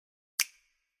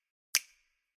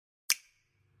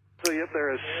So, yep,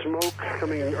 there is smoke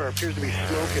coming, or appears to be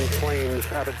smoke and flames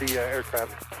out of the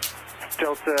aircraft.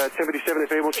 Delta 1057,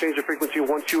 if able, change the frequency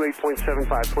 128.75,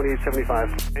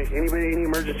 2875. Anybody, any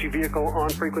emergency vehicle on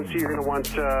frequency, you're going to want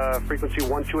frequency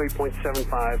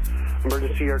 128.75.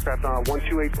 Emergency aircraft on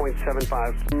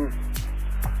 128.75.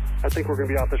 I think we're going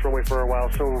to be off this runway for a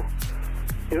while, so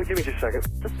give me just a second.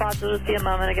 The spots will just be a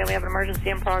moment. Again, we have an emergency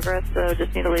in progress, so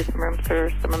just need to leave some room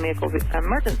for some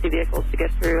emergency vehicles to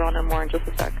get through. I'll know more in just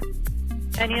a sec.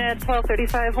 And unit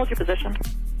 1235, hold your position.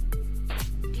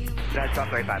 That's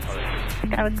 1235, hold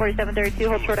it. That was 4732,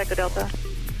 hold short Echo Delta.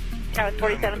 That was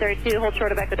 4732, hold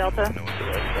short of Echo Delta.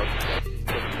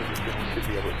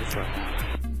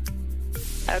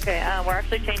 Okay, we're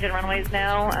actually changing runways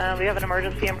now. We have an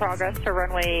emergency in progress to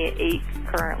runway 8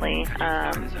 currently.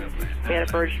 We had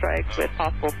a bird strike with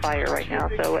possible fire right now,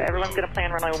 so everyone's going to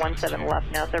plan runway 17 left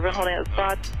now. So everyone holding out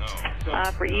spots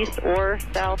for east or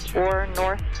south or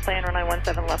north, plan runway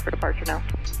 17 left for departure now.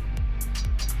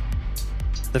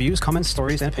 The views, comments,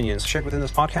 stories, and opinions shared within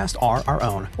this podcast are our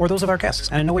own, or those of our guests,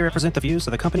 and in no way represent the views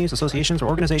of the companies, associations, or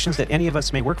organizations that any of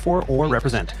us may work for or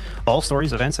represent. All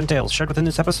stories, events, and tales shared within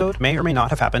this episode may or may not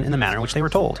have happened in the manner in which they were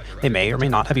told. They may or may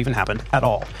not have even happened at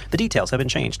all. The details have been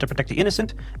changed to protect the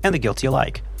innocent and the guilty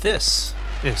alike. This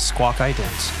is Squawk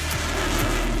Ident.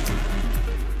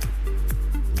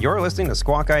 You're listening to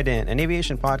Squawk Ident, an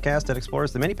aviation podcast that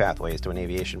explores the many pathways to an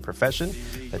aviation profession,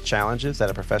 the challenges that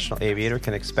a professional aviator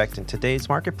can expect in today's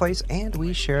marketplace, and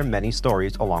we share many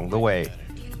stories along the way.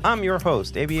 I'm your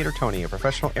host, Aviator Tony, a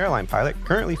professional airline pilot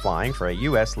currently flying for a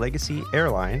U.S. legacy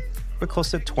airline with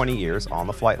close to 20 years on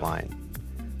the flight line.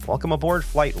 Welcome aboard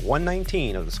Flight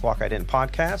 119 of the Squawk Ident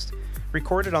podcast,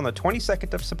 recorded on the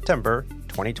 22nd of September,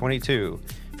 2022,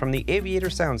 from the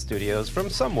Aviator Sound Studios from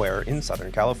somewhere in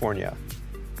Southern California.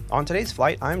 On today's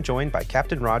flight, I'm joined by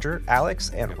Captain Roger, Alex,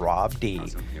 and Rob D.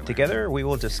 Together, we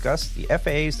will discuss the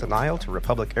FAA's denial to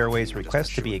Republic Airways'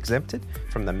 request to be exempted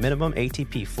from the minimum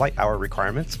ATP flight hour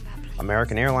requirements,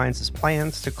 American Airlines'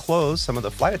 plans to close some of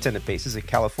the flight attendant bases in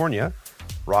California,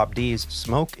 Rob D's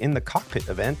smoke in the cockpit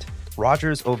event,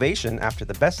 Roger's ovation after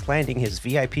the best landing his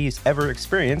VIPs ever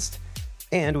experienced,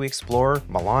 and we explore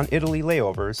Milan, Italy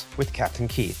layovers with Captain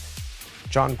Keith.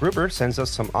 John Gruber sends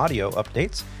us some audio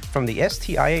updates from the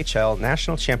STIHL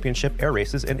National Championship Air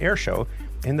Races and Air Show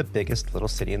in the biggest little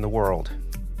city in the world,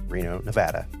 Reno,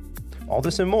 Nevada. All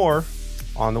this and more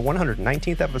on the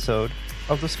 119th episode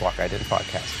of the Squawk Ident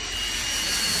podcast.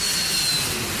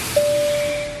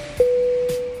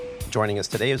 Joining us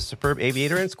today is superb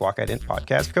aviator and Squawk Ident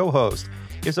podcast co-host.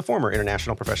 He is a former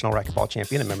international professional racquetball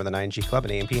champion, a member of the 9G Club,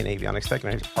 an AMP and avionics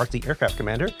technician, RC aircraft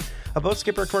commander, a boat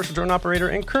skipper, commercial drone operator,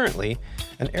 and currently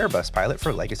an Airbus pilot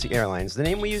for Legacy Airlines. The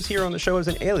name we use here on the show is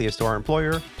an alias to our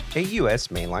employer, a U.S.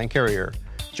 mainline carrier.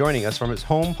 Joining us from his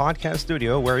home podcast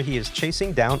studio, where he is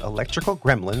chasing down electrical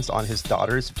gremlins on his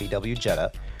daughter's VW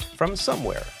Jetta from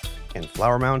somewhere in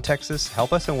Flower Mound, Texas.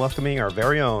 Help us in welcoming our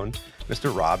very own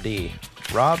Mr. Rob D.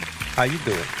 Rob, how you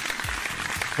doing?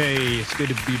 Hey, it's good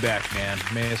to be back, man.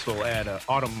 May as well add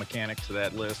auto mechanic to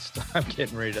that list. I'm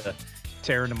getting ready to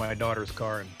tear into my daughter's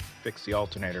car and fix the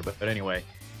alternator. But anyway,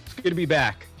 it's good to be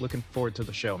back. Looking forward to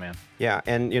the show, man. Yeah,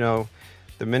 and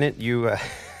the minute you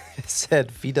said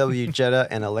VW Jetta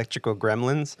and electrical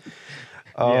gremlins,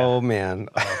 man,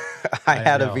 I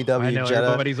had a VW Jetta.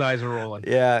 Everybody's eyes are rolling.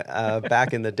 Yeah,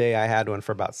 back in the day, I had one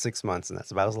for about 6 months, and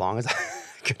that's about as long as I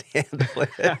could handle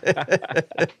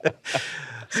it.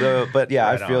 So, but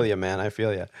yeah, right I feel you, man. I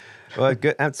feel you. Well,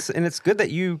 good, and it's good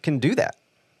that you can do that.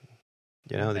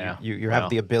 You have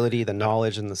the ability, the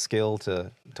knowledge, and the skill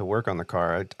to work on the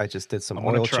car. I just did some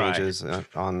oil changes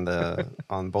on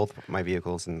both my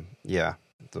vehicles, and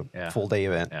it's a full day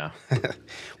event. Yeah.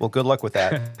 Well, good luck with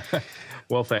that.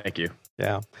 Well, thank you.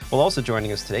 Yeah. Well, also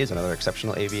joining us today is another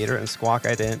exceptional aviator and Squawk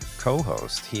Ident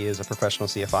co-host. He is a professional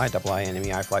CFI, II and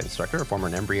MEI flight instructor, a former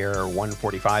Embraer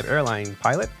 145 airline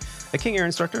pilot, a King Air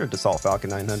instructor, a Dassault Falcon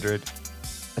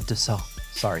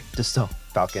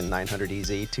 900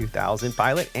 EZ 2000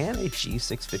 pilot, and a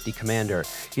G650 commander.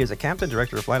 He is a captain,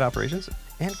 director of flight operations,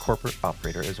 and corporate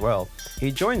operator as well.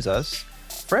 He joins us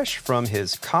fresh from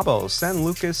his Cabo San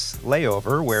Lucas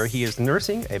layover, where he is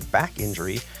nursing a back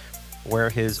injury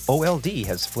where his OLD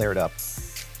has flared up.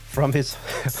 From his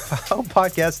from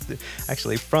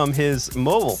his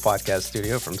mobile podcast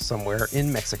studio from somewhere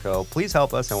in Mexico. Please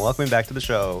help us and welcome back to the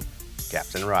show,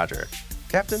 Captain Roger.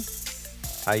 Captain,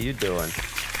 how you doing?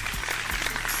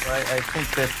 I think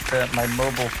that my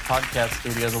mobile podcast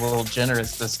studio is a little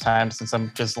generous this time, since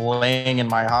I'm just laying in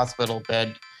my hospital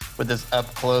bed with this up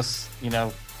close,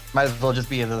 might as well just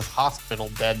be in this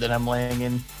hospital bed that I'm laying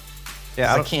in.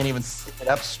 Yeah, I can't even sit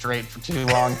up straight for too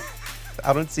long.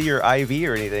 I don't see your IV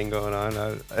or anything going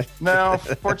on. No,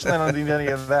 fortunately, I don't need any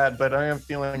of that. But I am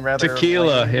feeling rather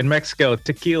Tequila like, in Mexico.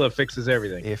 Tequila fixes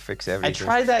everything. You fix everything. I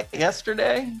tried that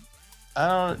yesterday.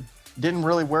 Didn't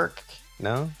really work.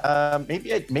 No.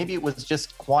 Maybe it was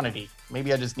just quantity.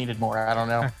 Maybe I just needed more. I don't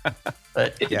know.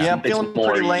 But Yeah. I'm feeling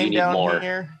more, pretty you lame need down more.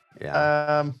 here.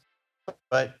 Yeah.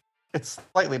 But it's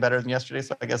slightly better than yesterday,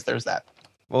 so I guess there's that.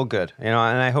 Well, good. And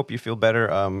I hope you feel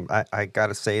better. I got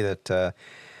to say that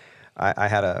I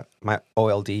had my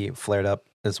OLD flared up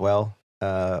as well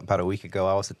about a week ago.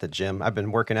 I was at the gym. I've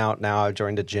been working out now. I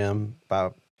joined a gym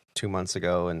about 2 months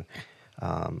ago and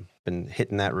been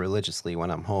hitting that religiously when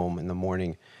I'm home in the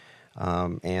morning.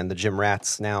 And the gym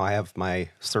rats now, I have my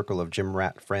circle of gym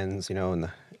rat friends,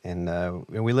 and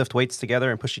we lift weights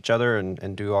together and push each other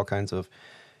and do all kinds of,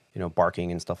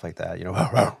 barking and stuff like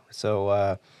that,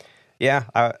 So, yeah,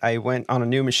 I went on a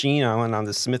new machine. I went on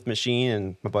the Smith machine,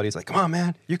 and my buddy's like, "Come on,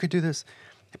 man, you could do this.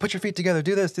 Put your feet together,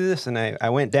 do this." And I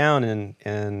went down,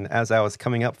 and as I was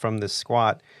coming up from this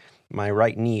squat, my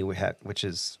right knee, which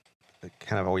is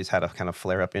kind of always had a kind of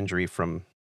flare-up injury from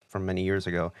many years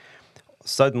ago,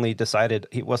 suddenly decided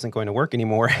it wasn't going to work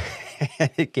anymore.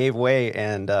 It gave way,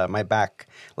 and my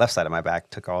left side of my back,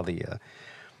 took all the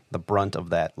brunt of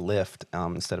that lift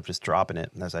instead of just dropping it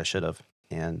as I should have.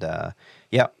 And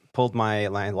pulled my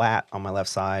lat on my left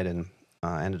side and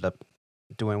ended up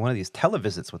doing one of these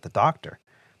televisits with the doctor.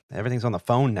 Everything's on the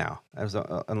phone now,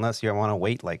 unless you want to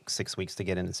wait like 6 weeks to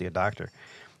get in and see a doctor.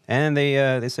 And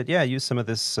they said, yeah, use some of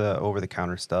this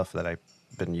over-the-counter stuff that I've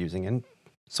been using. And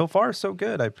so far, so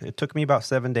good. It took me about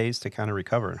 7 days to kind of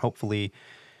recover. And hopefully,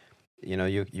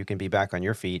 you can be back on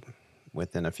your feet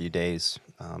within a few days.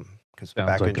 Because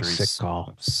back like injuries a sick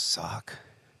call. Suck.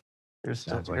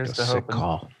 Sounds like here's a the sick hoping.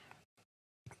 call.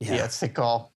 Yeah, sick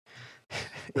call.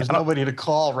 There's nobody to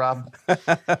call, Rob.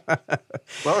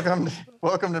 Welcome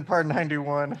to part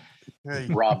 921. Hey.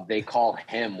 Rob, they call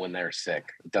him when they're sick.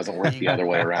 It doesn't work the other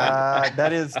way around.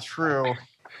 That is true.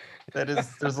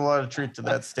 There's a lot of truth to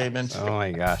that statement. Oh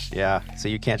my gosh, yeah. So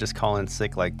you can't just call in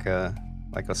sick like a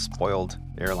spoiled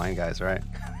airline guys, right?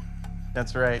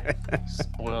 That's right.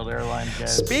 Spoiled airline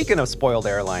guys. Speaking of spoiled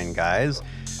airline guys,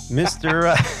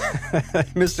 Mr.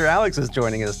 Mr. Alex is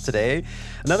joining us today.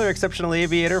 Another exceptional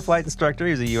aviator, flight instructor.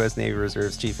 He's a U.S. Navy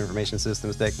Reserve's Chief Information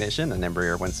Systems Technician, an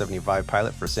Embraer 175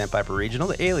 pilot for Sandpiper Regional,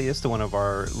 the alias to one of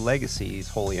our legacy's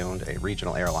wholly owned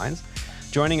regional airlines.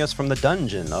 Joining us from the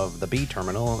dungeon of the B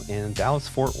Terminal in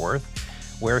Dallas-Fort Worth,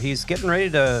 where he's getting ready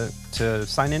to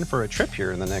sign in for a trip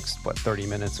here in the next, 30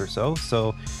 minutes or so.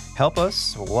 So help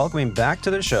us welcome him back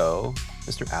to the show,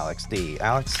 Mr. Alex D.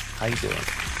 Alex, how you doing?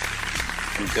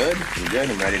 I'm good.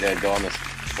 I'm ready to go on this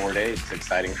 4 day. It's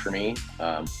exciting for me.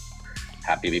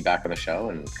 Happy to be back on the show,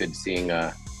 and good seeing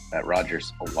that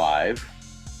Roger's alive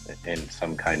in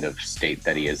some kind of state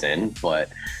that he is in. But,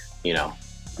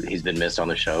 he's been missed on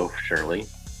the show, surely.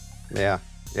 Yeah.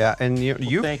 And you.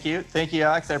 Well, thank you,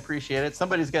 Alex. I appreciate it.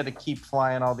 Somebody's got to keep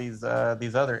flying all these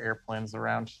other airplanes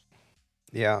around.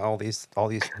 Yeah, all these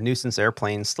nuisance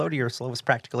airplanes. Slow to your slowest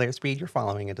practical airspeed. You're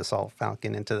following a Dassault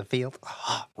Falcon into the field.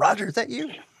 Oh, Roger, is that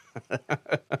you?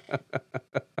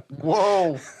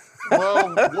 Whoa.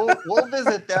 Well, we'll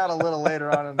visit that a little later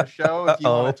on in the show if you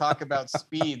want to talk about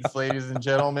speeds, ladies and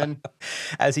gentlemen.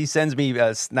 As he sends me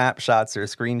snapshots or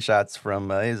screenshots from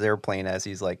his airplane as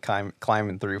he's like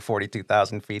climbing through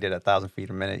 42,000 feet at 1,000 feet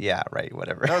a minute. Yeah, right,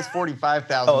 whatever. That was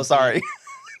 45,000. Oh, sorry.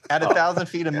 At 1,000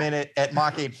 feet a minute at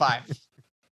Mach 8.5.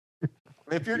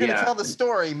 If you're going to tell the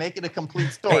story, make it a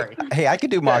complete story. Hey, I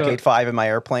could do Mach 8.5 in my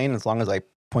airplane as long as I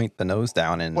point the nose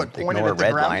down and ignore a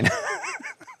red line.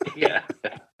 Yeah.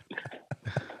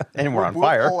 And we're on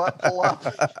fire. Pull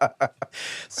up.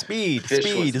 Speed.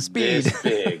 This big.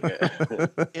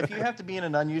 If you have to be in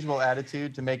an unusual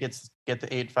attitude to make it get to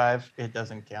 8.5, it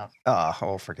doesn't count.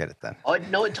 Oh, forget it then. Oh,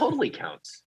 no, it totally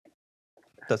counts.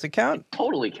 Does it count? It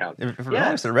totally counts.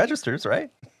 If it registers, right?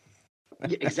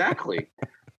 Yeah, exactly.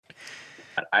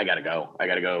 I gotta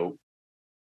go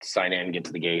sign in, get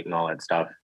to the gate and all that stuff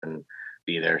and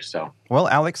be there. So, well,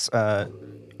 Alex, are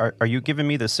you giving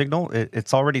me the signal?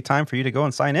 It's already time for you to go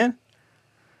and sign in?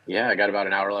 Yeah, I got about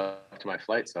an hour left to my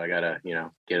flight, so I gotta,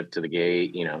 get up to the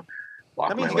gate, walk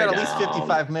that means my you way got down. at least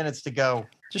 55 minutes to go.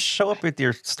 Just show up with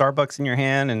your Starbucks in your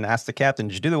hand and ask the captain,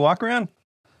 did you do the walk around?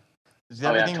 Is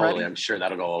everything totally. ready? I'm sure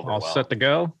that'll go over All well. set to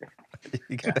go.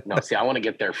 No, see, I want to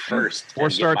get there first.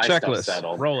 4-star checklist.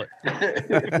 Settled. Roll it.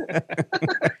 I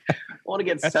want to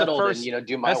get That's settled the first, and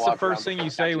do my that's walk the first around thing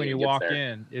you before say when you gets walk there.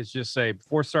 in is just say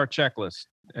 4-star checklist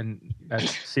and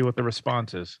see what the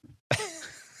response is.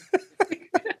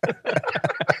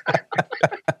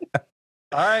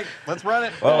 right, let's run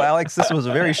it. Well, Alex, this was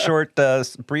a very short,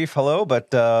 brief hello,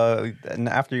 but and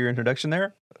after your introduction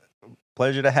there,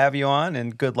 pleasure to have you on,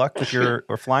 and good luck with your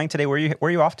flying today. Where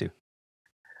are you off to?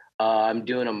 I'm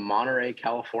doing a Monterey,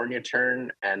 California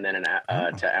turn, and then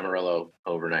to Amarillo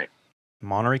overnight.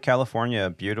 Monterey, California,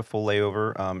 beautiful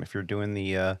layover. If you're doing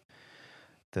the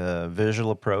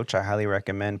visual approach, I highly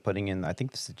recommend putting in, I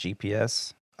think this is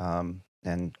GPS,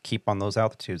 and keep on those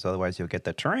altitudes. Otherwise, you'll get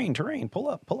the terrain, pull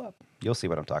up. You'll see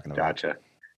what I'm talking about. Gotcha.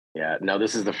 Yeah, no,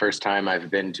 this is the first time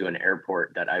I've been to an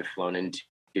airport that I've flown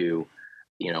into,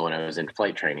 when I was in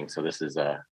flight training. So this is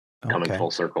coming full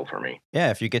circle for me.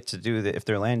 Yeah, if you get to do if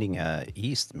they're landing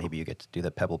east, maybe you get to do the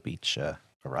Pebble Beach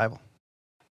arrival.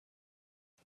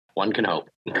 One can hope.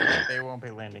 They won't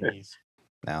be landing east.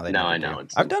 No, I know.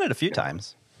 I've done it a few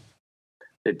times.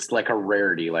 It's like a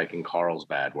rarity, like in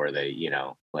Carlsbad, where they,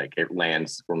 like it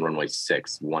lands on runway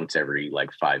 6 once every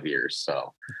 5 years.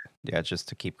 So yeah, just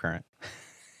to keep current.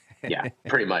 Yeah,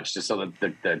 pretty much, just so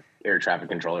that the air traffic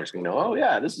controllers can know, oh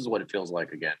yeah, this is what it feels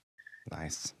like again.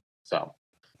 Nice. So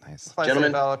nice,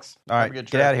 gentlemen. Safe, Alex. All right,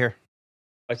 get out of here.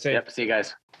 I say. Yep. See you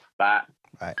guys. Bye.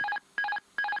 Bye.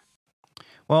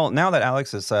 Well, now that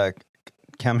Alex has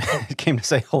came to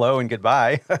say hello and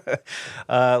goodbye,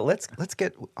 let's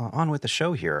get on with the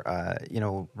show here.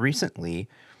 Recently,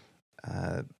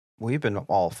 we've been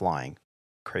all flying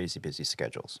crazy busy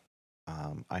schedules.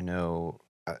 I know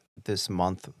this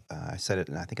month, I said it,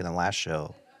 I think in the last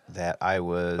show, that I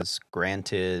was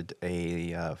granted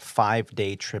a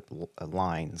 5-day trip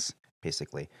lines,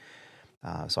 basically.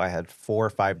 So I had 4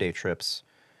 5-day trips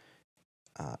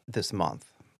this month.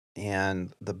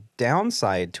 And the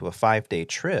downside to a 5-day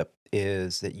trip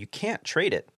is that you can't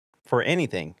trade it for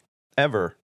anything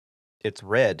ever. It's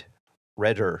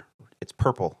redder, it's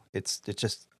purple. It's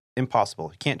just impossible.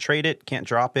 You can't trade it, can't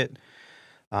drop it,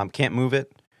 can't move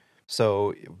it.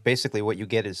 So basically what you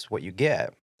get is what you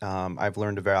get. I've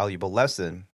learned a valuable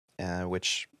lesson,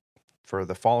 which for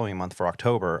the following month, for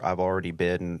October, I've already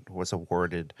bid and was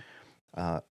awarded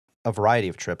a variety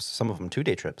of trips, some of them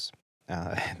 2-day trips.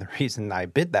 And the reason I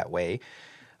bid that way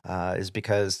is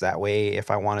because that way, if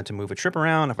I wanted to move a trip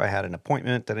around, if I had an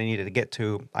appointment that I needed to get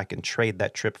to, I can trade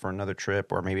that trip for another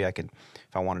trip, or maybe I could,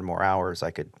 if I wanted more hours,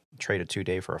 I could trade a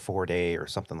 2-day for a 4-day or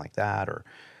something like that, or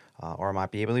I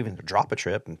might be able even to drop a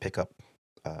trip and pick up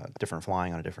different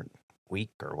flying on a different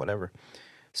week or whatever.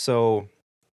 So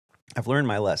I've learned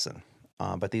my lesson,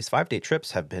 but these 5-day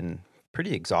trips have been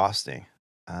pretty exhausting.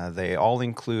 They all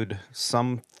include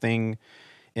something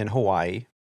in Hawaii,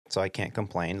 so I can't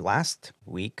complain. Last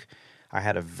week, I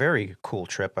had a very cool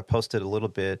trip. I posted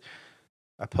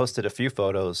a few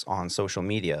photos on social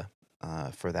media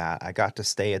for that. I got to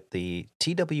stay at the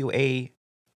TWA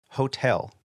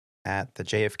Hotel at the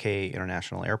JFK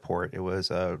International Airport. It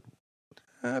was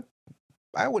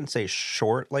I wouldn't say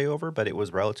short layover, but it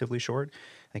was relatively short.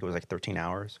 I think it was 13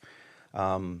 hours.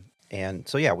 And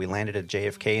so, yeah, we landed at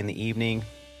JFK in the evening.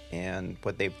 And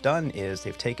what they've done is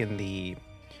they've taken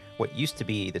what used to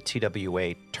be the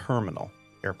TWA terminal,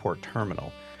 airport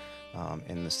terminal,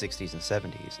 in the 60s and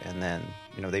 70s. And then,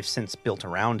 they've since built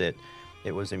around it.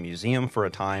 It was a museum for a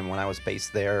time when I was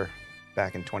based there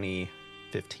back in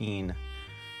 2015.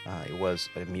 It was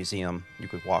a museum you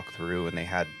could walk through, and they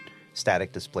had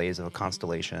static displays of a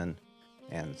constellation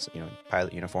and,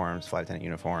 pilot uniforms, flight attendant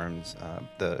uniforms.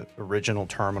 The original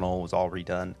terminal was all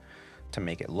redone to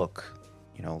make it look,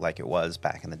 like it was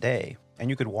back in the day. And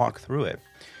you could walk through it.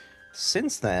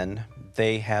 Since then,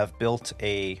 they have built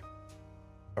a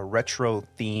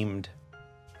retro-themed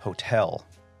hotel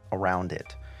around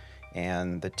it.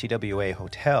 And the TWA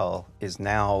Hotel is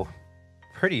now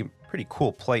pretty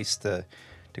cool place to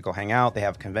go hang out. They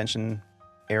have a convention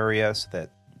area so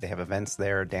that they have events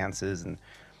there, dances and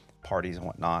parties and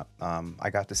whatnot. I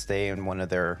got to stay in one of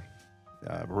their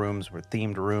rooms,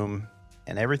 themed room,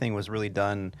 and everything was really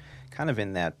done kind of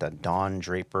in that Don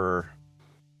Draper,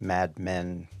 Mad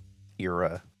Men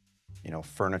era,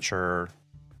 furniture,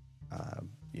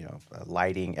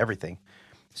 lighting, everything.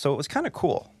 So it was kind of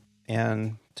cool.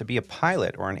 And to be a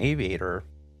pilot or an aviator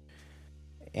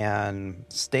and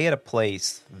stay at a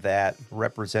place that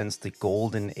represents the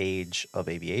golden age of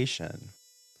aviation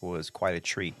was quite a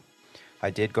treat.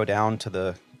 I did go down to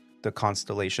the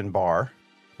Constellation Bar,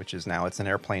 which is now, it's an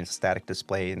airplane static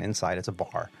display, and inside it's a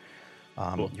bar.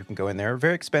 Cool. You can go in there.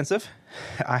 Very expensive.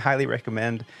 I highly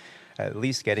recommend at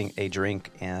least getting a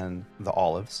drink and the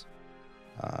olives.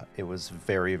 It was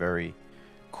very, very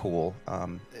cool.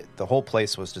 The whole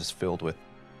place was just filled with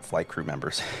flight crew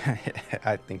members.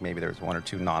 I think maybe there was 1 or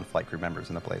 2 non-flight crew members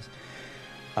in the place.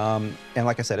 And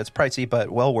like I said, it's pricey, but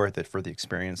well worth it for the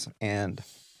experience. And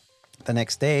The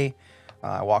next day,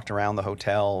 I walked around the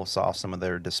hotel, saw some of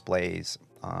their displays,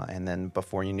 and then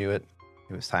before you knew it,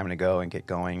 it was time to go and get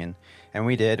going. And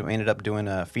we did. We ended up doing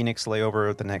a Phoenix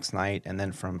layover the next night, and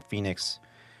then from Phoenix,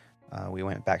 we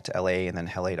went back to LA, and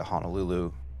then LA to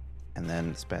Honolulu, and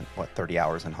then spent, 30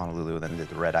 hours in Honolulu, then did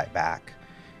the red-eye back,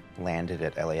 landed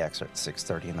at LAX at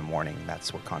 6:30 in the morning.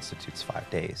 That's what constitutes 5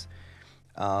 days.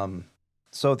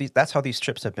 So that's how these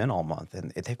trips have been all month,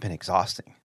 and they've been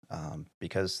exhausting.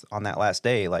 Because on that last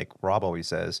day, like Rob always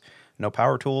says, no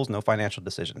power tools, no financial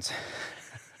decisions.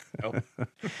 Nope.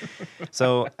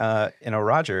 So,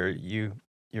 Roger,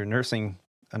 you're nursing,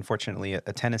 unfortunately, a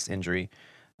tennis injury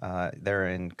there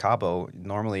in Cabo.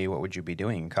 Normally, what would you be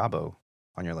doing in Cabo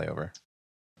on your layover?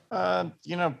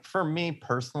 For me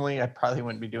personally, I probably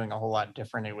wouldn't be doing a whole lot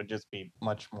different. It would just be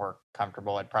much more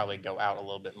comfortable. I'd probably go out a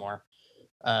little bit more.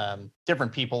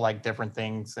 Different people like different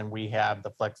things, and we have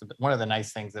the flexibility. One of the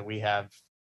nice things that we have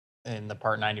in the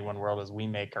Part 91 world is we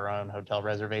make our own hotel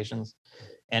reservations,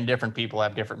 and different people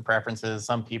have different preferences.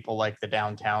 Some people like the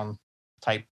downtown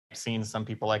type scene. Some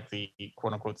people like the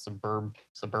quote unquote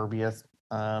suburbia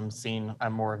scene.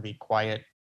 I'm more of the quiet.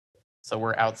 So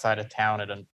we're outside of town at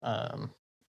an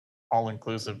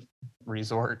all-inclusive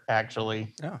resort,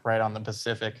 actually, right on the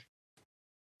Pacific.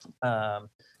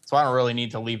 So I don't really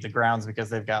need to leave the grounds because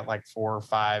they've got like 4 or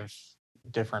 5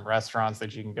 different restaurants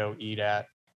that you can go eat at.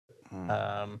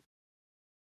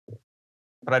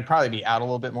 But I'd probably be out a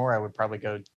little bit more. I would probably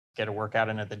go get a workout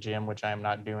in at the gym, which I am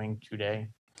not doing today.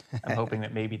 I'm hoping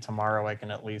that maybe tomorrow I can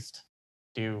at least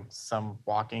do some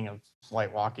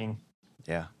light walking.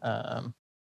 Yeah.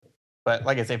 But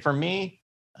like I say, for me,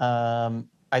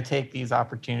 I take these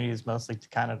opportunities mostly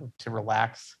to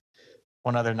relax.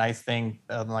 One other nice thing,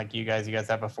 like you guys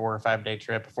have a 4 or 5 day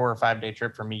trip. A 4 or 5 day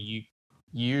trip for me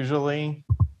usually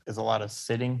is a lot of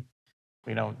sitting.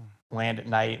 We don't land at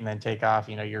night and then take off.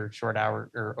 Your short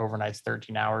hour or overnight's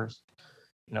 13 hours.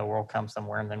 We'll come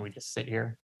somewhere and then we just sit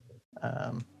here.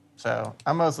 So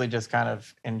I'm mostly just kind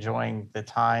of enjoying the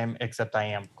time, except I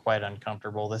am quite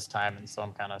uncomfortable this time. And so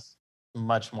I'm kind of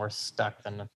much more stuck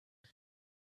than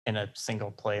in a single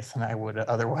place than I would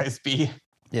otherwise be.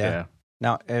 Yeah.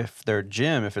 Now, if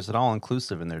it's an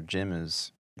all-inclusive and their gym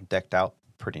is decked out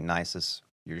pretty nice, it's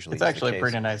actually a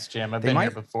pretty nice gym. I've been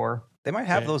here before. They might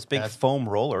have those big foam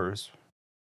rollers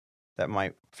that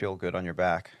might feel good on your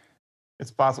back.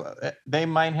 It's possible. They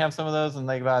might have some of those, and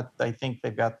I think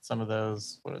they've got some of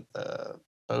those, the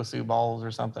Bosu balls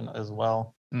or something as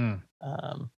well.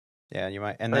 Yeah, you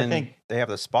might. And then I think they have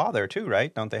the spa there too,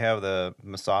 right? Don't they have the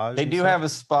massage? They do have a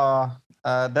spa.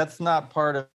 That's not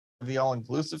part of the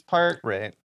all-inclusive part,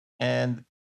 right? And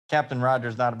Captain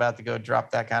Roger's not about to go drop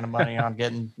that kind of money on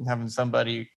having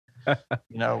somebody,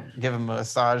 give him a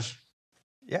massage.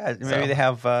 Yeah, maybe they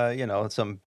have,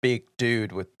 some big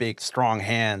dude with big strong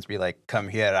hands be like, "Come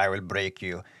here, I will break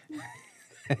you."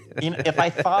 If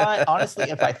I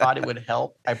thought it would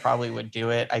help, I probably would do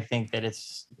it. I think that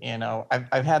it's,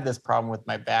 I've had this problem with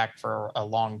my back for a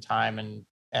long time, and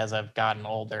as I've gotten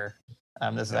older,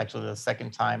 this is actually the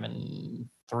second time in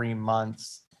 3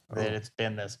 months that it's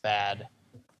been this bad.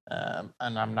 And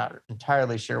I'm not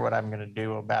entirely sure what I'm going to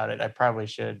do about it. I probably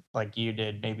should, like you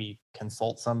did, maybe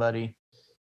consult somebody,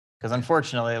 because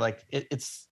unfortunately, like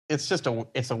it's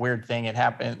a weird thing. It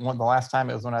happened the last time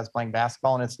it was when I was playing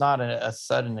basketball, and it's not a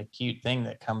sudden acute thing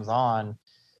that comes on.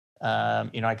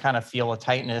 I kind of feel a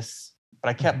tightness, but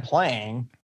I kept playing.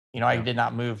 I did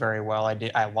not move very well.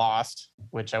 I lost,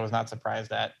 which I was not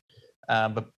surprised at.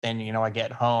 But then, I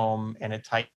get home and it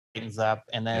tightens up.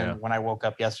 And then when I woke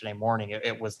up yesterday morning,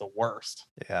 it was the worst.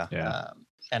 Yeah.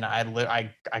 And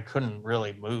I couldn't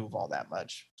really move all that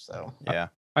much. So, yeah.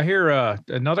 I hear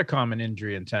another common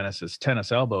injury in tennis is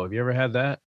tennis elbow. Have you ever had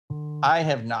that? I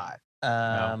have not.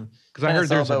 Because I heard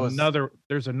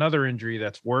there's another injury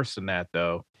that's worse than that,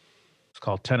 though. It's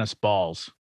called tennis balls.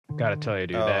 Got to tell you,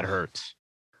 dude, that hurts.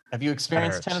 Have you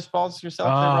experienced tennis balls yourself?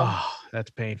 Oh, that's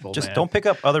painful. Just man. Don't pick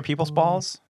up other people's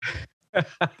balls.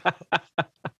 If you're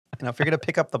going to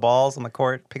pick up the balls on the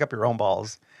court, pick up your own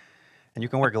balls. And you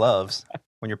can wear gloves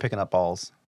when you're picking up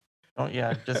balls.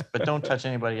 But don't touch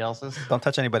anybody else's. Don't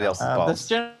touch anybody else's balls. That's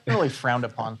generally frowned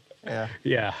upon. Yeah.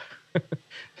 Yeah.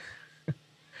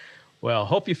 Well,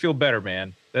 hope you feel better,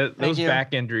 man. Those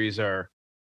back injuries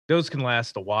those can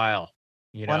last a while.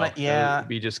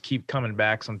 We just keep coming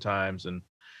back sometimes, and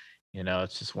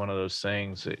it's just one of those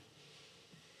things.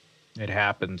 It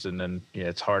happens, and then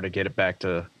it's hard to get it back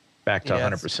to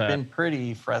 100%. It's been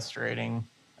pretty frustrating,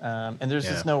 and there's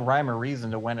just no rhyme or reason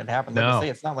to when it happened. Like I say,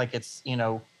 it's not like it's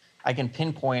I can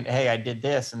pinpoint, hey, I did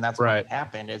this, and that's when it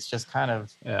happened. It's just kind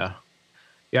of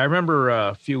Yeah, I remember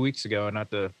a few weeks ago,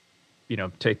 not to,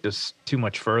 take this too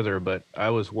much further, but I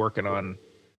was working on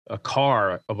a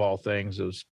car of all things. It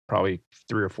was probably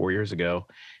 3 or 4 years ago.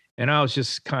 And I was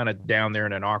just kind of down there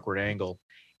in an awkward angle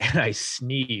and I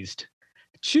sneezed.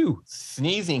 Chew.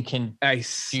 Sneezing can I do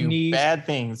sneezed. bad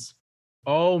things.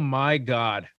 Oh my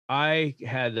God. I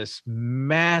had this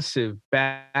massive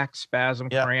back spasm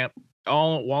cramp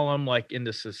all while I'm like in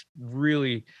this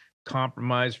really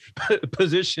compromised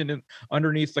position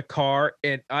underneath the car.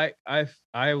 And I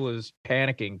was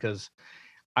panicking because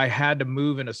I had to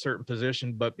move in a certain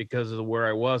position, but because of where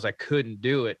I was, I couldn't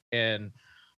do it. And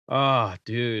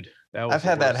dude, that was I've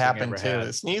had that happen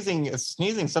too.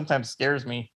 Sneezing sometimes scares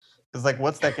me. It's like,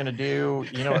 what's that going to do?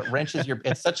 It wrenches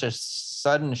it's such a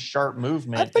sudden, sharp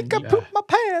movement. I think I pooped my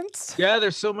pants. Yeah,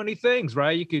 there's so many things,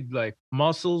 right? You could like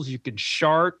muscles, you could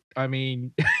shart. I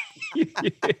mean,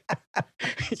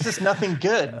 it's just nothing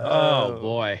good. Oh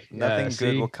boy, nothing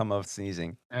good will come of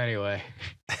sneezing. Anyway,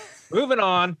 moving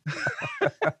on.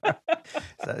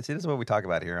 So, see, this is what we talk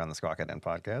about here on the Squawk Den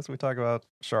podcast. We talk about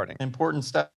sharding. Important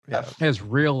stuff. Yeah. It's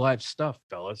real life stuff,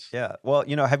 fellas. Yeah. Well,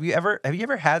 have you ever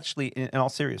had, actually, in all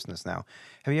seriousness now,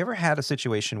 have you ever had a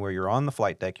situation where you're on the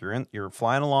flight deck, you're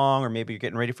flying along, or maybe you're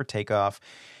getting ready for takeoff,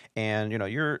 and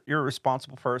you're a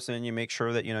responsible person, you make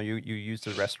sure that you use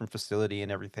the restroom facility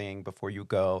and everything before you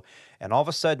go, and all of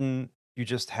a sudden you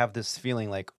just have this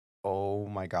feeling like, oh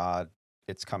my God,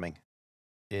 it's coming.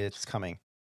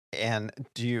 And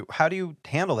how do you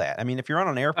handle that? I mean, if you're on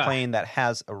an airplane that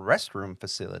has a restroom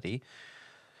facility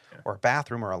or a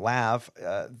bathroom or a lav,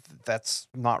 that's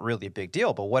not really a big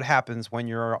deal. But what happens when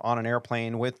you're on an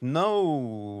airplane with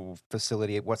no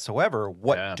facility whatsoever?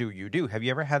 What do you do? Have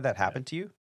you ever had that happen to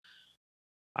you?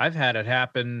 I've had it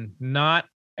happen, not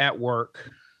at work.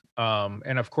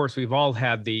 And of course, we've all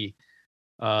had the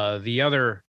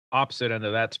other opposite end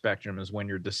of that spectrum is when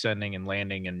you're descending and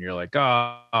landing and you're like,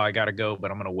 oh, I got to go, but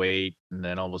I'm going to wait. And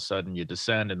then all of a sudden you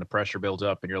descend and the pressure builds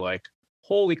up and you're like,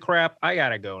 holy crap, I got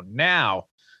to go now.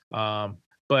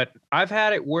 But I've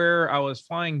had it where I was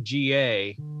flying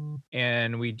GA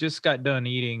and we just got done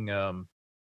eating,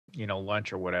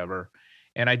 lunch or whatever.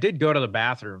 And I did go to the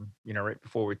bathroom, right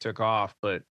before we took off.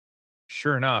 But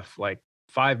sure enough, like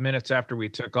 5 minutes after we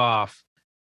took off,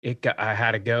 I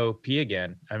had to go pee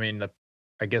again. I mean,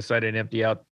 I guess I didn't empty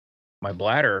out my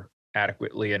bladder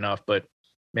adequately enough, but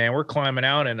man, we're climbing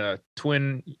out in a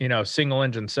twin, single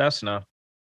engine Cessna.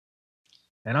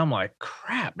 And I'm like,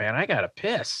 crap, man, I got to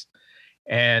piss.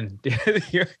 And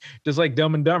just like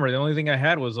Dumb and Dumber, the only thing I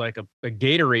had was like a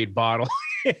Gatorade bottle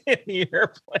in the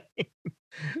airplane.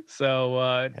 So,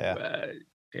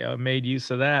 I made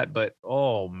use of that. But,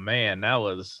 oh, man, that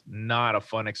was not a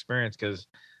fun experience because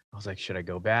I was like, should I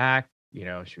go back?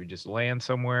 Should we just land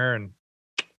somewhere? And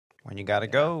when you got to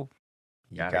go,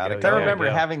 you got to go. I remember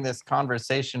having this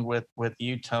conversation with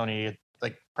you, Tony,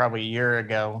 like probably a year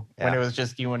ago when it was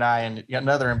just you and I, and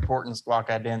another important Squawk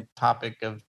Ident topic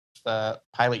of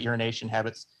pilot urination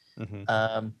habits.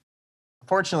 Mm-hmm.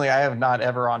 Fortunately, I have not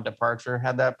ever on departure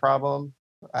had that problem.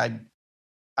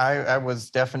 I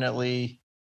was definitely,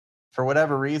 for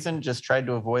whatever reason, just tried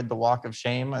to avoid the walk of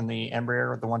shame on the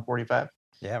Embraer, the 145.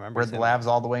 Yeah, I remember. Where the lav's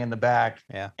all the way in the back.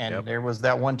 Yeah. And there was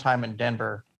that one time in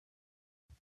Denver.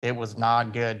 It was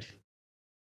not good.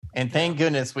 And thank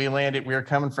goodness we were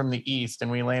coming from the east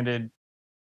and we landed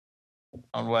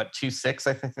on 2.6,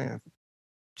 I think,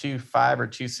 2.5 or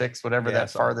 2.6, whatever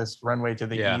that farthest runway to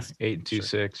the east. 8 and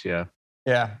 2.6, yeah.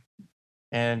 Yeah.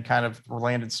 And kind of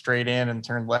landed straight in and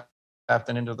turned left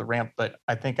and into the ramp. But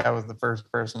I think I was the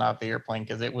first person off the airplane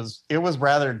because it was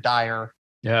rather dire.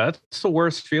 Yeah, that's the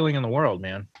worst feeling in the world,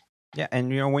 man. Yeah,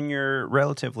 and when you're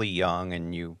relatively young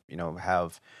and you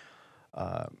have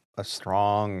a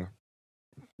strong,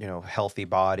 healthy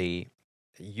body,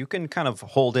 you can kind of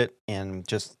hold it and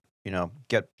just,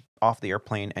 get off the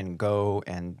airplane and go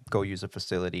use a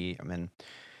facility. I mean,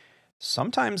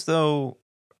 sometimes though,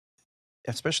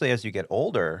 especially as you get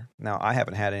older, now I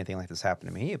haven't had anything like this happen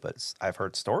to me, but I've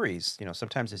heard stories,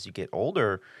 sometimes as you get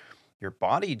older, your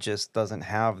body just doesn't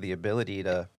have the ability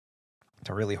to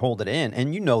really hold it in.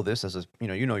 And this as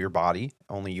your body,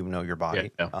 only you know your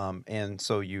body. Yeah. And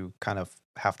so you kind of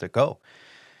have to go.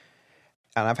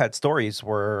 And I've had stories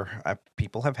where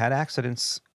people have had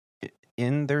accidents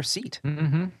in their seat.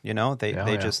 Mm-hmm.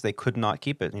 They could not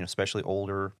keep it, especially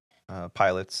older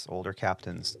pilots, older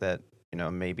captains that,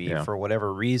 maybe for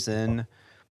whatever reason,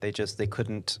 they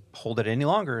couldn't hold it any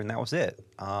longer. And that was it.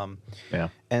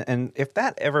 And if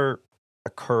that ever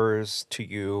occurs to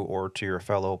you or to your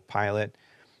fellow pilot,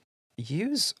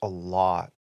 use a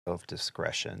lot of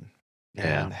discretion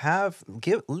and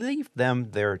leave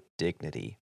them their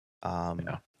dignity.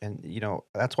 And,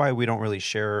 that's why we don't really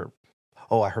share.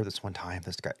 Oh, I heard this one time,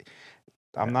 this guy.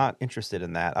 I'm not interested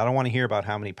in that. I don't want to hear about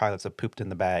how many pilots have pooped in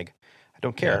the bag. I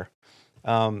don't care.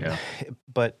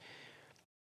 But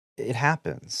it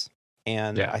happens.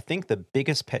 And I think the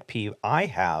biggest pet peeve I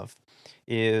have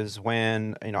is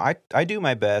when, I do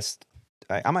my best.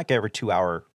 I'm like every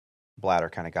 2-hour bladder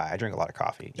kind of guy. I drink a lot of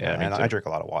coffee. And I drink a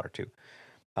lot of water too.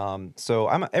 So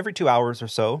I'm every 2 hours or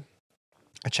so,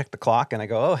 I check the clock and I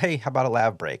go, oh, hey, how about a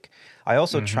lav break? I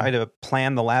also try to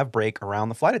plan the lav break around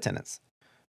the flight attendants.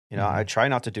 I try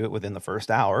not to do it within the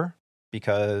first hour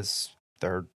because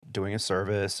they're doing a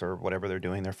service or whatever they're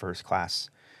doing, their first class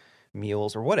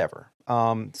meals or whatever.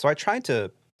 So I try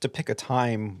to pick a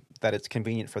time that it's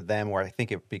convenient for them, where I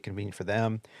think it would be convenient for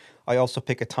them. I also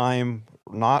pick a time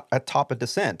not at top of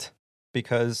descent,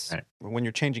 because when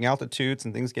you're changing altitudes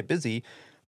and things get busy,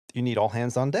 you need all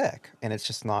hands on deck, and it's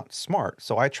just not smart.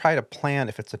 So I try to plan,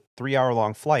 if it's a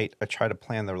 3-hour-long flight, I try to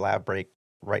plan the lav break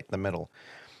right in the middle.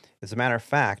 As a matter of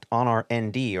fact, on our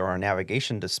ND, or our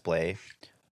navigation display,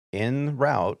 in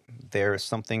route, there's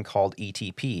something called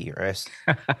ETP, or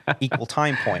equal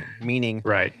time point, meaning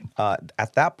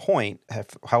at that point,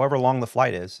 however long the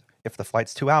flight is, if the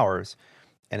flight's 2 hours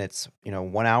and it's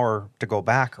 1 hour to go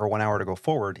back or 1 hour to go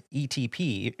forward,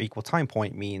 ETP, equal time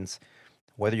point, means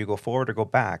whether you go forward or go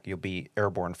back, you'll be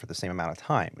airborne for the same amount of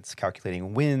time. It's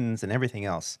calculating winds and everything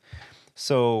else.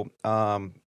 So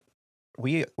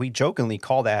we jokingly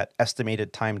call that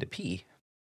estimated time to pee.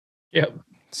 Yep.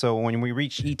 So when we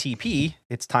reach ETP,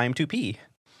 it's time to pee.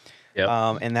 Yep.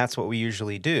 And that's what we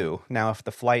usually do. Now, if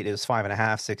the flight is 5.5,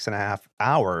 6.5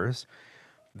 hours,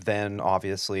 then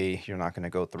obviously you're not going to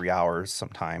go 3 hours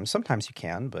sometimes. Sometimes you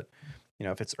can, but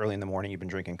if it's early in the morning, you've been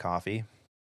drinking coffee,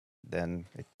 then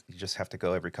you just have to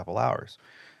go every couple hours.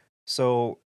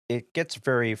 So it gets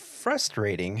very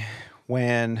frustrating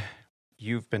when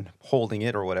you've been holding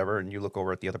it or whatever, and you look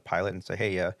over at the other pilot and say,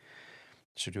 hey,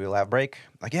 should we do a lav break?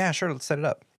 Like, yeah, sure, let's set it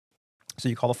up. So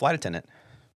you call the flight attendant,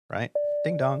 right?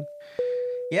 Ding dong.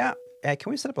 Yeah, can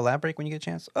we set up a lav break when you get a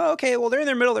chance? Oh, okay, well, they're in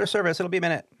their middle of their service. It'll be a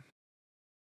minute.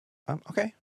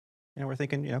 Okay. We're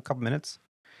thinking, a couple minutes.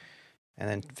 And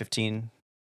then 15,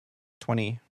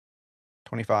 20,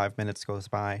 25 minutes goes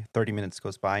by, 30 minutes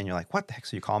goes by, and you're like, what the heck?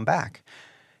 So you call them back.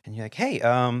 And you're like, hey,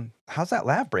 how's that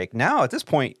lav break? Now, at this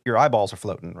point, your eyeballs are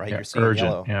floating, right? You're seeing urgent,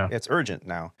 yellow. Yeah. It's urgent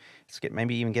now. It's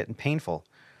maybe even getting painful.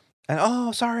 And,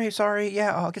 oh, sorry.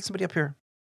 Yeah, I'll get somebody up here.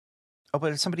 Oh,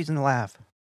 but somebody's in the lav.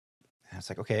 And it's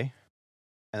like, okay.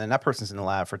 And then that person's in the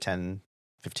lav for 10,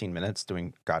 15 minutes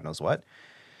doing God knows what.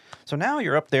 So now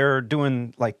you're up there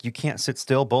doing, like, you can't sit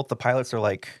still. Both the pilots are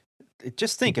like,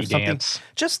 just think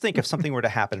if something were to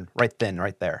happen right then,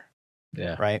 right there.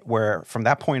 Yeah. Right? Where from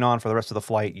that point on, for the rest of the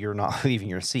flight, you're not leaving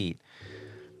your seat.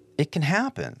 It can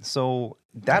happen. So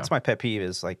that's my pet peeve,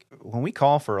 is like when we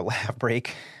call for a lav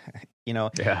break,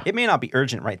 it may not be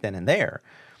urgent right then and there,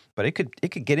 but it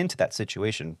could get into that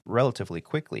situation relatively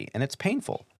quickly, and it's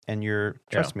painful. And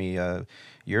trust me,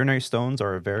 urinary stones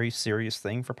are a very serious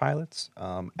thing for pilots,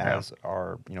 as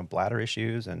are bladder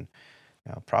issues and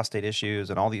prostate issues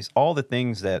and all the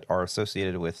things that are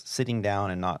associated with sitting down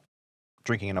and not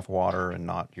drinking enough water and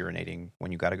not urinating.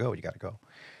 When you got to go, you got to go.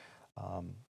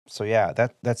 So yeah,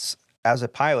 that's as a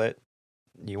pilot,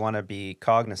 you want to be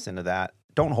cognizant of that.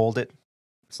 Don't hold it.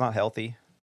 It's not healthy.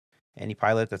 Any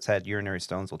pilot that's had urinary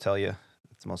stones will tell you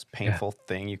it's the most painful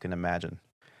thing you can imagine.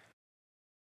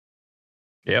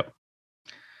 Yep.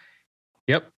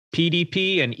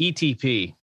 PDP and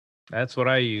ETP. That's what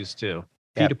I use too.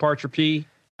 Departure P.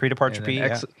 Pre-departure P.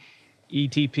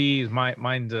 ETP is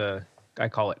mine's. I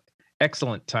call it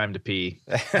excellent time to pee.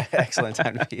 Excellent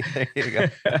time to pee. There you go.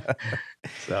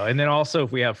 So, and then also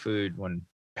if we have food, when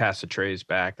pass the trays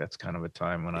back, that's kind of a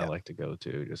time when I like to go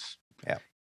to. Just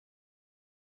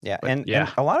and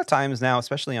a lot of times now,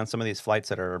 especially on some of these flights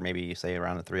that are maybe say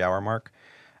around the 3 hour mark,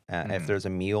 if there's a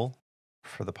meal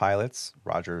for the pilots,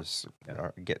 Rogers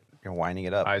winding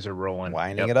it up. Eyes are rolling.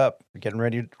 Winding it up. Getting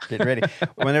ready.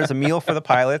 When there's a meal for the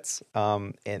pilots,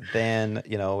 and then,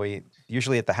 we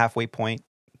usually at the halfway point,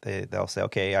 they'll say,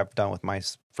 okay, I've done with my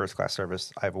first class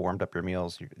service. I've warmed up your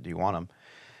meals. Do you want them?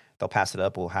 They'll pass it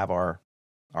up. We'll have our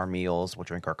meals. We'll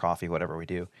drink our coffee, whatever we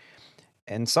do.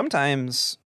 And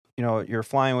sometimes, you're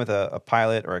flying with a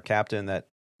pilot or a captain that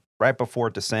right before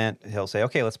descent, he'll say,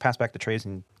 okay, let's pass back the trays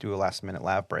and do a last minute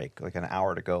lav break, like an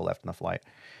hour to go left in the flight.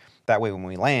 That way, when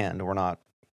we land, we're not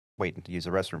waiting to use the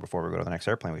restroom before we go to the next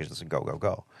airplane. We just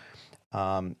go.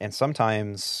 And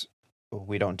sometimes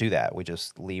we don't do that. We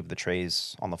just leave the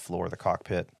trays on the floor of the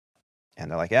cockpit,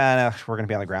 and they're like, no, we're going to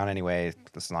be on the ground anyway.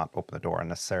 Let's not open the door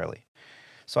unnecessarily.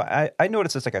 So I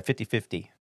noticed it's like a 50-50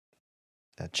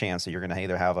 chance that you're going to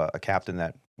either have a captain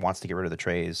that wants to get rid of the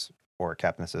trays or a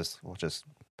captain that says, we'll just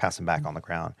pass them back on the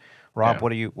ground. Rob,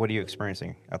 Yeah. what are you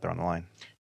experiencing out there on the line?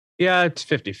 Yeah, it's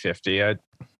 50-50. I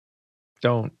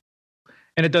don't,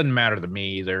 and it doesn't matter to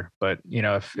me either. But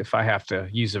if I have to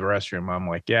use the restroom, I'm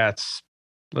like, yeah,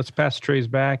 let's pass the trays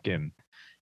back and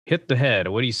hit the head.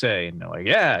 What do you say? And they're like,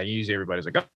 yeah. Usually everybody's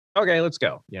like, oh, okay, let's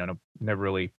go. Never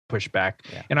really push back.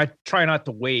 Yeah. And I try not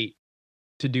to wait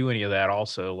to do any of that.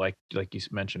 Also, like you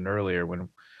mentioned earlier, when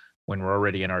we're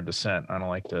already in our descent, I don't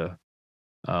like to,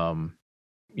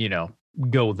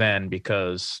 go then,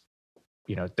 because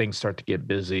things start to get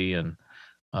busy, and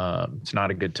it's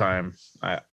not a good time.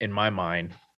 In my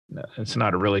mind, it's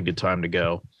not a really good time to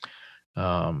go.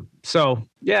 So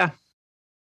yeah,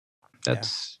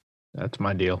 that's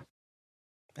my deal.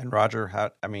 And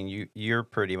Roger, you're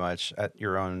pretty much at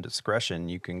your own discretion.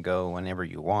 You can go whenever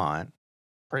you want.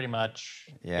 Pretty much.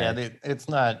 Yeah. It's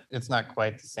not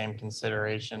quite the same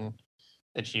consideration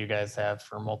that you guys have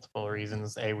for multiple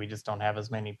reasons. A, we just don't have as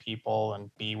many people,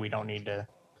 and B, we don't need to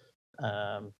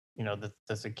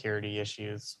the security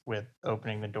issues with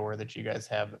opening the door that you guys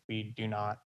have. We do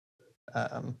not.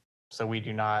 So we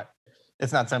do not.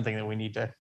 It's not something that we need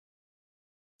to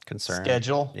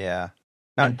schedule. Yeah.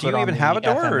 Now, do you even have a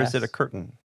door, or is it a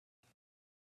curtain?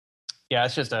 Yeah,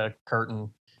 it's just a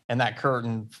curtain, and that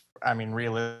curtain,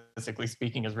 realistically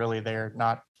speaking, is really there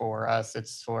not for us.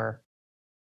 It's for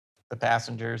the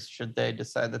passengers, should they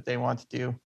decide that they want to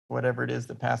do whatever it is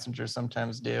that passengers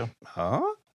sometimes do. Huh?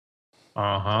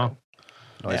 Uh-huh.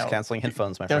 Noise canceling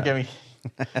headphones, my friend. Don't get me.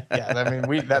 Yeah,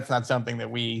 that's not something that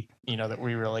we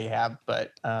really have.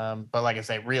 But like I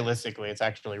say, realistically, it's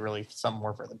actually really something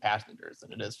more for the passengers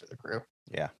than it is for the crew.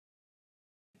 Yeah.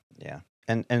 Yeah.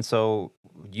 And so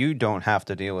you don't have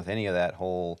to deal with any of that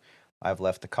whole, I've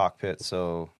left the cockpit,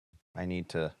 so I need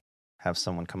to have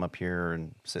someone come up here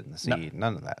and sit in the seat.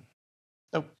 None of that.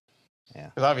 Nope. Yeah.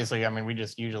 Because obviously, we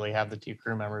just usually have the 2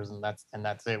 crew members, and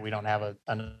that's it. We don't have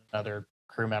another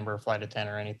crew member, flight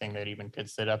attendant, or anything that even could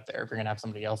sit up there. If you're gonna have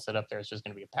somebody else sit up there, it's just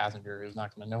gonna be a passenger who's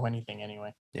not gonna know anything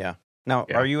anyway. Yeah. Now,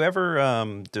 Are you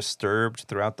ever disturbed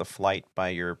throughout the flight by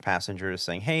your passengers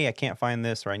saying, "Hey, I can't find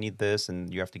this," or "I need this,"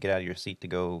 and you have to get out of your seat to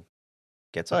go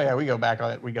get something? Oh yeah, we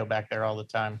go back there all the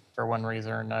time for one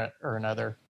reason or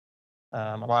another.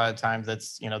 A lot of times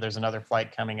it's there's another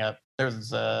flight coming up.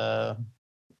 There's a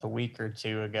week or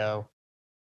 2 ago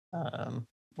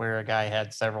where a guy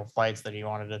had several flights that he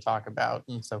wanted to talk about,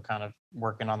 and so kind of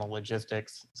working on the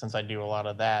logistics, since I do a lot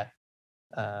of that,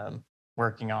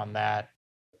 working on that.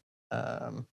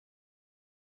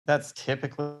 That's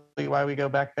typically why we go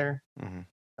back there. Mm-hmm.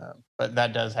 But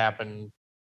that does happen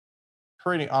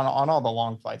pretty on all the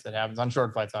long flights. It happens on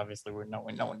short flights. Obviously, no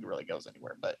one really goes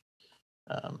anywhere. But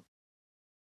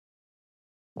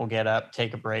we'll get up,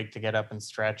 take a break to get up and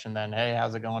stretch, and then, hey,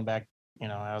 how's it going back?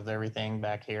 How's everything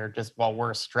back here? Just while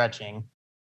we're stretching,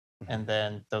 and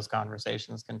then those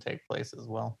conversations can take place as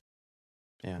well.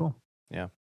 Yeah. Cool. Yeah.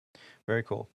 Very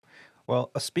cool. Well,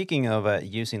 speaking of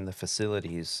using the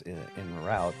facilities in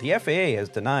route, the FAA has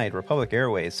denied Republic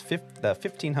Airways the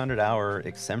 1,500-hour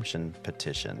exemption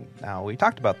petition. Now, we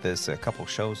talked about this a couple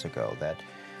shows ago, that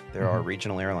there are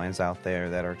regional airlines out there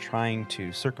that are trying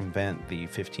to circumvent the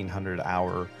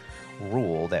 1,500-hour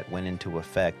rule that went into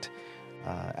effect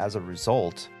as a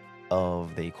result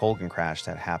of the Colgan crash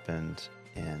that happened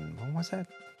in, when was that?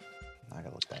 I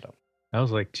gotta look that up. That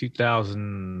was like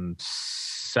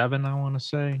 2007, I want to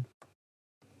say.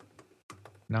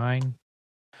 9.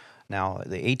 Now,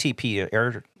 the ATP,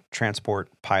 Air Transport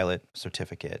Pilot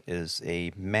Certificate, is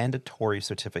a mandatory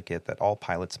certificate that all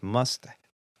pilots must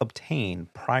obtain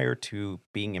prior to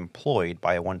being employed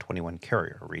by a 121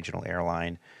 carrier, a regional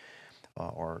airline,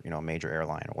 or a major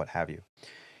airline, or what have you.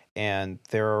 And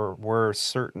there were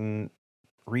certain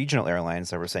regional airlines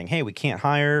that were saying, "Hey, we can't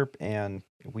hire, and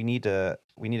we need to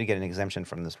get an exemption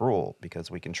from this rule because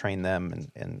we can train them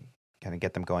and kind of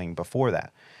get them going before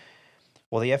that."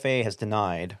 Well, the FAA has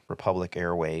denied Republic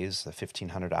Airways the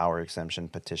 1,500-hour exemption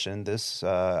petition. This,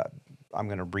 I'm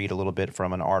going to read a little bit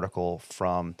from an article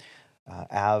from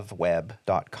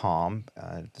avweb.com.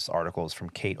 This article is from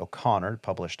Kate O'Connor,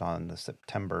 published on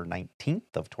September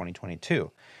 19th of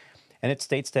 2022. And it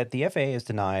states that the FAA has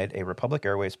denied a Republic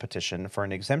Airways petition for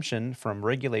an exemption from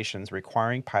regulations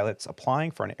requiring pilots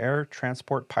applying for an air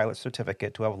transport pilot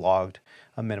certificate to have logged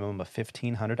a minimum of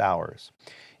 1,500 hours.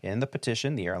 In the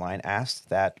petition, the airline asked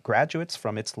that graduates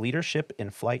from its Leadership in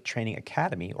Flight Training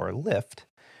Academy, or LIFT,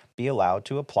 be allowed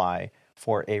to apply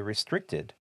for a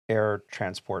restricted air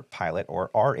transport pilot,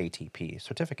 or RATP,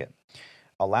 certificate.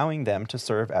 allowing them to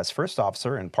serve as first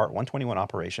officer in Part 121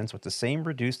 operations with the same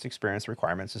reduced experience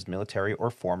requirements as military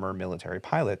or former military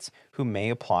pilots who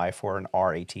may apply for an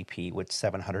RATP with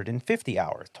 750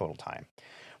 hours total time.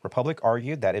 Republic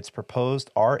argued that its proposed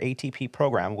RATP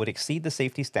program would exceed the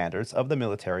safety standards of the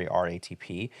military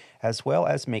RATP, as well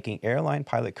as making airline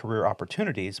pilot career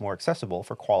opportunities more accessible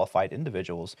for qualified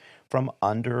individuals from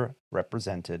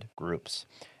underrepresented groups.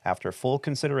 After full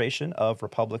consideration of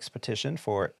Republic's petition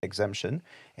for exemption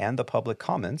and the public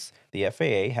comments, the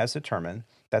FAA has determined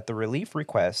that the relief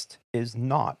request is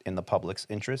not in the public's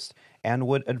interest and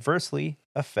would adversely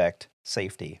affect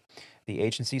safety. The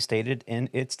agency stated in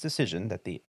its decision that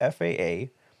the FAA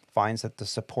finds that the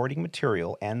supporting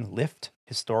material and lift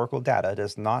historical data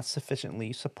does not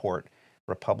sufficiently support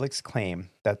Republic's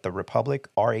claim that the Republic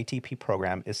RATP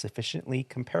program is sufficiently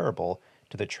comparable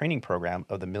to the training program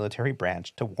of the military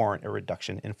branch to warrant a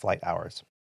reduction in flight hours.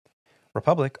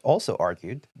 Republic also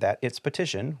argued that its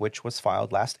petition, which was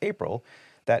filed last April,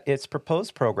 that its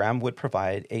proposed program would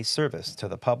provide a service to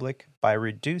the public by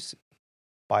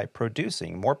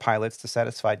producing more pilots to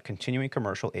satisfy continuing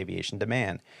commercial aviation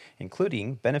demand,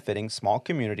 including benefiting small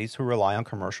communities who rely on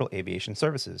commercial aviation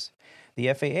services.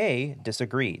 The FAA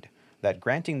disagreed that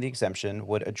granting the exemption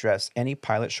would address any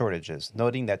pilot shortages,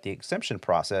 noting that the exemption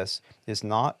process is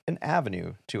not an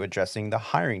avenue to addressing the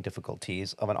hiring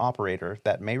difficulties of an operator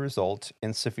that may result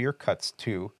in severe cuts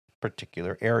to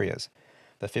particular areas.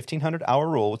 The 1,500-hour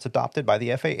rule was adopted by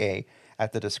the FAA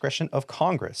at the discretion of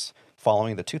Congress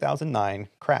following the 2009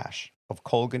 crash of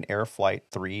Colgan Air Flight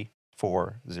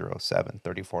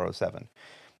 3407.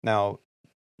 Now,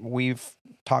 we've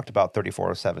talked about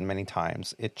 3407 many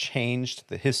times. It changed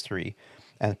the history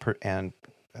and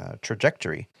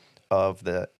trajectory of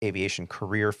the aviation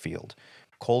career field.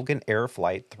 Colgan Air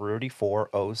Flight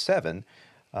 3407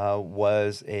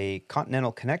 was a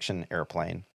Continental Connection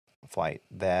airplane flight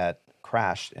that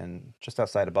crashed just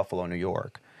outside of Buffalo, New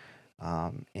York,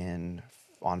 on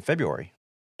February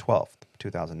 12th,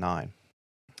 2009.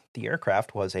 The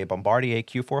aircraft was a Bombardier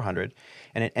Q400,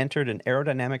 and it entered an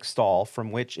aerodynamic stall from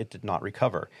which it did not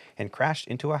recover and crashed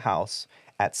into a house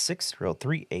at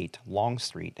 6038 Long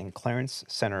Street in Clarence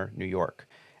Center, New York,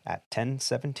 at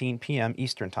 10:17 p.m.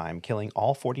 Eastern Time, killing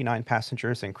all 49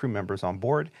 passengers and crew members on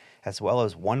board, as well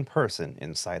as one person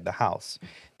inside the house.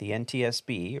 The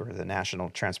NTSB, or the National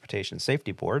Transportation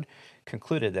Safety Board,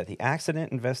 concluded that the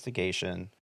accident investigation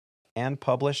and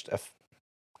published a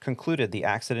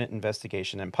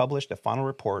final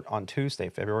report on Tuesday,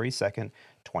 February 2nd,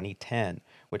 2010,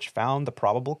 which found the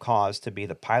probable cause to be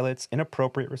the pilot's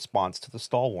inappropriate response to the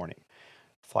stall warning.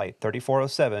 Flight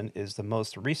 3407 is the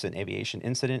most recent aviation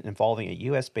incident involving a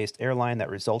U.S.-based airline that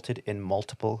resulted in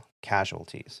multiple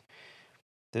casualties.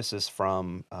 This is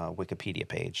from a Wikipedia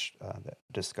page that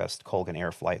discussed Colgan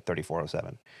Air Flight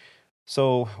 3407.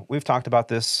 So we've talked about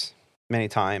this many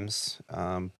times.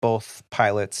 Both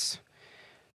pilots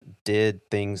did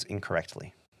things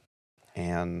incorrectly.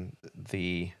 And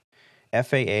the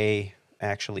FAA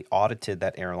actually audited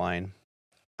that airline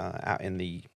in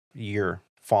the year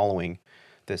following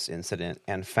this incident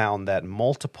and found that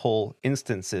multiple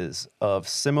instances of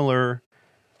similar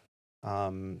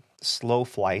slow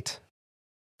flight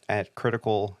at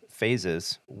critical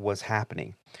phases was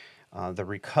happening. The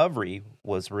recovery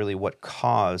was really what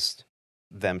caused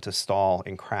them to stall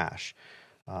and crash.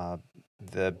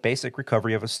 The basic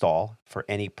recovery of a stall for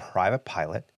any private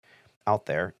pilot out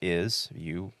there is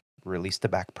you release the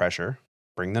back pressure,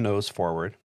 bring the nose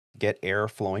forward, get air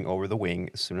flowing over the wing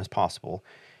as soon as possible,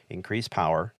 increase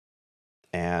power,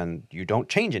 and you don't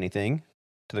change anything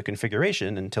to the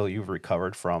configuration until you've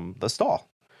recovered from the stall.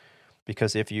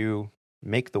 Because if you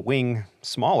make the wing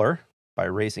smaller by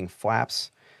raising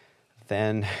flaps,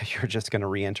 then you're just going to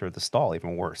re-enter the stall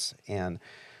even worse. And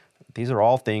these are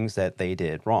all things that they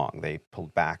did wrong. They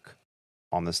pulled back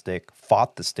on the stick,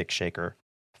 fought the stick shaker,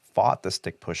 fought the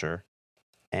stick pusher,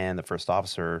 and the first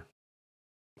officer,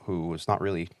 who was not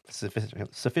really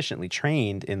sufficiently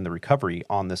trained in the recovery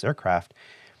on this aircraft,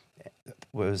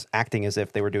 was acting as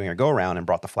if they were doing a go-around and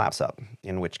brought the flaps up,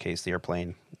 in which case the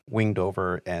airplane winged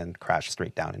over and crashed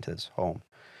straight down into his home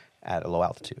at a low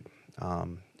altitude.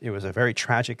 It was a very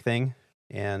tragic thing,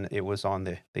 and it was on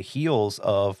the heels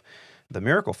of the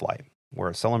Miracle flight,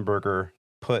 where Sullenberger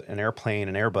put an airplane,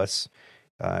 an Airbus,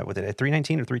 with it a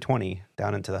 319 or 320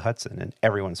 down into the Hudson, and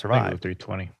everyone survived. I think it was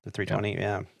 320. The 320,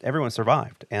 yeah. Everyone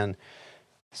survived. And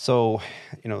so,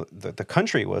 the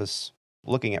country was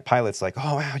looking at pilots like,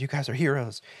 oh, wow, you guys are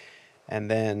heroes.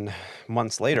 And then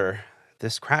months later,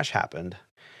 this crash happened.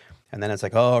 And then it's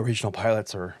like, oh, regional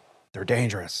pilots they're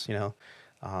dangerous, and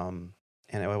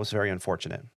it was very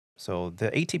unfortunate. So the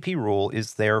ATP rule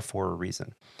is there for a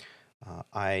reason.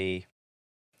 I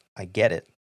get it.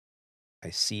 I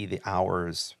see the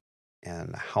hours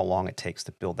and how long it takes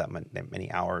to build that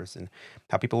many hours, and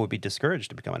how people would be discouraged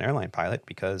to become an airline pilot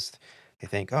because they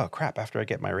think, oh crap, after I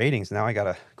get my ratings, now I got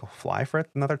to go fly for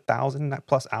another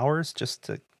 1,000+ hours just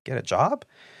to get a job.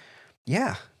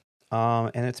 Yeah.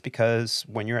 And it's because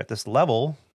when you're at this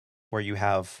level where you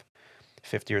have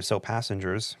 50 or so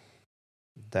passengers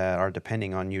that are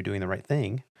depending on you doing the right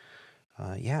thing,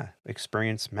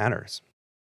 experience matters.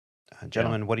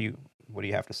 Gentlemen, what do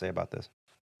you have to say about this?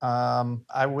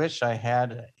 I wish I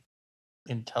had an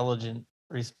intelligent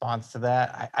response to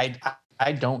that.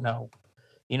 I don't know.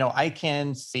 I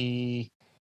can see.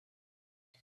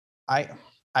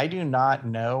 I do not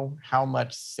know how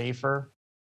much safer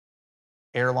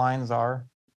airlines are,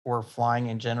 or flying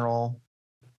in general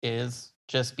is,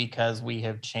 just because we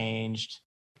have changed.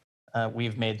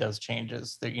 We've made those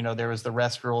changes. There was the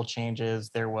rest rule changes.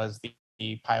 There was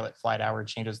the pilot flight hour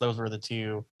changes. Those were the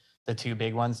two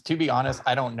big ones. To be honest,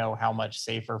 I don't know how much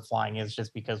safer flying is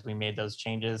just because we made those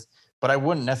changes, but I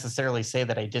wouldn't necessarily say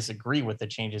that I disagree with the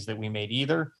changes that we made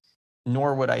either,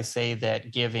 nor would I say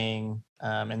that giving,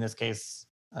 in this case,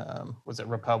 was it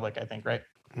Republic, I think, right?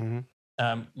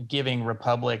 Mm-hmm. Giving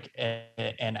Republic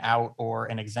an out or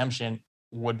an exemption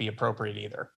would be appropriate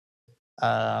either.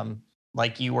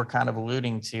 Like you were kind of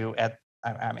alluding to,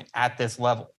 at this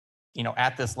level,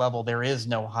 there is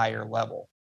no higher level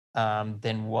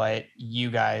than what you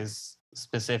guys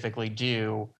specifically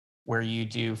do, where you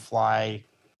do fly,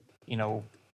 $100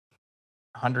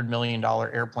 million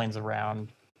airplanes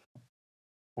around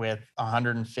with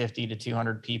 150 to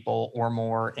 200 people or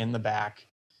more in the back,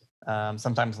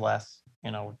 sometimes less,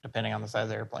 depending on the size of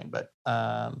the airplane. But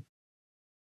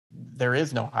there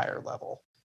is no higher level.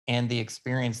 And the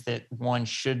experience that one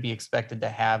should be expected to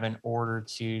have in order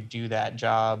to do that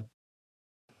job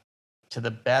to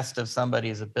the best of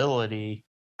somebody's ability,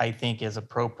 I think is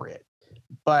appropriate.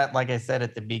 But like I said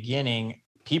at the beginning,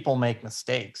 people make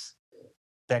mistakes.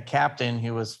 That captain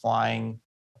who was flying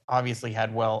obviously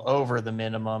had well over the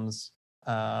minimums,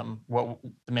 the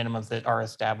minimums that are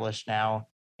established now.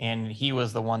 And he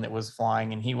was the one that was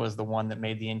flying, and he was the one that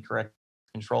made the incorrect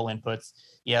control inputs.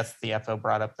 Yes, the FO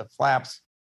brought up the flaps,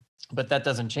 but that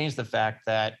doesn't change the fact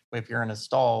that if you're in a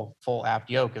stall, full aft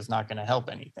yoke is not going to help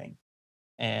anything.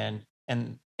 And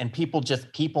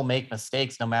people make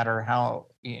mistakes no matter how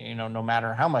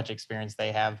much experience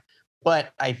they have.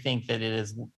 But I think that it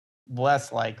is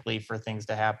less likely for things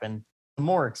to happen the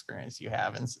more experience you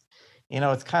have. And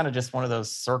it's kind of just one of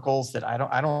those circles that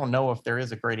I don't know if there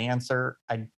is a great answer.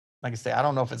 Like I say, I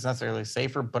don't know if it's necessarily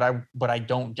safer, but I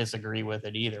don't disagree with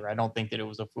it either. I don't think that it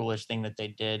was a foolish thing that they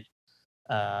did.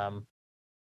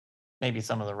 Maybe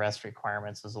some of the rest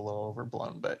requirements is a little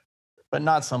overblown, but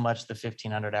not so much the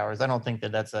 1,500 hours. I don't think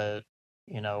that that's an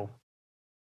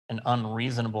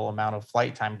unreasonable amount of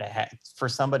flight time to have for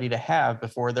somebody to have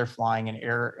before they're flying an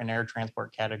air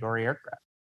transport category aircraft.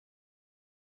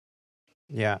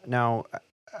 Yeah. Now,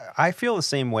 I feel the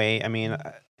same way. I mean,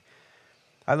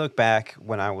 I look back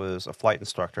when I was a flight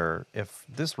instructor. If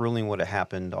this ruling would have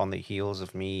happened on the heels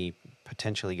of me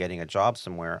potentially getting a job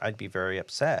somewhere, I'd be very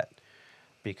upset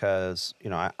because,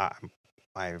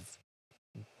 I've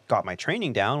got my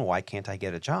training down. Why can't I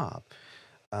get a job?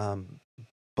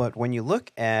 But when you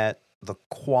look at the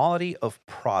quality of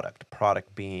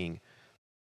product being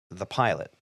the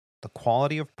pilot, the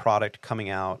quality of product coming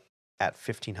out at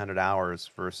 1,500 hours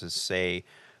versus, say,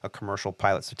 a commercial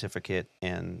pilot certificate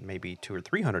and maybe 200 or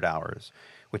 300 hours,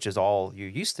 which is all you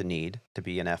used to need to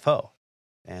be an FO.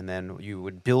 And then you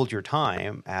would build your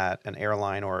time at an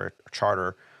airline or a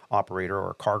charter operator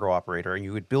or a cargo operator, and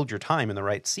you would build your time in the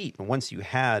right seat. And once you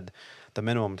had the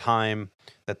minimum time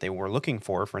that they were looking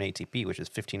for an ATP, which is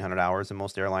 1,500 hours, and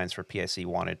most airlines for PIC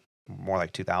wanted more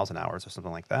like 2,000 hours or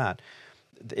something like that,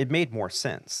 it made more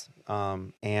sense.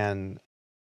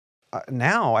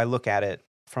 Now I look at it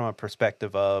from a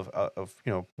perspective of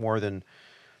more than a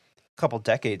couple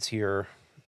decades here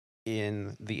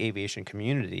in the aviation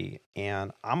community,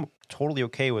 and I'm totally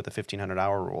okay with the 1,500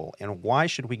 hour rule. And why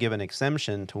should we give an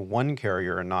exemption to one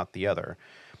carrier and not the other?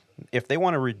 If they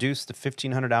want to reduce the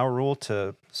 1,500 hour rule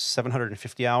to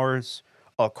 750 hours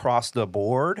across the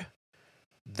board,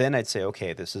 then I'd say,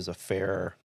 okay, this is a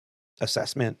fair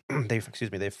assessment.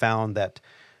 They've found that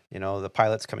the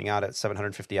pilots coming out at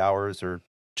 750 hours are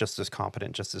just as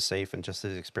competent, just as safe, and just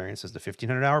as experienced as the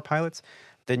 1,500 hour pilots,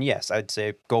 then yes, I'd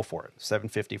say go for it.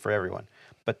 750 for everyone.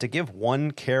 But to give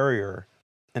one carrier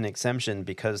an exemption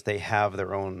because they have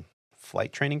their own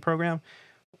flight training program,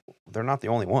 they're not the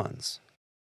only ones.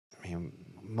 I mean,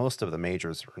 most of the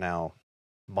majors are now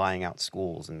buying out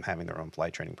schools and having their own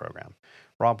flight training program.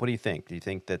 Rob, what do you think? Do you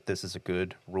think that this is a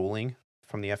good ruling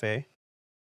from the FAA?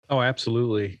 Oh,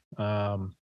 absolutely. I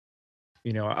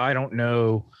don't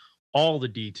know all the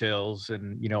details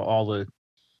and, all the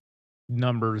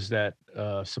numbers that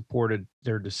supported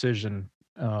their decision,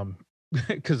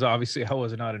 because obviously I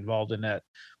was not involved in that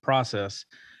process.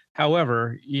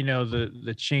 However,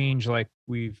 the change, like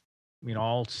we've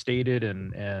all stated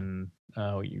and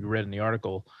you read in the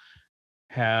article,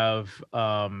 have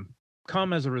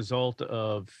come as a result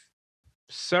of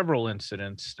several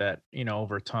incidents that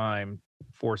over time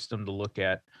forced them to look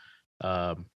at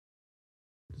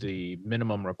the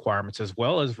minimum requirements as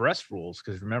well as rest rules.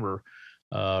 Because remember,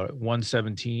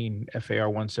 117 FAR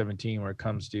 117, when it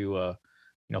comes to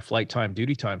flight time,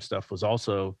 duty time stuff, was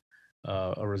also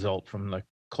a result from the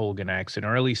Colgan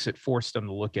accident, or at least it forced them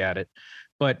to look at it.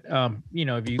 But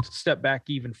if you step back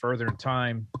even further in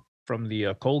time from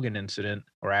the Colgan incident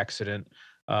or accident,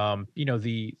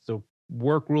 the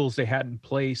work rules they had in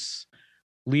place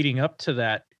leading up to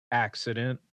that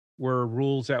accident were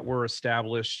rules that were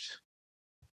established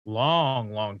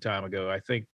long time ago. I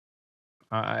think,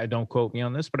 I don't quote me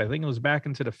on this, but I think it was back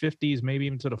into the 50s, maybe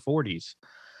even to the 40s.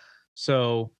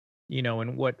 So,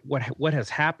 and what has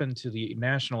happened to the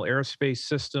national aerospace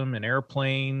system and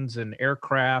airplanes and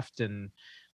aircraft and,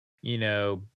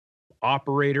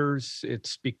 operators,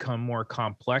 it's become more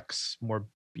complex, more,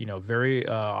 very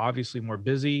obviously more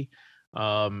busy.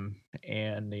 And,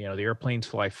 the airplanes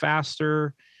fly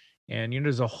faster. And,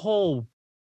 there's a whole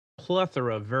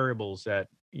plethora of variables that,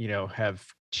 have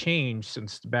changed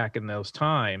since back in those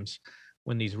times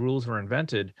when these rules were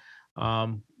invented.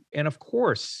 And of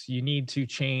course, you need to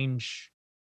change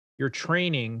your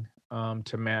training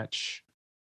to match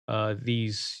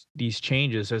these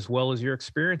changes, as well as your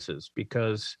experiences,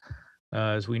 because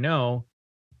as we know,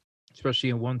 especially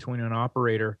in 121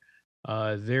 operator,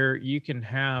 there you can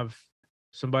have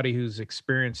somebody who's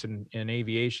experienced in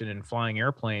aviation and flying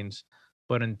airplanes,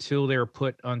 but until they're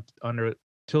put under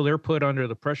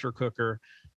the pressure cooker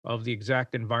of the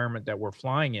exact environment that we're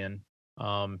flying in,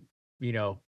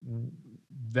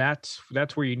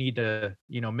 that's where you need to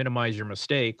minimize your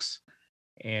mistakes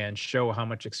and show how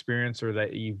much experience, or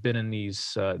that you've been in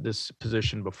this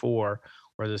position before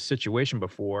or this situation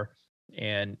before,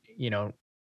 and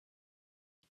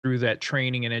through that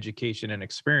training and education and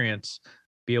experience,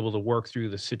 be able to work through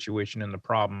the situation and the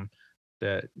problem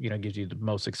that gives you the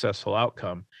most successful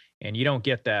outcome. And you don't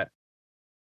get that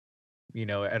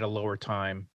at a lower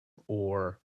time,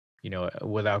 or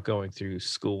without going through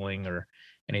schooling or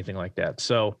anything like that.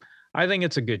 So I think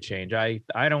it's a good change. I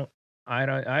didn't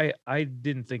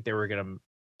think they were going to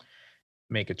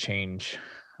make a change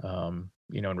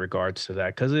in regards to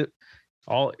that, because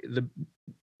the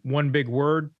one big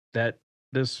word that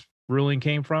this ruling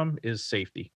came from is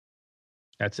safety.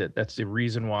 That's it. That's the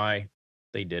reason why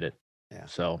they did it. Yeah.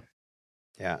 So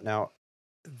yeah. Now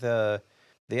the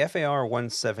FAR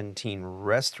 117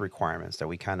 rest requirements that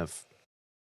we kind of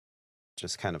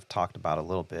talked about a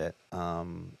little bit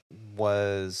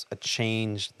was a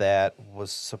change that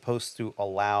was supposed to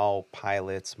allow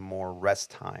pilots more rest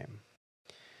time.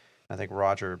 I think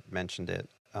Roger mentioned it.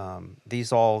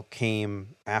 These all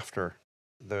came after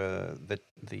the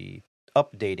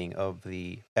updating of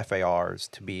the FARs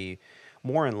to be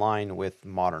more in line with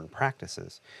modern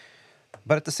practices.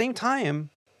 But at the same time,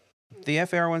 the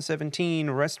FAR 117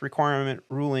 rest requirement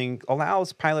ruling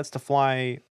allows pilots to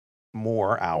fly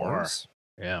more hours.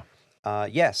 Yeah.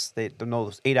 Yes,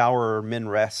 those 8-hour min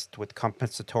rest with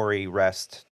compensatory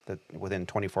rest that within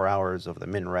 24 hours of the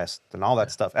min rest and all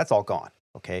that stuff, that's all gone.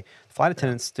 Okay. Flight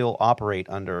attendants still operate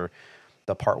under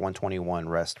the Part 121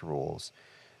 rest rules.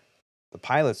 The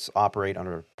pilots operate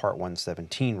under Part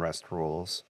 117 rest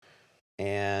rules.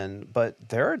 But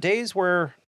there are days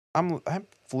where I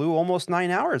flew almost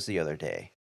 9 hours the other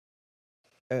day,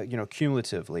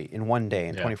 cumulatively in one day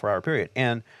in 24-hour period.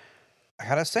 And I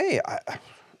gotta say,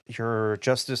 you're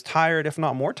just as tired, if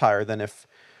not more tired,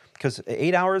 because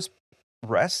 8 hours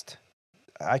rest,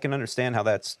 I can understand how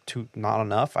that's not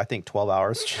enough. I think 12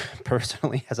 hours,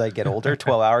 personally, as I get older,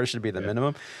 12 hours should be the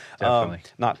minimum,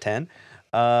 not 10.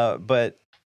 But,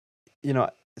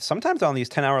 sometimes on these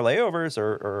 10-hour layovers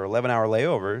or 11-hour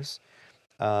layovers,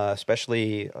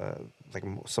 especially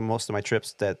most of my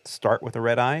trips that start with a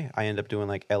red eye, I end up doing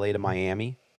like LA to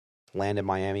Miami, land in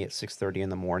Miami at 6:30 in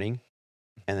the morning,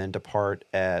 and then depart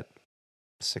at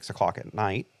 6 o'clock at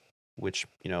night, which,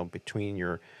 between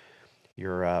your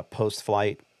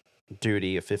post-flight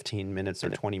duty of 15 minutes or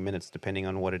 20 minutes, depending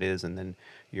on what it is, and then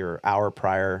your hour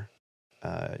prior,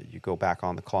 you go back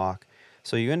on the clock.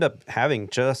 So you end up having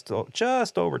just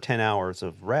over 10 hours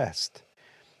of rest.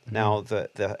 Now,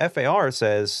 the FAR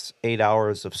says 8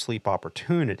 hours of sleep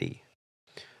opportunity.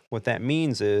 What that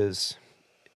means is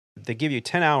they give you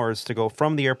 10 hours to go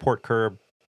from the airport curb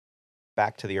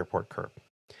back to the airport curb.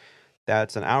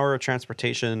 That's an hour of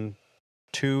transportation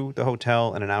to the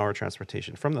hotel and an hour of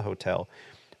transportation from the hotel,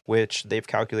 which they've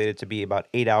calculated to be about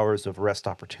 8 hours of rest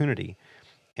opportunity.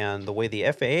 And the way the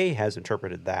FAA has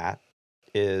interpreted that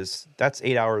is that's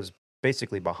 8 hours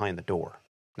basically behind the door.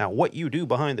 Now, what you do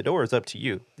behind the door is up to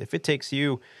you. If it takes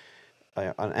you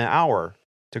an hour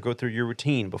to go through your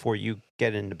routine before you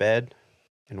get into bed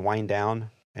and wind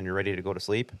down and you're ready to go to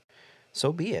sleep,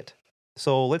 so be it.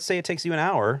 So let's say it takes you an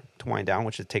hour to wind down,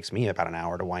 which it takes me about an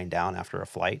hour to wind down after a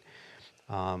flight.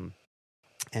 And,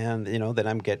 then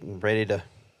I'm getting ready to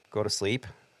go to sleep.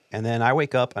 And then I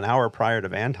wake up an hour prior to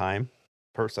van time,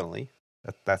 personally.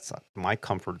 That's my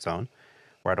comfort zone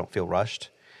where I don't feel rushed.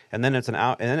 And then it's an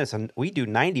hour, and then we do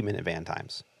 90-minute van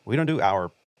times. We don't do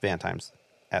hour van times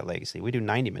at Legacy. We do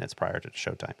 90 minutes prior to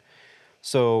showtime.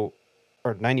 So,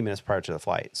 or 90 minutes prior to the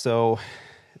flight. So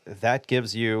that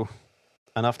gives you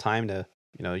enough time to,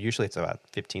 usually it's about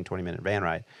 15, 20-minute van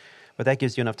ride, but that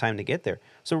gives you enough time to get there.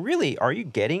 So really, are you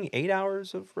getting 8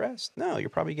 hours of rest? No, you're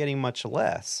probably getting much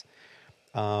less.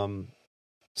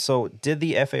 So did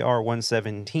the FAR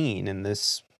 117 in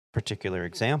this particular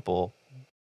example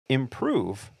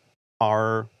improve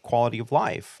our quality of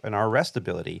life and our rest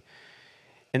ability?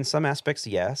 In some aspects,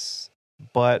 yes,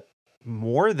 but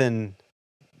more than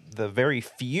the very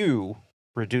few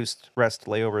reduced rest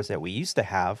layovers that we used to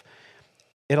have,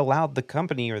 it allowed the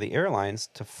company or the airlines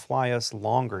to fly us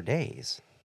longer days.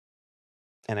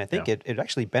 And I think it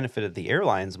actually benefited the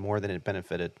airlines more than it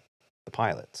benefited the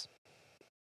pilots.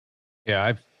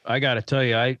 Yeah, I got to tell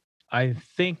you, I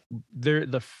think I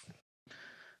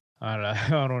don't know, I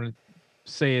don't want to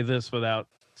say this without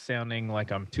sounding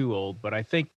like I'm too old, but I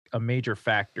think a major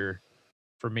factor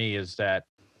for me is that,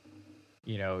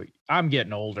 I'm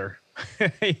getting older.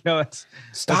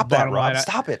 Stop that, Rob.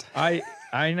 Stop it.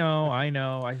 I know.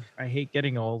 I hate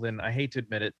getting old, and I hate to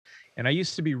admit it. And I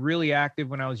used to be really active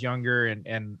when I was younger,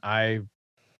 and I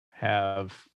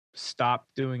have stopped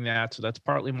doing that. So that's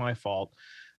partly my fault.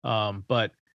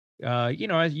 But as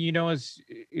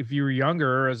if you were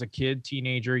younger as a kid,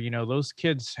 teenager, those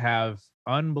kids have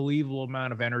unbelievable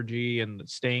amount of energy and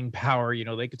staying power.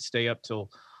 They could stay up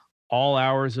till all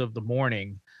hours of the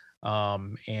morning,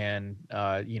 and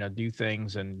do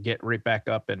things and get right back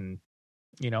up and,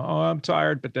 I'm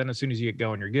tired, but then as soon as you get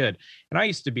going, you're good. And I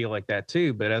used to be like that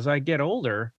too. But as I get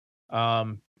older, I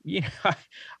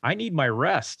need my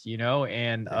rest,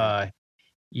 and,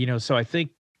 so I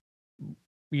think,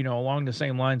 along the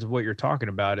same lines of what you're talking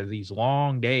about is these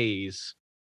long days,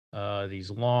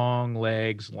 these long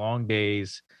legs, long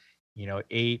days,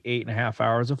 8.5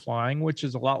 hours of flying, which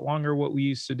is a lot longer what we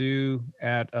used to do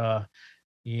at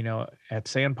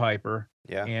Sandpiper.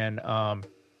 Yeah.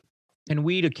 And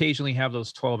we'd occasionally have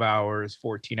those 12 hours,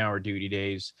 14-hour duty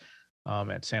days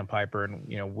at Sandpiper.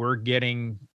 And, we're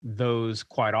getting those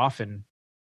quite often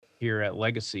here at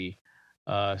Legacy.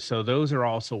 So those are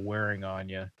also wearing on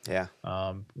you. Yeah.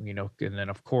 And then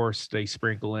of course they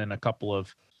sprinkle in a couple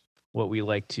of what we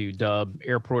like to dub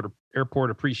airport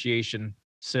appreciation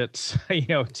sits,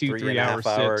 2-3 hour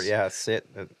sits. Yeah. Sit.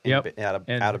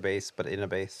 Out of base, but in a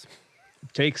base.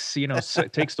 Takes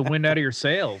the wind out of your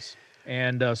sails.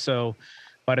 And so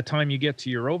by the time you get to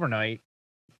your overnight,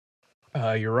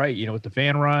 you're right, with the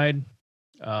van ride,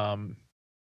 long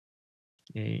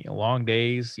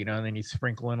days, and then you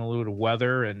sprinkle in a little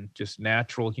weather and just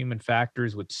natural human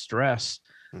factors with stress.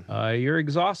 Mm-hmm. You're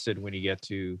exhausted when you get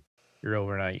to your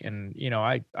overnight. And,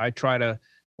 I try to,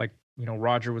 like,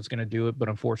 Roger was going to do it, but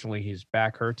unfortunately his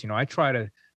back hurts. I try to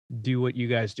do what you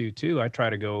guys do too. I try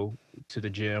to go to the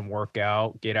gym, work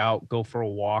out, get out, go for a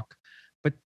walk.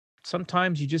 But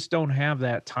sometimes you just don't have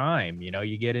that time.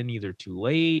 You get in either too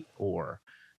late or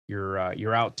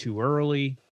you're out too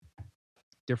early,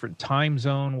 different time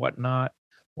zone, whatnot,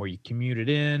 or you commuted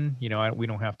in. We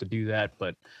don't have to do that,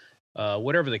 but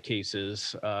whatever the case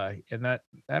is, and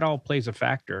that all plays a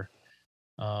factor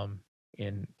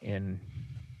in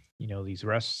these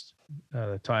rests,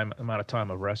 the amount of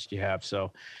time of rest you have.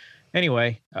 So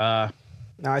anyway, now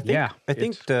I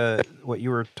think what you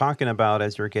were talking about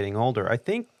as you're getting older, I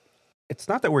think it's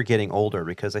not that we're getting older,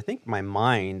 because I think my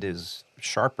mind is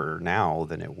sharper now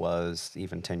than it was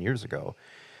even 10 years ago.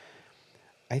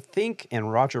 I think, and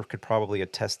Roger could probably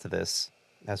attest to this,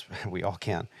 as we all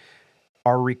can,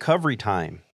 our recovery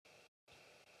time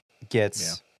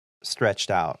gets stretched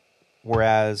out.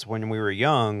 Whereas when we were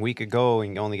young, we could go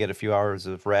and only get a few hours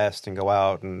of rest and go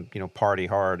out and, party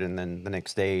hard, and then the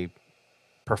next day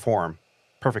perform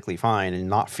perfectly fine and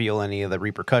not feel any of the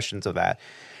repercussions of that.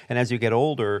 And as you get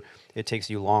older, it takes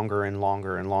you longer and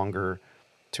longer and longer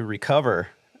to recover.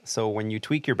 So when you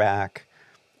tweak your back,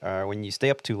 when you stay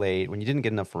up too late, when you didn't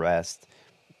get enough rest,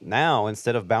 now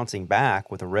instead of bouncing back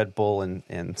with a Red Bull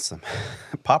and some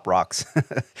Pop Rocks,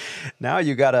 now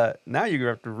you have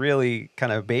to really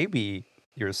kind of baby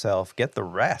yourself, get the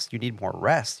rest. You need more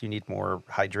rest. You need more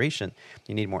hydration.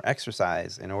 You need more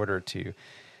exercise in order to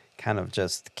kind of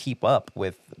just keep up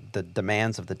with the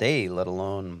demands of the day, let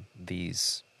alone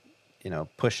these,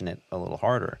 pushing it a little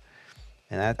harder.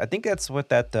 And I think that's what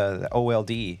that the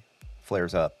OLD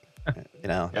flares up.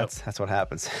 That's what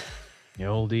happens. The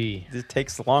old E. It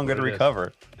takes longer to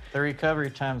recover. The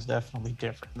recovery time's definitely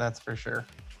different. That's for sure.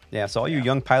 Yeah. So all you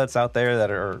young pilots out there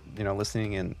that are,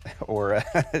 listening or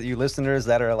you listeners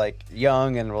that are like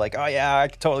young and were like, oh yeah, I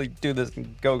could totally do this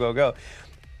and go.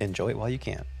 Enjoy it while you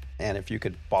can. And if you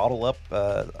could bottle up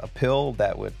a pill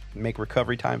that would make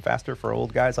recovery time faster for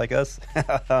old guys like us,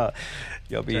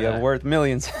 you'll be worth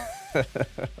millions.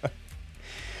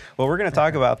 Well, we're going to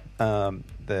talk about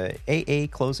the AA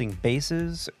closing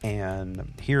bases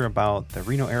and hear about the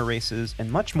Reno Air Races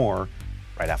and much more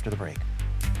right after the break.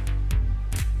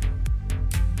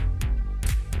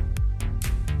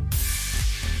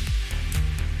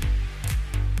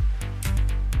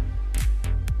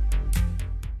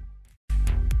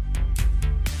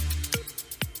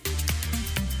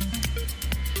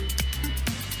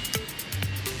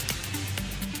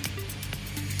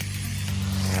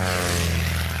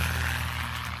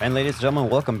 And ladies and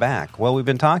gentlemen, welcome back. Well, we've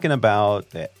been talking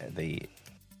about the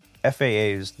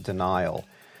FAA's denial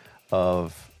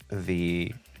of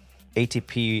the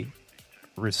ATP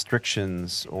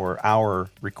restrictions or hour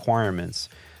requirements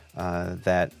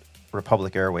that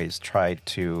Republic Airways tried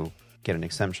to get an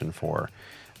exemption for,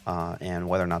 and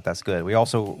whether or not that's good. We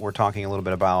also were talking a little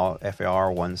bit about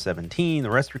FAR 117,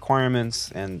 the rest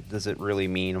requirements, and does it really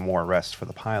mean more rest for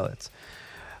the pilots?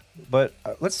 But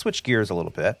let's switch gears a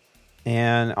little bit.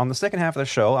 And on the second half of the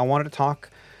show, I wanted to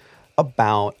talk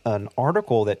about an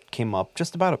article that came up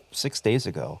just about 6 days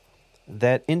ago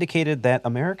that indicated that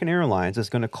American Airlines is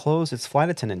going to close its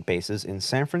flight attendant bases in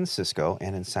San Francisco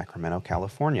and in Sacramento,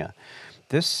 California.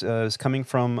 This is coming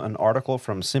from an article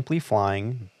from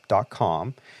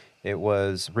simplyflying.com. It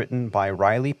was written by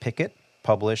Riley Pickett,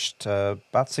 published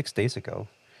about 6 days ago.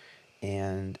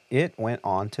 And it went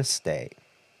on to say,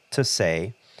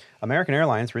 American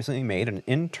Airlines recently made an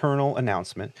internal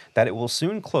announcement that it will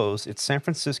soon close its San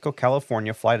Francisco,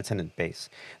 California flight attendant base.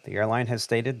 The airline has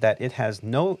stated that it has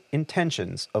no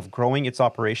intentions of growing its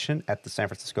operation at the San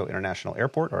Francisco International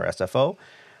Airport, or SFO.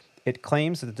 It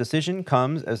claims that the decision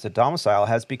comes as the domicile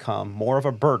has become more of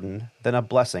a burden than a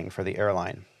blessing for the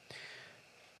airline.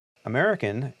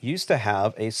 American used to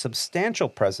have a substantial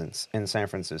presence in San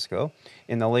Francisco.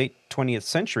 In the late 20th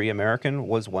century, American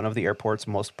was one of the airport's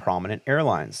most prominent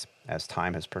airlines. As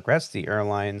time has progressed, the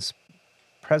airline's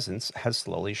presence has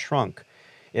slowly shrunk.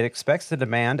 It expects the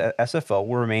demand at SFO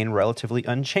will remain relatively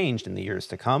unchanged in the years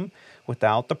to come,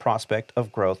 without the prospect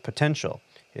of growth potential.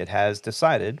 It has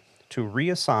decided to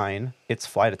reassign its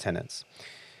flight attendants.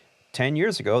 10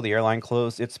 years ago, the airline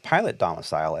closed its pilot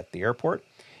domicile at the airport.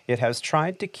 It has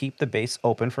tried to keep the base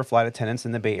open for flight attendants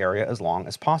in the Bay Area as long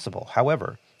as possible.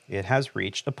 However, it has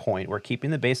reached a point where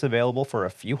keeping the base available for a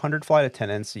few hundred flight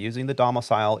attendants using the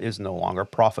domicile is no longer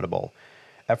profitable.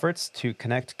 Efforts to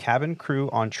connect cabin crew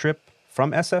on trip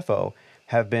from SFO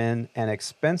have been an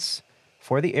expense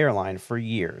for the airline for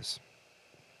years.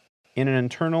 In an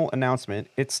internal announcement,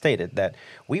 it stated that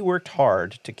we worked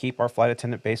hard to keep our flight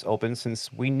attendant base open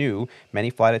since we knew many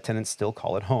flight attendants still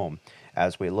call it home.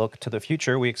 As we look to the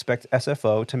future, we expect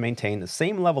SFO to maintain the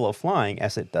same level of flying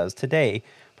as it does today,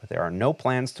 but there are no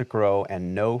plans to grow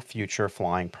and no future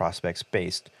flying prospects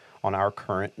based on our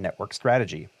current network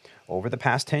strategy. Over the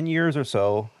past 10 years or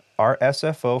so, our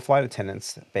SFO flight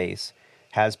attendants base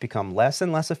has become less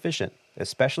and less efficient,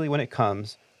 especially when it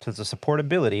comes to the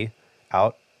supportability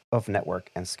out of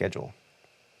network and schedule.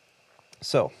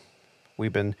 So,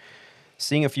 we've been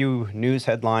seeing a few news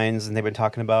headlines, and they've been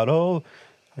talking about, oh,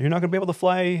 you're not going to be able to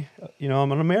fly,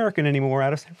 I'm an American anymore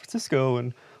out of San Francisco,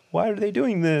 and why are they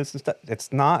doing this?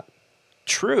 It's not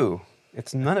true.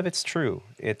 None of it's true.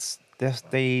 It's this,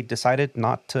 they decided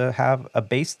not to have a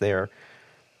base there,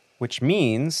 which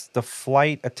means the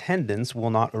flight attendants will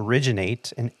not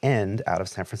originate and end out of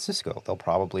San Francisco. They'll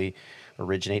probably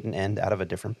originate and end out of a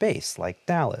different base, like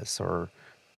Dallas or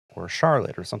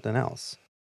Charlotte or something else.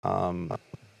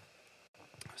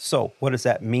 So what does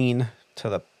that mean to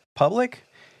the public?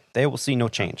 They will see no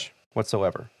change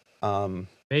whatsoever.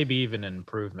 Maybe even an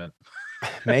improvement.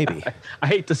 Maybe. I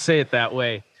hate to say it that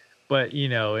way, but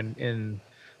in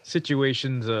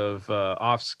situations of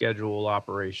off-schedule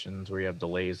operations where you have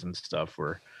delays and stuff,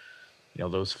 where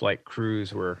those flight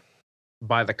crews were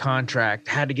by the contract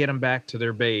had to get them back to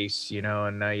their base,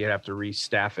 and now you have to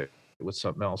restaff it with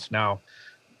something else. Now,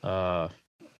 I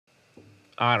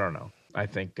don't know. I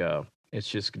think it's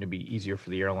just going to be easier for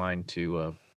the airline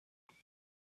to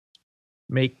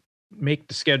make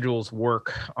the schedules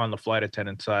work on the flight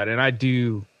attendant side. And I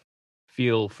do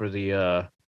feel for the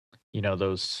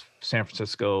those San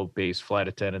Francisco based flight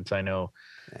attendants. I know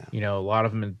a lot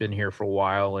of them have been here for a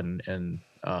while, and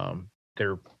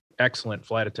they're excellent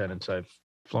flight attendants. I've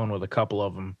flown with a couple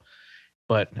of them,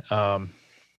 but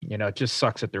it just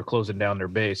sucks that they're closing down their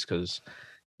base, because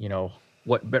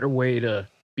what better way to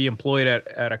be employed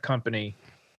at a company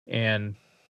and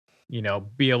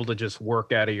be able to just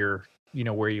work out of your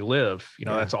where you live.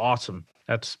 That's awesome.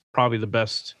 That's probably the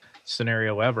best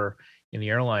scenario ever in the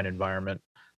airline environment.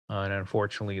 And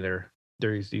unfortunately,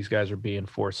 these guys are being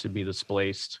forced to be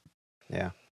displaced. Yeah.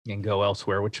 And go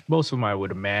elsewhere, which most of them I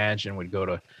would imagine would go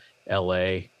to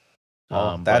LA.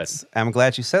 I'm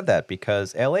glad you said that,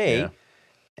 because LA,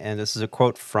 and this is a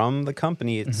quote from the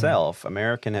company itself,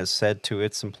 American has said to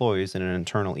its employees in an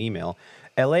internal email,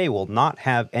 LA will not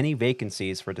have any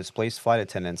vacancies for displaced flight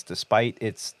attendants despite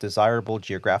its desirable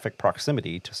geographic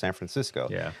proximity to San Francisco.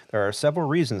 Yeah. There are several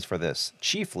reasons for this.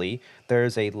 Chiefly, there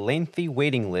is a lengthy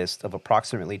waiting list of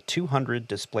approximately 200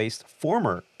 displaced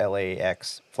former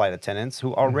LAX flight attendants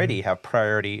who already have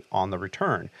priority on the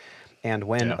return. And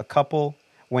when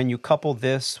you couple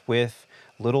this with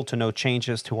little to no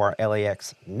changes to our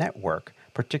LAX network,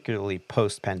 particularly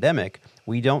post-pandemic,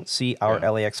 we don't see our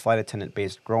LAX flight attendant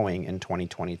base growing in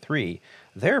 2023.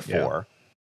 Therefore,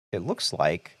 it looks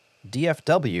like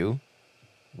DFW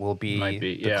will be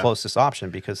the closest option,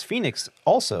 because Phoenix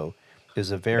also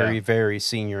is a very, very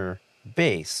senior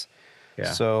base.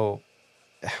 Yeah. So,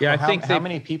 I think how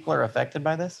many people are affected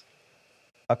by this?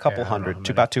 A couple hundred,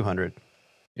 to about 200.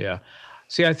 Yeah.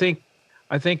 See, I think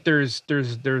there's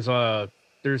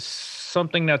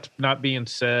something that's not being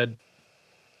said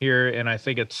here, and I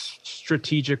think it's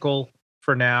strategical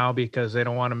for now, because they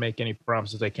don't want to make any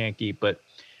promises they can't keep. But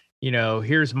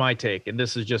here's my take, and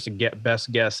this is just a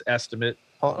best guess estimate.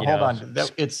 Hold on,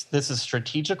 this is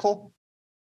strategical.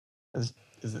 Is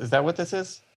that what this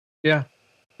is? Yeah,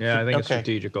 I think it's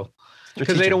strategical,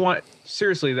 because they don't want,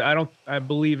 seriously. I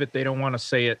believe it. They don't want to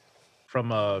say it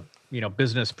from a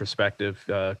business perspective,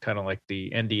 kind of like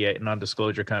the NDA,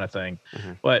 non-disclosure kind of thing.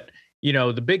 But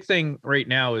the big thing right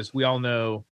now is, we all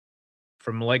know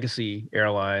from legacy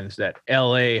airlines that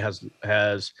LA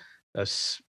has a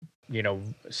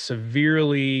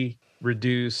severely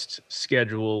reduced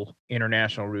schedule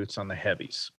international routes on the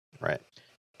heavies. Right.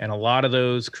 And a lot of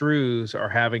those crews are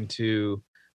having to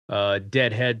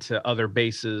deadhead to other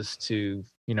bases to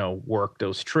work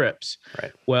those trips.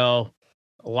 Right. Well,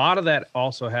 a lot of that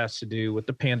also has to do with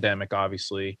the pandemic,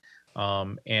 obviously,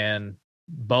 and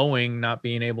Boeing not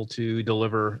being able to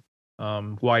deliver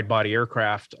wide body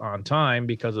aircraft on time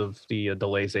because of the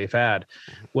delays they've had.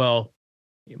 Well,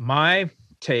 my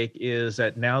take is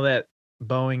that now that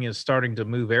Boeing is starting to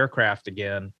move aircraft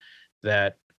again,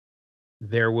 that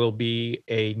there will be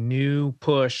a new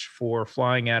push for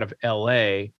flying out of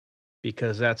LA,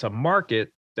 because that's a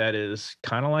market that is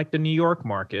kind of like the New York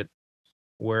market,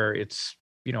 where it's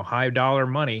high dollar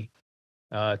money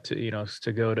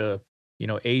to go to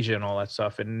Asia and all that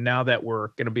stuff. And now that we're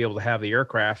going to be able to have the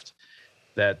aircraft,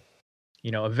 that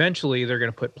eventually they're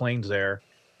going to put planes there,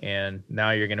 and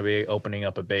now you're going to be opening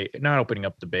up not opening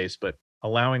up the base, but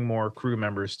allowing more crew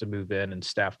members to move in and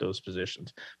staff those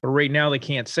positions. But right now they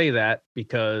can't say that,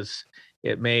 because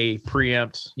it may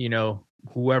preempt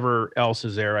whoever else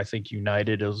is there. I think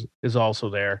United is also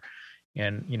there,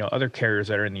 and Mm-hmm. other carriers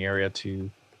that are in the area to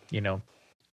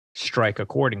strike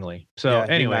accordingly. So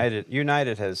anyway,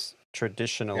 United has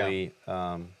traditionally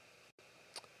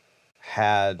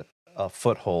had a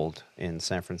foothold in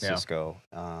San Francisco,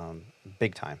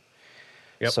 big time.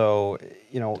 Yep. So,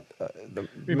 the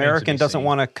American doesn't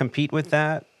want to compete with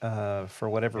that for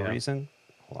whatever reason.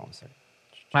 Hold on a second.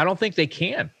 I don't think they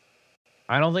can.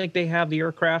 I don't think they have the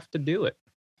aircraft to do it.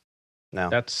 No.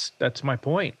 That's my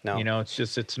point. No.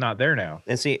 It's not there now.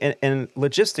 And see, and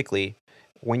logistically,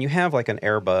 when you have like an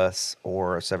Airbus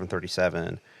or a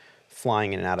 737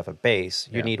 flying in and out of a base,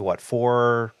 you need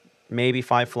 4, maybe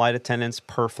 5 flight attendants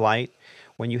per flight.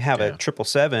 When you have a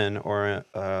 777 or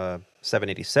a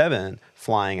 787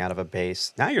 flying out of a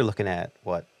base, now you're looking at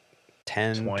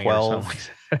 10, 20 or 12, something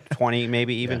like 20,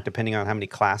 maybe even, Yeah. depending on how many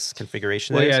class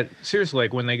configuration Well, it is. yeah, seriously,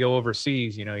 like when they go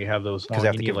overseas, you have those Because long, they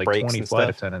have you to need give like breaks 20 and flight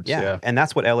stuff. attendants. Yeah. Yeah. And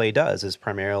that's what LA does, is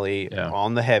primarily Yeah.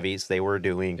 on the heavies. They were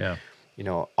doing, Yeah.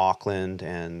 Auckland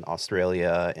and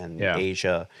Australia and Yeah.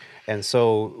 Asia. And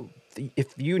so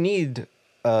if you need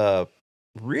a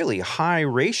really high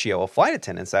ratio of flight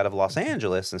attendants out of Los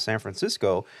Angeles and San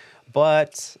Francisco,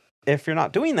 but if you're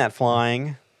not doing that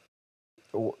flying,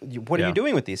 what are Yeah. you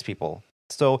doing with these people?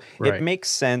 So Right. it makes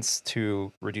sense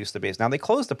to reduce the base. Now, they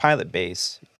closed the pilot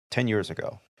base 10 years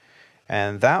ago,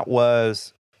 and that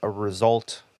was a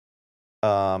result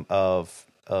of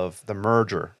the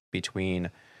merger between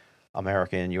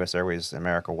American and U.S. Airways,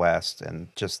 America West, and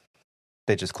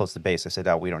they just closed the base. They said,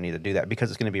 "Oh, we don't need to do that because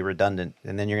it's going to be redundant,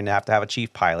 and then you're going to have a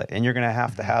chief pilot, and you're going to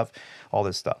have to have all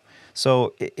this stuff."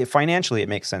 So financially, it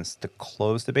makes sense to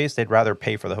close the base. They'd rather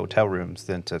pay for the hotel rooms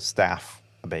than to staff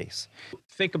a base.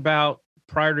 Think about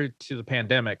prior to the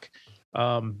pandemic,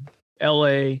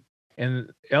 LA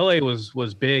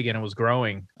was big and it was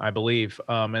growing, I believe.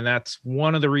 And that's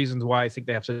one of the reasons why I think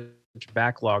they have such a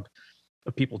backlog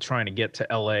of people trying to get to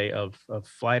LA, of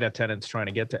flight attendants trying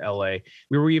to get to LA.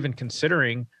 We were even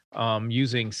considering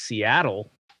using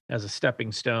Seattle as a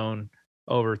stepping stone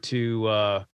over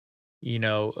to,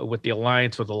 with the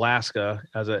alliance with Alaska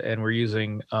and we're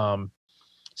using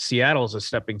Seattle as a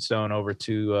stepping stone over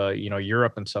to,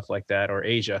 Europe and stuff like that, or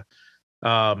Asia.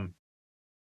 And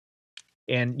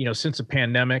since the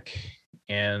pandemic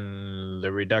and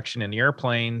the reduction in the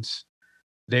airplanes,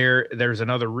 that's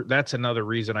another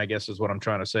reason, I guess, is what I'm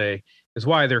trying to say, is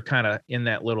why they're kind of in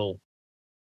that little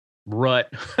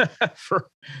rut for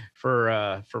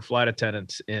flight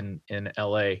attendants in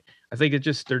LA. I think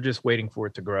they're just waiting for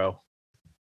it to grow.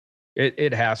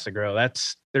 It has to grow.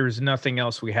 There's nothing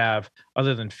else we have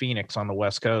other than Phoenix on the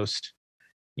West Coast,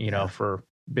 for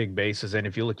big bases. And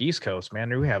if you look East Coast,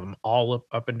 man, we have them all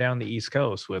up and down the East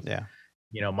Coast with,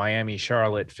 Miami,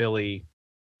 Charlotte, Philly,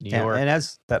 New York. And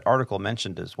as that article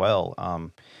mentioned as well,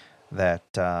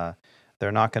 that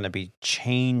they're not going to be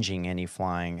changing any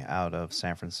flying out of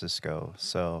San Francisco.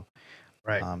 So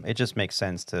right. It just makes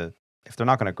sense if they're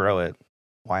not going to grow it,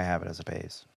 why have it as a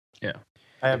base? Yeah.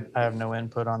 I have no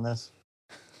input on this.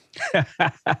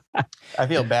 I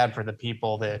feel bad for the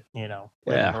people that, live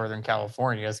in Northern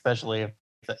California, especially if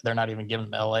they're not even giving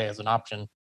LA as an option.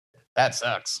 That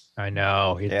sucks. I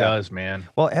know it does, man.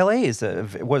 Well, LA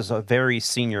was a very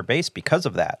senior base because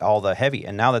of that, all the heavy.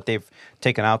 And now that they've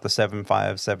taken out the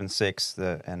 75, 76,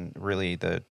 and really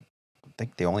I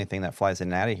think the only thing that flies in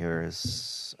and out of here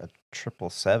is a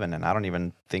 777, and I don't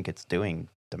even think it's doing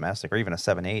domestic or even a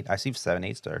 78. I see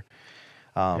 78s there.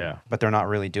 But they're not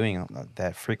really doing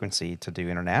that frequency to do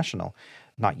international.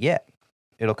 Not yet.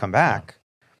 It'll come back,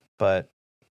 but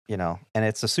and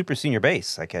it's a super senior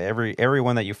base. Like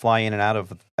everyone that you fly in and out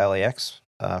of LAX,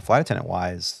 flight attendant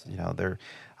wise, they're.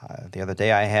 The other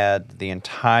day I had the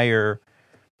entire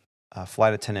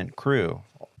flight attendant crew.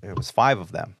 It was 5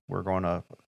 of them.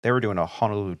 They were doing a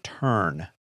Honolulu turn.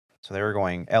 So they were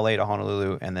going LA to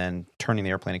Honolulu and then turning the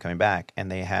airplane and coming back.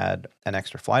 And they had an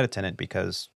extra flight attendant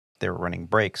because they were running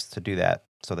breaks to do that.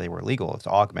 So they were legal. It's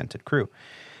augmented crew.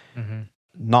 Mm-hmm.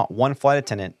 Not one flight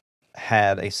attendant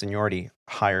had a seniority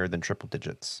higher than triple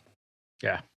digits.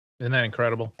 Yeah. Isn't that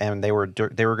incredible? And they were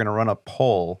going to run a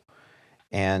poll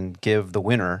and give the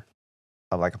winner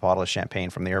of like a bottle of champagne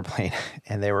from the airplane.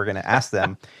 And they were going to ask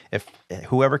them if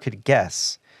whoever could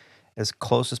guess as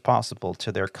close as possible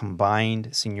to their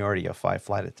combined seniority of 5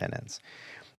 flight attendants.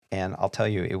 And I'll tell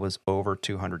you, it was over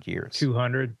 200 years.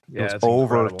 200? Yeah, it was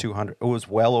over incredible. 200. It was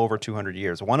well over 200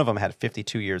 years. One of them had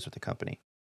 52 years with the company.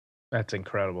 That's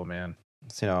incredible, man.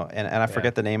 And I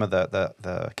forget the name of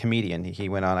the comedian. He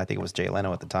went on, I think it was Jay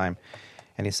Leno at the time.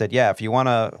 And he said, if you want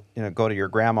to go to your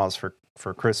grandma's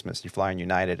for Christmas, you fly on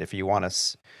United. If you want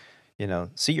to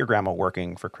see your grandma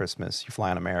working for Christmas, you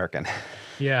fly on American.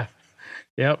 Yeah.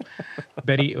 Yep.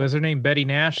 Betty, was her name Betty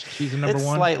Nash? She's the number one.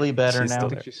 It's slightly better now.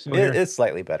 It's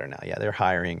slightly better now. Yeah, they're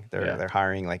hiring. They're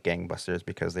hiring like gangbusters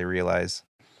because they realize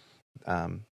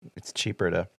it's cheaper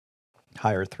to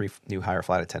hire 3 new higher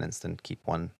flight attendants than keep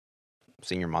one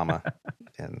senior mama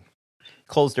and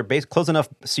close enough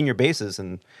senior bases.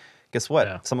 And guess what?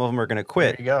 Yeah. Some of them are going to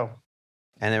quit. There you go.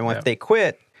 And then if they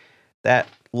quit, that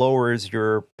lowers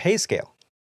your pay scale.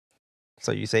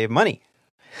 So you save money.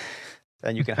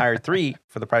 And you can hire 3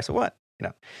 for the price of 1.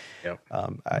 Yep.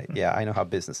 I know how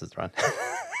businesses run.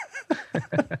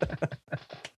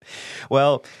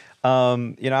 Well,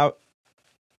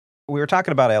 we were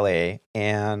talking about LA,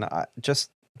 and I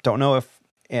just don't know if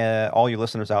all you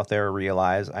listeners out there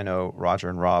realize. I know Roger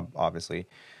and Rob, obviously,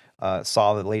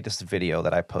 saw the latest video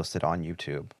that I posted on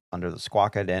YouTube under the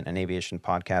Squawk Ident and Aviation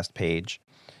Podcast page.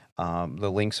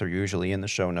 The links are usually in the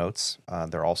show notes.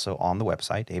 They're also on the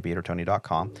website,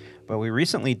 aviatortony.com. But we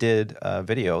recently did a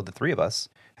video, the three of us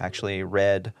actually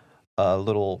read a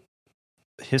little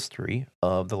history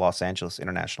of the Los Angeles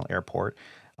International Airport.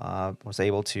 Was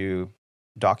able to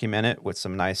document it with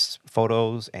some nice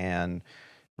photos and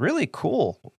really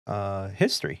cool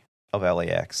history of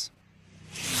LAX.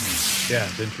 Yeah,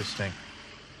 it's interesting.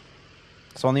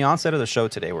 So on the onset of the show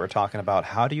today, we're talking about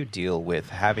how do you deal with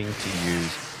having to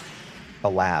use a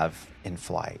lav in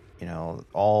flight? You know,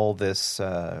 all this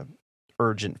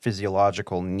urgent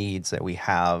physiological needs that we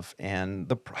have,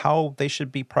 and how they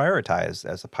should be prioritized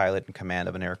as a pilot in command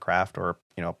of an aircraft, or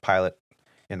pilot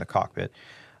in the cockpit,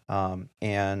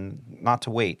 and not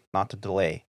to wait, not to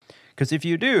delay, because if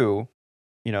you do,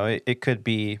 it could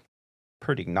be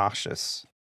pretty nauseous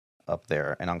up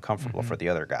there and uncomfortable for the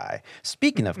other guy.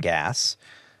 Speaking of gas,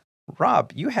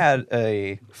 Rob, you had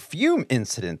a fume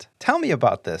incident. Tell me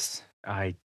about this.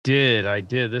 I did.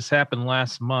 This happened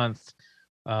last month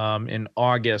in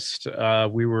August.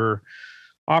 We were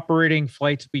operating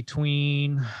flights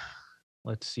between,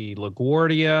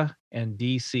 LaGuardia and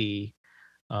DC.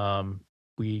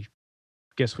 We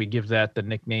give that the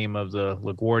nickname of the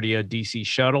LaGuardia DC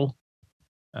shuttle.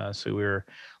 So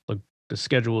the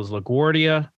schedule was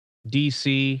LaGuardia,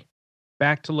 DC,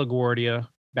 back to LaGuardia,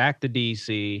 back to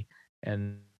DC,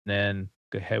 and then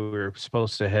we were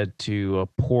supposed to head to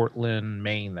Portland,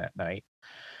 Maine that night.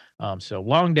 So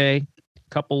long day,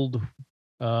 coupled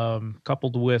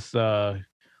with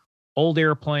old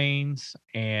airplanes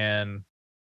and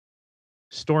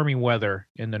stormy weather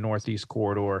in the Northeast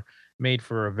corridor, made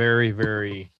for a very,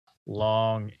 very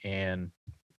long and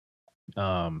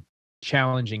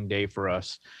challenging day for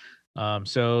us.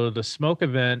 So the smoke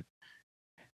event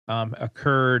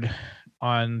occurred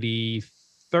on the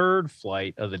third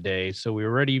flight of the day. So we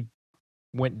already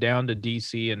went down to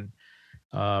DC and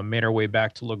made our way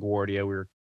back to LaGuardia. We were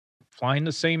flying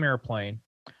the same airplane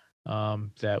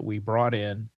that we brought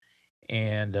in,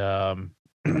 and a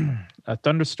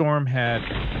thunderstorm had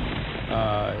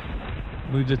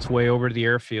moved its way over to the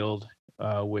airfield,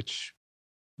 which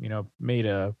made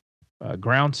a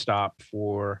ground stop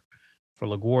for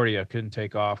LaGuardia. Couldn't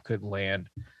take off, couldn't land,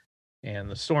 and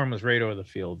the storm was right over the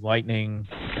field. Lightning,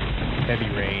 heavy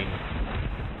rain.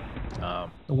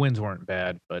 The winds weren't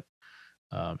bad, but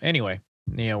anyway,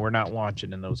 we're not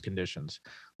launching in those conditions.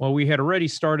 Well, we had already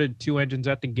started 2 engines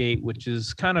at the gate, which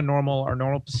is kind of our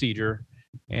normal procedure,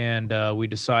 and we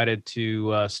decided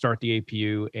to start the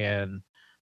APU and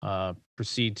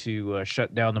proceed to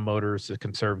shut down the motors to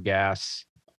conserve gas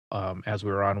as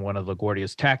we were on one of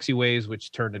LaGuardia's taxiways,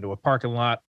 which turned into a parking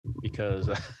lot because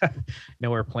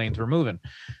no airplanes were moving.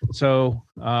 So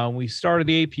we started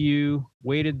the APU,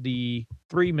 waited the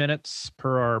 3 minutes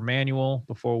per our manual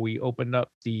before we opened up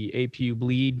the APU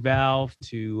bleed valve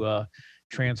to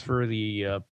transfer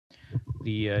the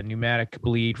pneumatic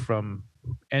bleed from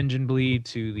engine bleed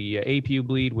to the APU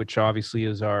bleed, which obviously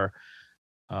is our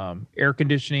air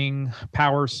conditioning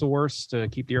power source to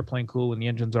keep the airplane cool when the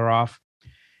engines are off.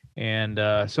 And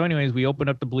so anyways, we opened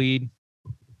up the bleed,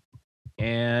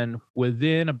 and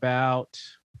within about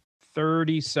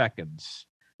 30 seconds,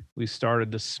 we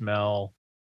started to smell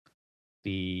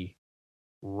the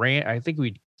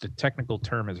the technical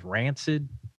term is rancid.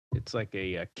 It's like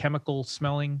a chemical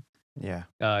smelling. Yeah.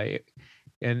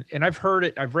 And I've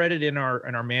read it in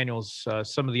our manuals.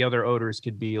 Some of the other odors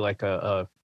could be like a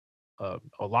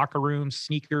locker room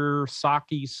sneaker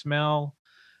socky smell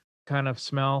kind of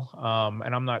smell.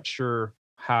 And I'm not sure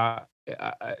how.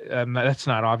 That's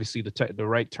not obviously the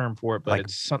right term for it, but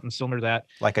it's something similar to that.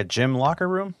 Like a gym locker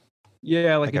room?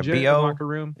 Yeah, like a gym BO? locker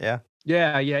room. Yeah.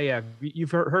 Yeah.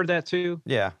 You've heard that too?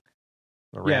 Yeah.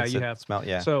 Yeah, you have. Smell,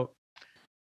 yeah.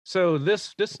 So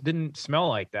this didn't smell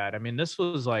like that. I mean, this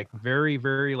was like very,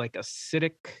 very like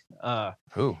acidic.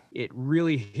 It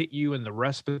really hit you in the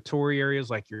respiratory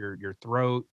areas, like your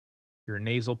throat, your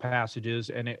nasal passages,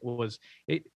 and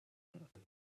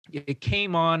it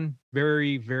came on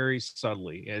very, very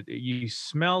subtly. You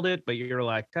smelled it, but you're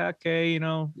like, okay,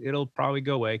 it'll probably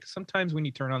go away. 'Cause sometimes when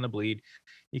you turn on the bleed,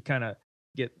 you kind of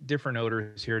get different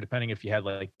odors here, depending if you had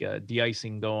like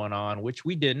de-icing going on, which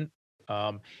we didn't.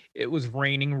 It was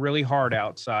raining really hard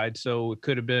outside, so it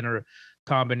could have been a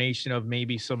combination of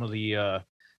maybe some of the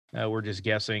we're just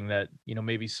guessing that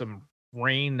maybe some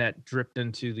rain that dripped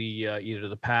into the either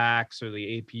the packs or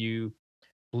the APU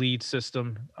bleed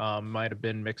system might have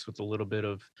been mixed with a little bit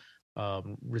of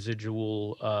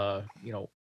residual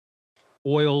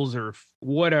oils or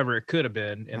whatever it could have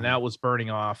been, and that was burning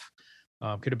off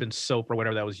Could have been soap or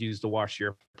whatever that was used to wash the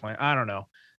airplane. I don't know.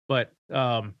 But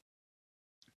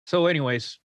so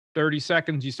anyways, 30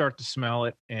 seconds, you start to smell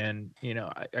it. And, you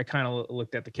know, I kind of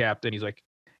looked at the captain. He's like,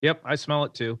 yep, I smell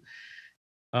it too.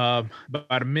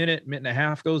 About a minute and a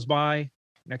half goes by.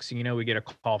 Next thing you know, we get a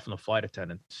call from the flight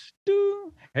attendant.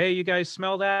 Hey, you guys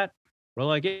smell that? We're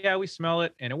like, yeah, we smell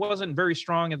it. And it wasn't very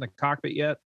strong in the cockpit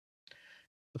yet.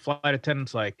 The flight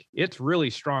attendant's like, it's really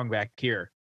strong back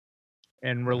here.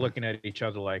 And we're looking at each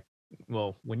other like,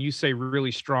 well, when you say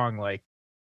really strong, like,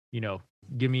 you know,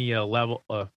 give me a level,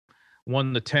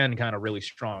 1 to 10 kind of really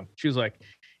strong. She was like,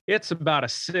 it's about a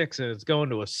 6 and it's going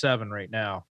to a 7 right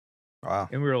now. Wow.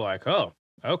 And we were like, oh,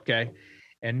 okay.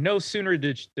 And no sooner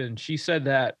than she said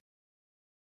that,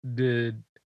 did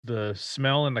the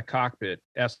smell in the cockpit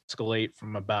escalate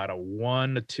from about a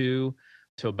 1 to 2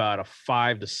 to about a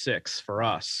 5 to 6 for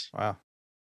us. Wow.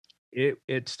 It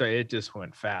just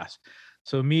went fast.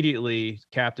 So immediately,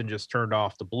 captain just turned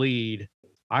off the bleed.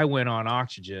 I went on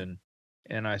oxygen,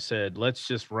 and I said, let's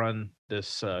just run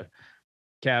this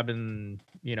cabin,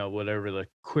 you know, whatever the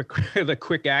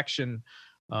quick action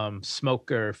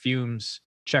smoke or fumes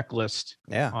checklist.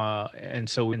 Yeah. And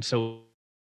so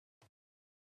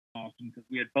because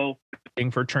we had both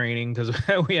for training, because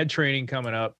we had training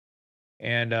coming up.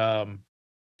 And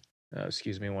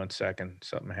excuse me 1 second,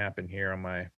 something happened here on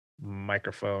my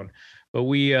microphone. But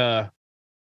we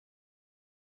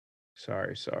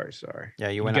sorry. Yeah,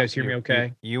 you guys hear me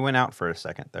okay? You went out for a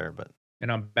second there, but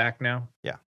and I'm back now.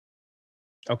 Yeah.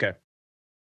 Okay.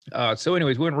 So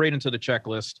anyways, we went right into the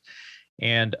checklist.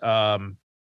 And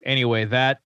anyway,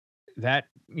 that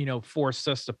you know, forced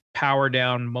us to power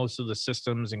down most of the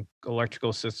systems and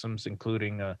electrical systems,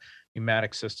 including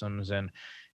pneumatic systems. And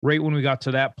right when we got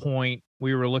to that point,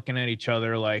 we were looking at each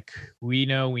other like, we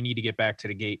know we need to get back to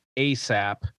the gate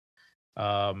ASAP.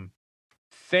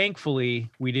 Thankfully,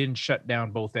 we didn't shut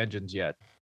down both engines yet.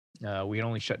 We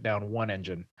only shut down one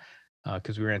engine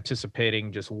because we were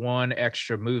anticipating just one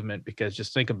extra movement. Because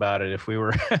just think about it, if we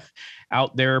were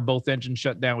out there, both engines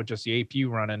shut down with just the APU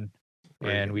running,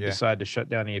 and we decided to shut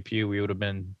down the APU, we would have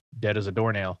been dead as a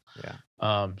doornail.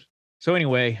 Yeah. So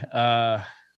anyway,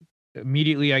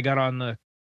 immediately I got on the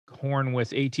horn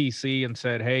with ATC and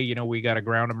said, hey, you know, we got a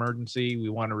ground emergency. We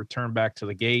want to return back to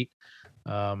the gate.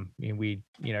 We,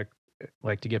 you know,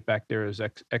 like to get back there as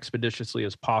expeditiously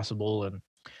as possible. And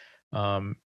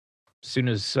as soon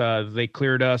as they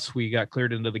cleared us, we got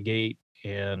cleared into the gate.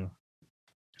 And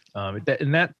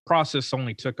that process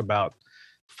only took about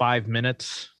 5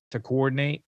 minutes to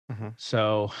coordinate. Mm-hmm.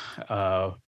 So,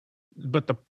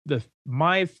 but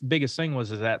my biggest thing was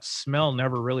that smell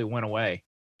never really went away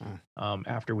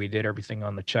after we did everything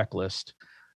on the checklist.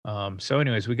 So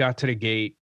anyways, we got to the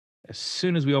gate. As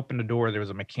soon as we opened the door, there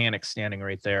was a mechanic standing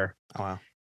right there. Oh, wow.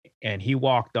 And he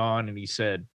walked on and he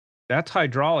said, that's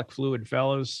hydraulic fluid,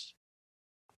 fellas.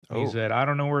 He said, I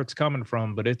don't know where it's coming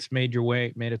from, but it's made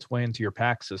its way into your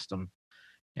pack system,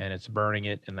 and it's burning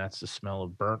it. And that's the smell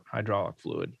of burnt hydraulic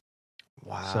fluid.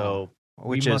 Wow. So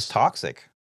which is toxic.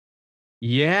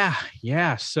 Yeah.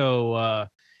 So,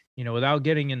 you know, without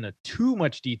getting into too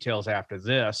much details after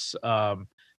this,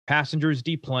 passengers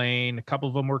deplaned. A couple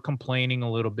of them were complaining a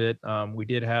little bit. We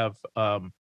did have,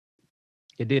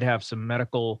 it did have some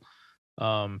medical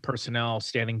personnel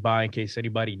standing by in case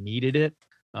anybody needed it.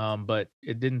 But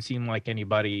it didn't seem like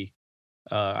anybody,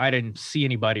 I didn't see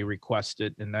anybody request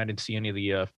it, and I didn't see any of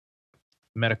the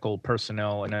medical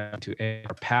personnel and to any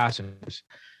passengers.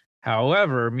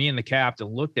 However, me and the captain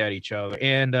looked at each other,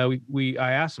 and I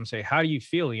asked him, say, how do you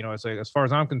feel? You know, it's like, as far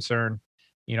as I'm concerned,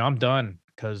 you know, I'm done,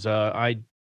 because I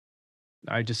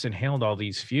just inhaled all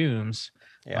these fumes.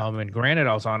 Yeah. And granted,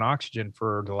 I was on oxygen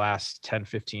for the last 10,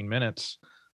 15 minutes.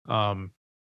 You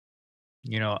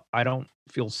know, I don't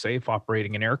feel safe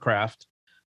operating an aircraft,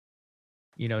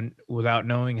 you know, without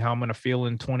knowing how I'm going to feel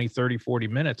in 20, 30, 40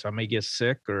 minutes. I may get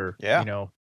sick or, you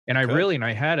know, and I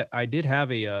did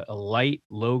have a light,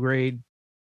 low grade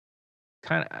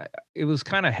kind of, it was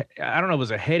kind of, I don't know, it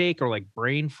was a headache or like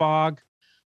brain fog,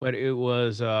 but it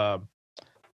was,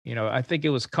 you know, I think it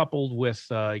was coupled with,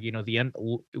 you know, the end,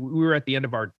 we were at the end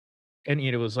of our, and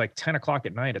it was like 10 o'clock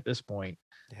at night at this point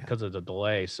because of the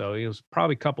delay. So it was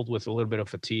probably coupled with a little bit of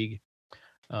fatigue,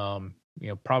 you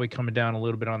know, probably coming down a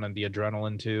little bit on the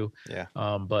adrenaline too. Yeah.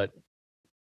 But,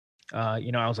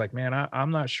 you know, I was like, man,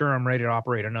 I'm not sure I'm ready to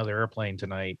operate another airplane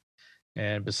tonight.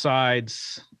 And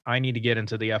besides, I need to get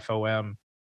into the FOM.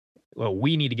 Well,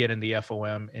 we need to get in the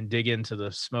FOM and dig into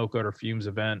the smoke odor fumes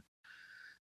event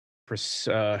for,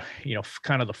 you know,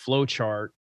 kind of the flow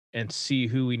chart and see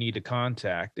who we need to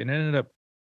contact. And it ended up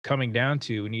coming down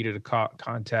to, we needed to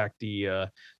contact the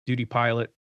duty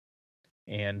pilot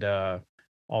and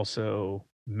also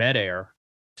Medair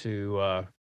to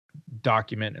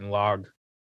document and log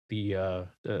the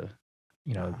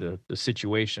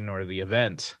situation or the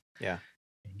event. Yeah.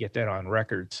 And get that on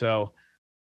record. So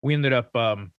we ended up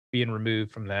being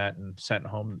removed from that and sent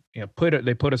home.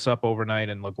 They put us up overnight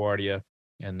in LaGuardia,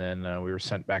 and then we were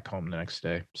sent back home the next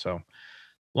day. So,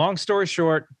 long story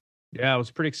short, yeah, it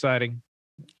was pretty exciting.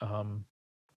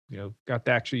 Got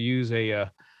to actually use a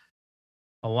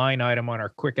line item on our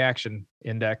quick action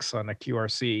index on the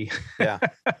QRC. Yeah.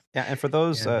 And for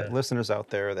those listeners out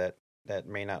there that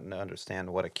may not understand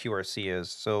what a QRC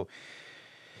is, so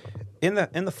in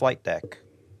the flight deck,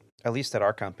 at least at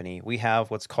our company, we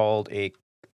have what's called a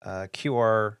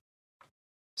QRC,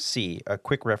 a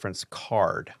quick reference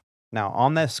card. Now,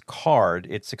 on this card,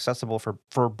 it's accessible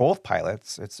for both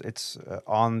pilots. It's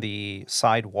on the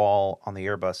side wall on the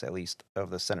Airbus, at least, of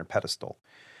the center pedestal.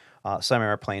 Some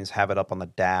airplanes have it up on the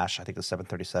dash. I think the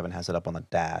 737 has it up on the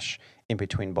dash in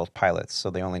between both pilots,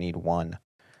 so they only need one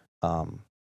of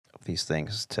these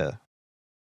things to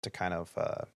kind of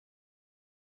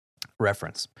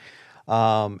reference.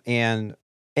 And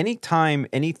anytime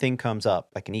anything comes up,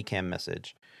 like an ECAM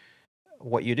message,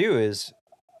 what you do is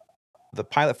the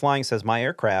pilot flying says my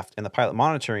aircraft, and the pilot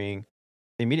monitoring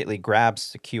immediately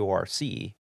grabs the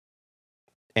QRC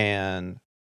and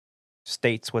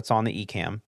states what's on the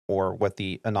ECAM or what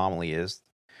the anomaly is,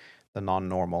 the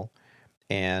non-normal.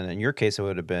 And in your case, it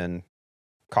would have been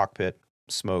cockpit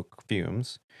smoke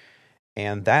fumes.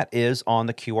 And that is on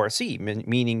the QRC,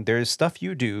 meaning there's stuff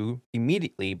you do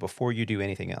immediately before you do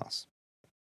anything else.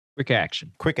 Quick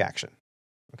action.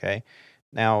 Okay.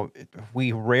 Now,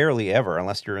 we rarely ever,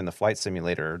 unless you're in the flight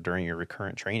simulator during your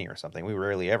recurrent training or something, we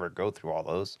rarely ever go through all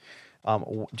those.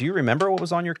 Do you remember what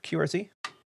was on your QRC?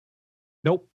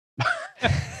 Nope.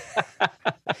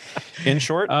 In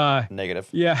short, negative.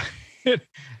 Yeah.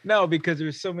 No, because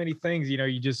there's so many things,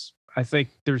 I think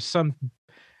there's some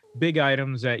big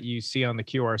items that you see on the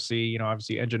QRC,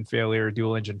 obviously engine failure,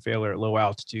 dual engine failure at low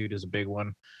altitude is a big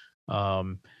one. I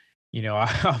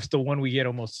was the one we get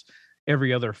almost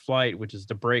every other flight, which is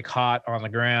to brake hot on the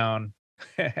ground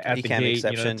at the gate.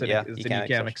 Exception. It's an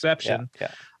ECAM exception.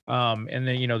 Yeah. And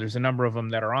then, there's a number of them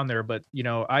that are on there, but,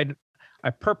 I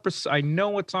know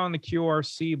what's on the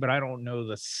QRC, but I don't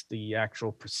know the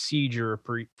actual procedure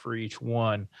for each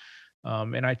one.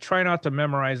 And I try not to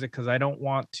memorize it because I don't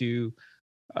want to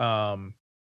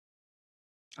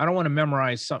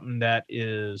memorize something that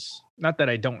is not that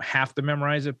I don't have to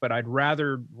memorize it, but I'd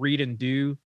rather read and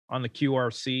do on the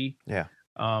QRC. Yeah.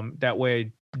 That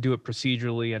way I do it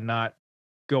procedurally and not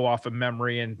go off of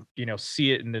memory and,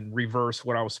 see it and then reverse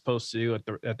what I was supposed to do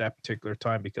at that particular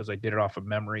time because I did it off of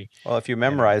memory. Well, if you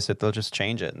memorize it, they'll just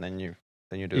change it and then you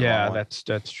do it. Yeah,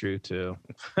 that's true too.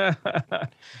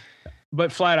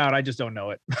 But flat out, I just don't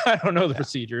know it. I don't know the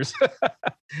procedures.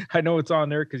 I know it's on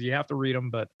there because you have to read them.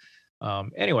 But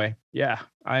anyway, yeah,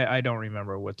 I don't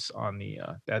remember what's on the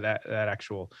that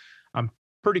actual. I'm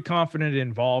pretty confident it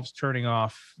involves turning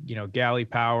off, galley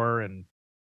power and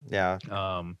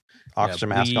oxygen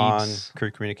mask on,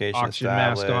 crew communication oxygen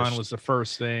mask on was the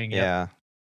first thing. Yeah.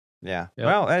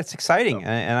 Well, that's exciting,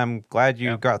 and I'm glad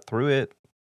you got through it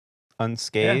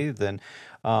unscathed. And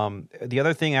the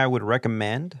other thing I would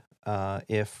recommend.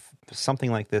 If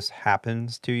something like this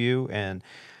happens to you, and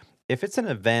if it's an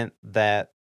event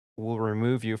that will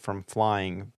remove you from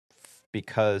flying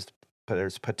because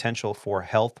there's potential for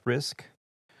health risk,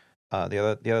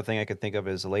 the other thing I could think of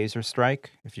is a laser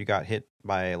strike. If you got hit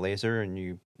by a laser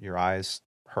and your eyes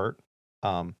hurt,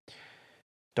 don't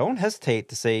hesitate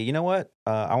to say, you know what,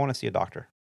 I want to see a doctor.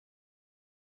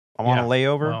 I'm on a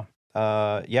layover. Well,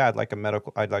 I'd like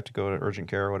I'd like to go to urgent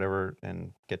care or whatever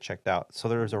and get checked out. So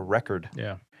there's a record.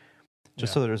 Yeah.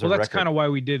 So there's a record. Well, that's kind of why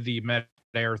we did the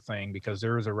Medair thing, because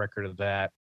there is a record of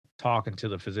that, talking to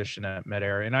the physician at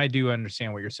Medair. And I do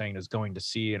understand what you're saying is going to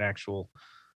see an actual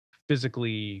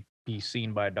physically be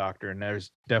seen by a doctor. And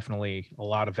there's definitely a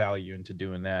lot of value into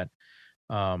doing that.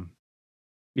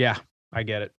 Yeah, I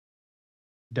get it.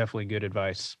 Definitely good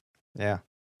advice. Yeah,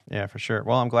 for sure.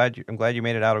 Well, I'm glad you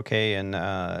made it out okay, and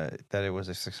that it was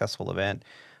a successful event.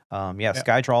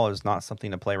 Skydraw is not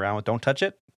something to play around with. Don't touch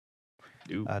it.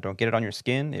 Don't get it on your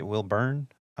skin. It will burn.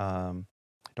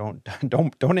 Don't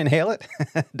inhale it.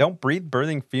 Don't breathe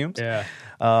burning fumes. Yeah.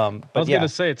 I was gonna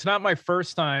say it's not my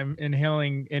first time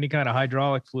inhaling any kind of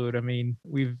hydraulic fluid. I mean,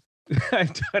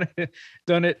 I've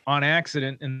done it on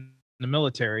accident in the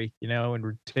military, and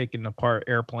we're taking apart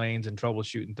airplanes and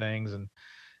troubleshooting things, and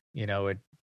it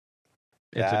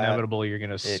it's That inevitable you're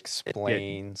going to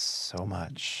explains so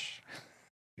much.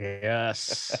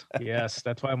 Yes, yes.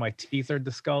 That's why my teeth are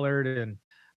discolored. And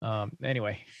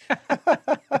anyway,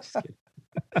 Just kidding.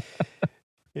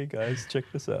 Hey guys, check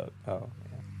this out. Oh,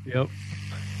 Yep.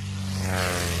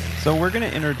 so we're going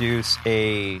to introduce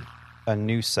a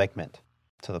new segment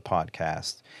to the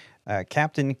podcast.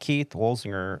 Captain Keith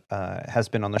Wolzinger has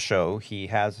been on the show. He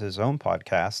has his own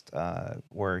podcast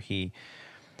where he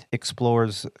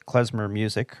explores klezmer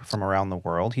music from around the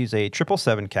world. He's a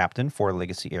 777 captain for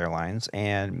Legacy Airlines,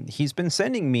 and he's been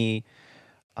sending me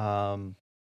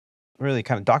really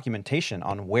kind of documentation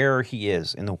on where he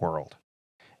is in the world.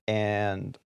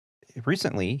 And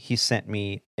recently, he sent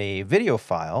me a video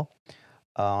file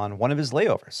on one of his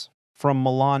layovers from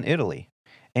Milan, Italy.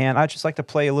 And I'd just like to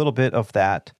play a little bit of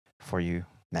that for you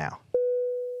now.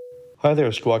 Hi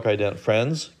there, Squawk Ident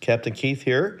friends. Captain Keith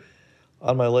here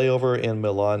on my layover in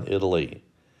Milan, Italy.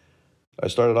 I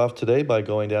started off today by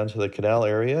going down to the canal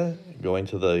area, going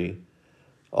to the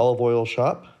olive oil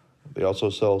shop. They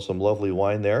also sell some lovely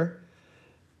wine there.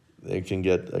 They can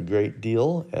get a great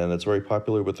deal, and it's very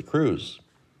popular with the crews.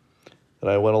 And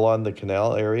I went along the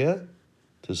canal area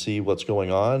to see what's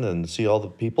going on and see all the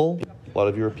people. A lot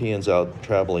of Europeans out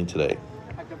traveling today.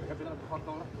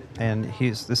 And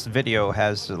this video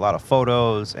has a lot of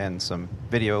photos and some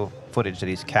video footage that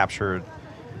he's captured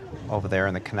over there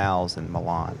in the canals in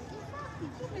Milan.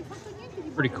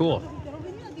 Pretty cool.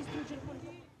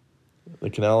 The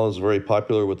canal is very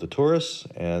popular with the tourists,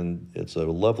 and it's a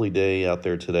lovely day out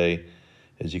there today,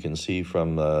 as you can see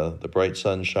from the bright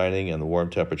sun shining and the warm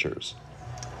temperatures.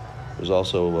 There's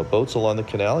also boats along the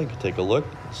canal. You can take a look,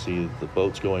 see the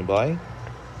boats going by.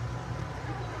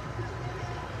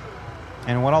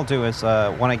 And what I'll do is,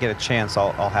 when I get a chance,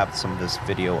 I'll have some of this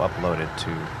video uploaded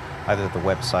to either the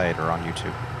website or on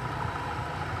YouTube.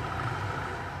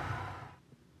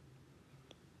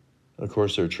 Of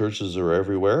course, their churches are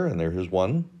everywhere, and there's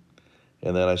one.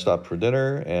 And then I stopped for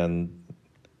dinner and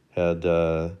had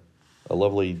a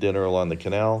lovely dinner along the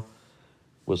canal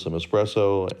with some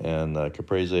espresso and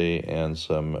caprese and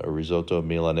some risotto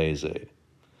milanese.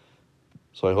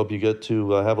 So I hope you get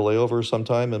to have a layover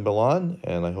sometime in Milan,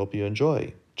 and I hope you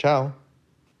enjoy. Ciao.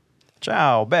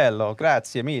 Ciao, bello,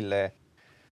 grazie mille.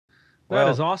 That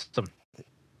is awesome.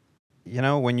 You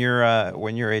know, when you're a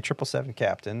 777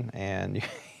 captain and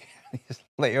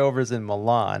layovers in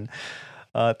Milan,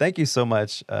 thank you so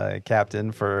much,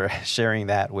 Captain, for sharing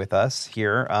that with us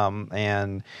here.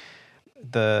 And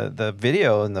the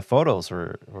video and the photos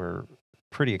were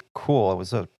pretty cool. It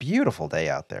was a beautiful day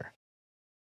out there.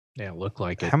 Yeah, it looked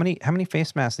like it. How many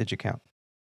face masks did you count?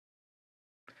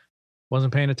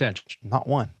 Wasn't paying attention. Not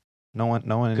one. No one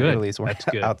in Good. Italy is wearing That's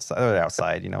good.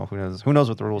 outside. You know, who knows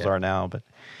what the rules are now, but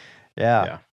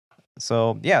yeah.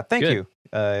 So yeah, thank you,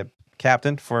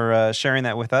 Captain, for sharing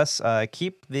that with us.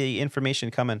 Keep the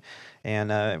information coming,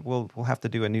 and we'll have to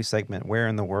do a new segment. Where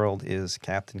in the world is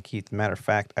Captain Keith? Matter of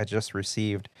fact, I just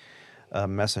received a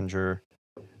messenger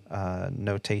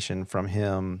notation from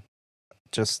him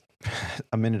just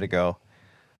a minute ago,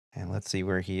 and let's see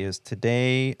where he is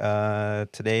today.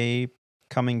 Today,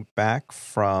 coming back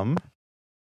from,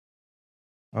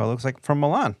 it looks like from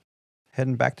Milan,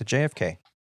 heading back to JFK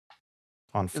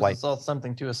on flight. It's all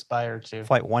something to aspire to.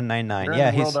 Flight 199. Where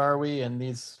in the world are we in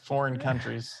these foreign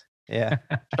countries? Yeah.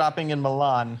 Shopping in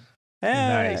Milan.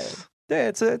 Nice. Yeah,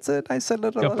 it's a nice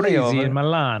little Caprese layover. in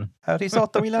Milan.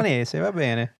 Risotto milanese, va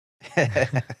bene.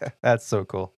 That's so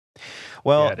cool.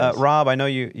 Well, Yeah, it is. Rob, I know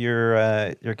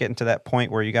you're getting to that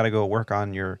point where you got to go work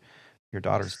on your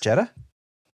daughter's Jetta.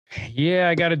 Yeah,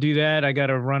 I got to do that. I got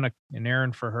to run an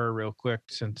errand for her real quick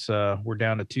since we're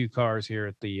down to 2 cars here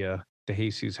at the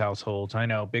Jesus household. I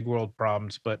know, big world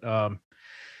problems, but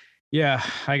yeah,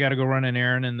 I got to go run an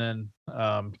errand and then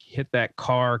hit that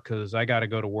car because I got to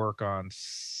go to work on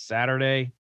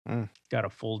Saturday. Got a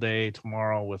full day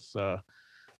tomorrow with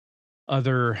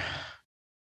other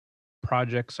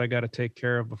projects I got to take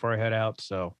care of before I head out.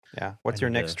 So yeah, what's your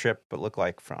next trip look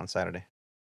like on Saturday?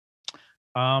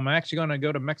 I'm actually going to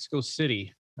go to Mexico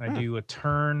City. I do a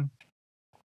turn.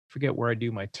 Forget where I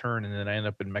do my turn, and then I end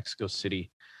up in Mexico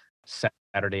City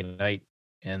Saturday night,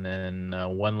 and then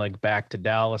one leg back to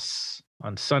Dallas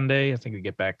on Sunday. I think we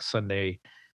get back Sunday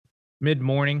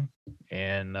mid-morning,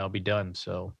 and I'll be done.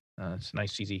 So it's a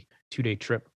nice, easy 2-day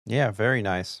trip. Yeah, very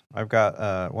nice. I've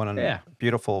got one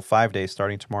beautiful 5 days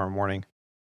starting tomorrow morning.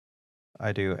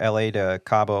 I do LA to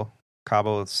Cabo,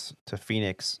 Cabo to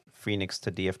Phoenix, Phoenix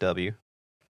to DFW.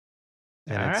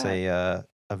 And it's a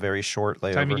very short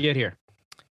layover. Time you get here?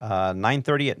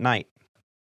 9:30 at night.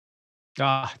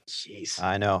 Ah, jeez.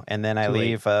 I know. And then I Too late.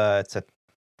 leave. It's a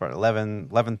for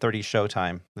 11:30 show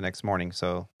time the next morning.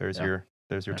 So there's your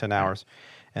 10 hours.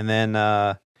 And then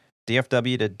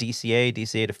DFW to DCA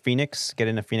to Phoenix. Get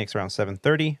into Phoenix around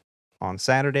 7:30 on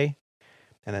Saturday.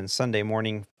 And then Sunday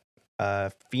morning,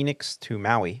 Phoenix to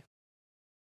Maui.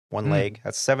 One leg.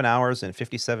 That's 7 hours and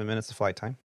 57 minutes of flight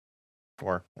time.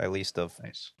 Or at least of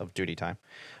duty time.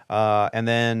 And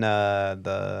then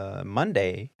the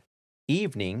Monday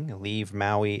evening, leave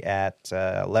Maui at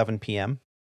 11 p.m.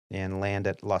 and land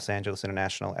at Los Angeles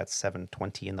International at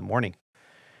 7:20 in the morning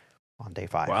on day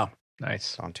 5. Wow.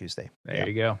 Nice. On Tuesday. There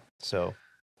you go. So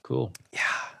cool. Yeah.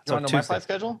 You want to know my flight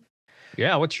schedule?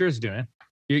 Yeah. What's yours doing?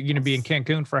 You're going to be in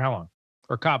Cancun for how long?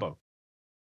 Or Cabo?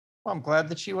 Well, I'm glad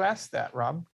that you asked that,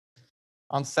 Rob.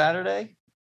 On Saturday,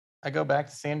 I go back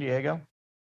to San Diego.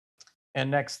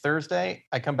 And next Thursday,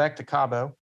 I come back to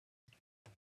Cabo.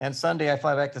 And Sunday, I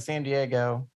fly back to San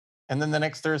Diego. And then the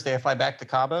next Thursday, I fly back to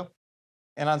Cabo.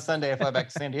 And on Sunday, I fly back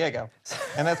to San Diego.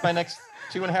 And that's my next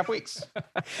 2.5 weeks.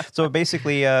 So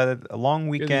basically, a long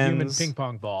weekend. Human ping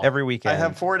pong ball. Every weekend. I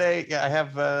have 4 day. Yeah, I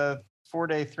have 4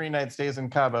 day, 3 night stays in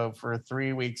Cabo for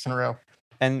 3 weeks in a row.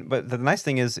 But the nice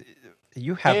thing is,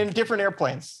 you have in different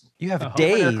airplanes. You have different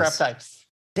days. aircraft types.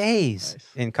 Days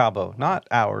in Cabo, not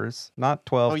hours, not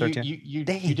 12, 13. You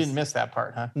didn't miss that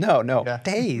part, huh? No, Yeah.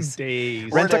 days.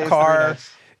 Days. Rent a car,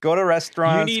 go to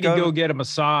restaurants. You need to go get a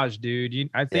massage, dude.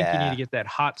 I think you Yeah. need to get that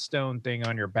hot stone thing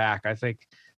on your back. I think,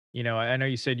 I know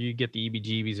you said you get the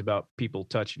EBGBs about people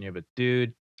touching you, but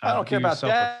dude, I don't care do about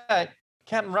yourself that.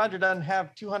 Captain Roger doesn't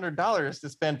have $200 to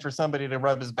spend for somebody to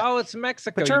rub his back. Oh, it's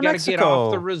Mexico. But You you're got to get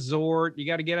off the Mexico. resort. You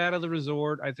got to get out of the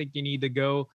resort. I think you need to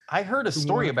go. I heard a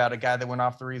story about a guy that went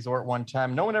off the resort one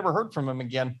time. No one ever heard from him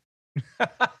again.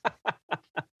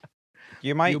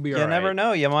 You might. You'll be You all never right.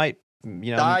 know. You might.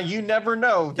 You know. You never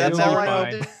know. That's You'll all be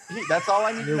I need. That's all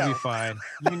I need to You'll be know. fine.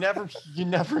 You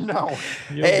never know.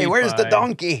 You'll Hey, be where's the fine.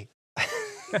 donkey?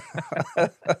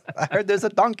 I heard there's a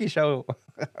donkey show.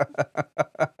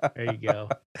 There you go.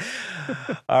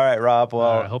 All right, Rob. Well,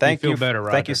 All right, hope you thank feel you. better,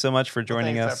 Thank you Roger. so much for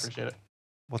joining Thanks, us. I appreciate it.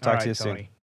 We'll All talk to right, you soon. Tony.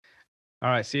 All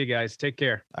right. See you guys. Take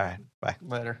care. All right. Bye.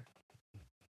 Later.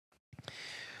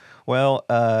 Well,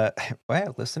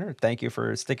 listener, thank you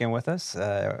for sticking with us.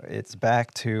 It's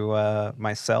back to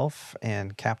myself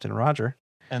and Captain Roger.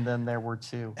 And then there were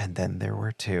two. And then there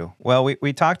were two. Well,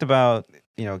 we talked about,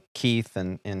 Keith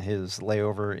and his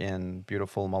layover in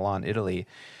beautiful Milan, Italy.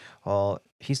 Well,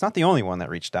 he's not the only one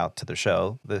that reached out to the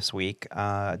show this week.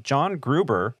 John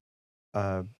Gruber,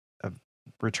 a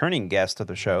returning guest of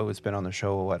the show, who's been on the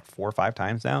show, 4 or 5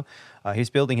 times now. He's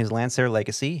building his Lancer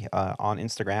legacy on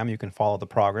Instagram. You can follow the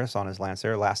progress on his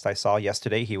Lancer. Last I saw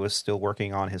yesterday, he was still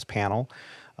working on his panel,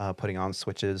 putting on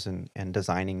switches and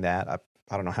designing that.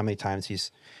 I don't know how many times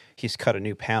he's cut a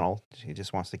new panel. He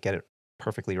just wants to get it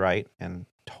perfectly right, and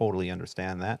totally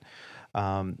understand that.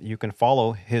 You can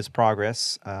follow his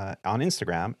progress on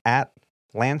Instagram at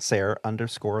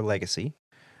Lancer_legacy.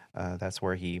 That's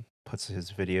where he puts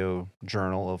his video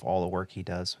journal of all the work he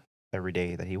does every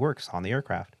day that he works on the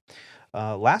aircraft.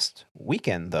 Last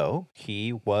weekend, though,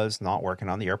 he was not working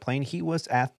on the airplane. He was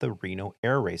at the Reno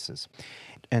Air Races.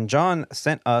 And John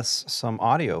sent us some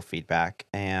audio feedback,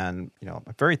 and I'm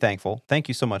very thankful. Thank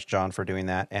you so much, John, for doing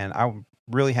that. And I'm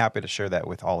really happy to share that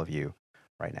with all of you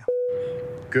right now.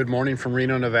 Good morning from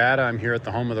Reno, Nevada. I'm here at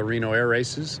the home of the Reno Air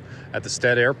Races at the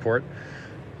Stead Airport.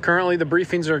 Currently, the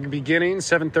briefings are beginning,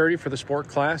 7:30 for the sport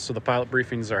class, so the pilot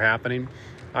briefings are happening.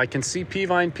 I can see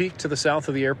Peavine Peak to the south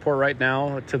of the airport right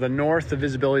now. To the north, the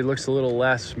visibility looks a little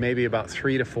less, maybe about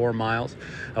 3 to 4 miles.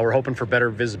 We're hoping for better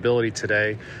visibility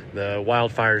today. The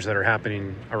wildfires that are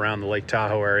happening around the Lake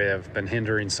Tahoe area have been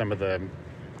hindering some of the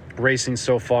racing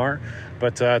so far.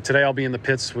 But today I'll be in the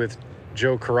pits with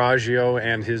Joe Coraggio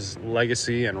and his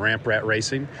Legacy and Ramp Rat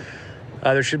Racing.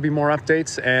 There should be more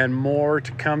updates and more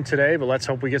to come today, but let's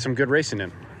hope we get some good racing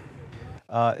in.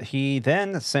 He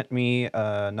then sent me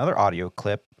another audio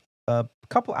clip a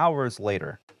couple hours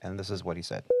later, and this is what he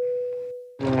said.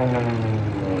 All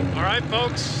right,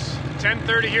 folks,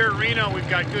 10:30 here at Reno. We've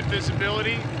got good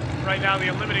visibility. Right now, the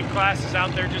Unlimited class is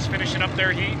out there just finishing up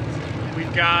their heat.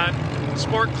 We've got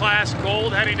Sport Class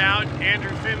Gold heading out.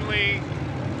 Andrew Finley.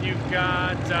 You've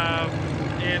got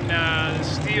in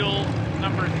Steel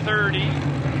number 30.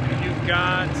 You've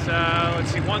got,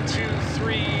 1, 2,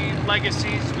 3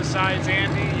 Legacies besides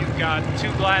Andy. You've got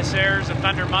 2 Glass Airs, a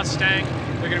Thunder Mustang.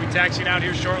 They're going to be taxiing out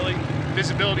here shortly.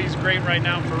 Visibility is great right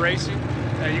now for racing.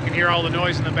 You can hear all the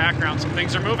noise in the background, so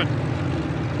things are moving.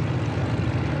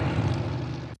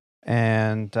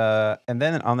 And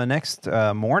then on the next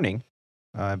morning,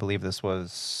 I believe this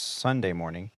was Sunday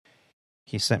morning,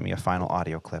 he sent me a final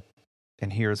audio clip.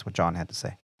 And here's what John had to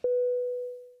say.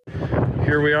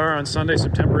 Here we are on Sunday,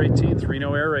 September 18th,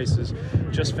 Reno Air Races.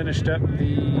 Just finished up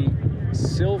the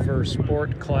silver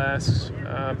sport class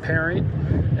pairing,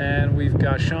 and we've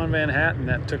got Sean Van Hatten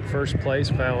that took first place,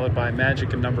 followed by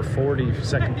Magic in number 40,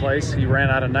 second place. He ran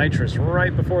out of nitrous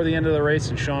right before the end of the race,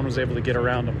 and Sean was able to get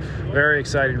around him. Very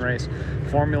exciting race.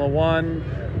 Formula One,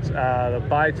 the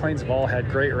biplanes have all had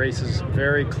great races,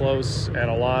 very close, and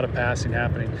a lot of passing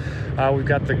happening. We've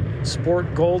got the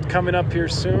Sport Gold coming up here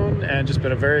soon, and just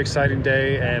been a very exciting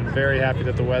day, and very happy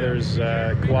that the weather's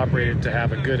cooperated to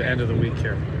have a good end of the week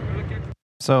here.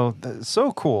 So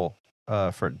cool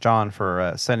for John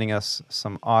for sending us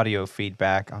some audio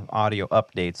feedback, audio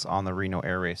updates on the Reno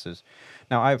Air Races.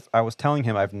 Now, I was telling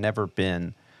him I've never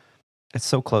been. It's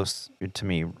so close to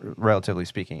me, relatively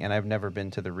speaking, and I've never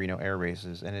been to the Reno Air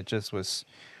Races, and it just was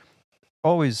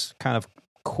always kind of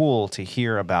cool to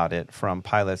hear about it from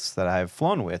pilots that I've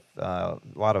flown with. A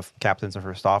lot of captains and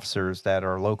first officers that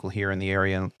are local here in the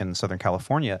area in Southern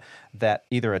California that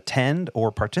either attend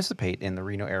or participate in the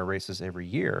Reno Air Races every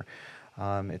year.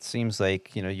 It seems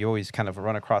like, you always kind of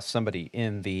run across somebody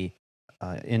in the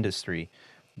industry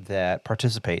that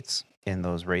participates in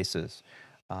those races.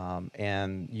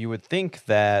 And you would think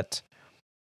that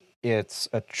it's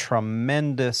a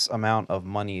tremendous amount of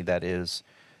money that is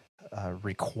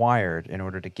required in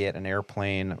order to get an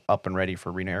airplane up and ready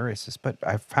for Reno Air Races. But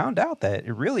I found out that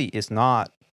it really is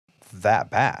not that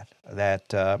bad.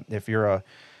 That if you're a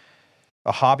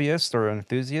hobbyist or an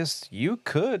enthusiast, you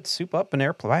could soup up an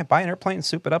airplane, buy an airplane,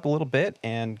 soup it up a little bit,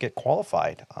 and get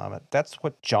qualified. That's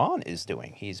what John is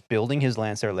doing. He's building his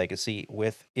Lancer Legacy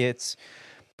with its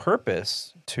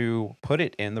purpose to put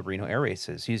it in the Reno Air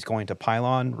Races. He's going to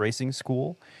Pylon Racing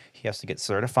School. He has to get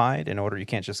certified in order. You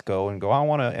can't just go, I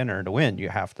want to enter to win. You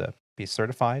have to be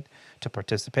certified to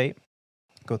participate,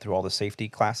 go through all the safety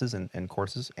classes and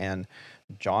courses, and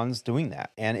John's doing that.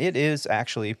 And it is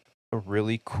actually a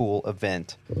really cool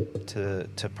event to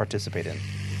participate in.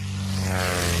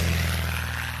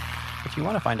 If you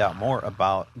want to find out more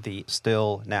about the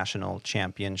Still National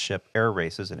Championship Air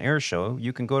Races and Air Show,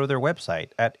 you can go to their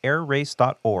website at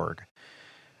airrace.org.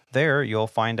 There, you'll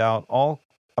find out all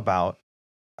about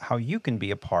how you can be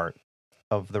a part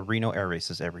of the Reno Air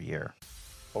Races every year.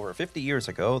 Over 50 years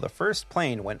ago, the first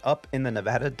plane went up in the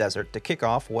Nevada desert to kick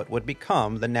off what would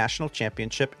become the National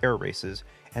Championship Air Races,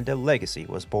 and a legacy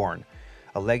was born.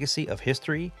 A legacy of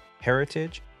history,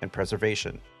 heritage, and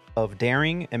preservation. Of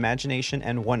daring, imagination,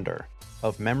 and wonder.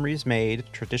 Of memories made,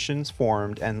 traditions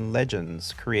formed, and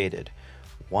legends created.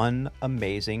 One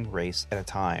amazing race at a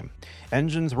time.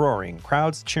 Engines roaring,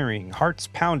 crowds cheering, hearts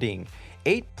pounding.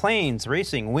 8 planes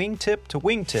racing wingtip to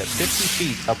wingtip, 50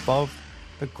 feet above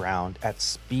the ground at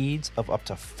speeds of up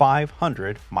to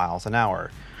 500 miles an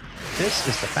hour. This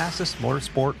is the fastest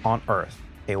motorsport on Earth.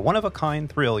 A one-of-a-kind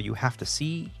thrill you have to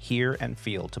see, hear, and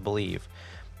feel to believe.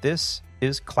 This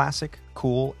is classic,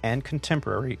 cool, and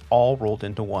contemporary all rolled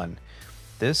into one.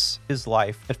 This is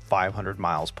life at 500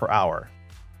 miles per hour.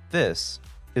 This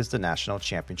is the National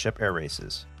Championship Air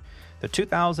Races. The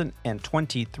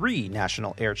 2023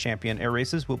 National Air Champion Air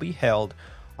Races will be held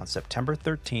on September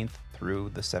 13th through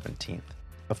the 17th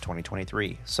of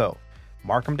 2023. So,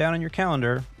 mark them down on your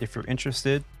calendar if you're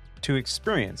interested to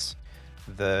experience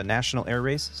the National Air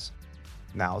Races.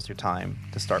 Now's your time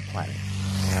to start planning.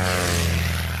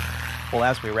 Well,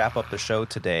 as we wrap up the show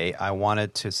today, I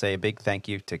wanted to say a big thank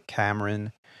you to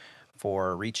Cameron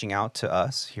for reaching out to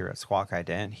us here at Squawk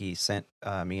Ident. He sent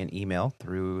me an email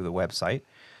through the website,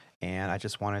 and I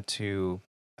just wanted to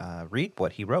read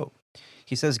what he wrote.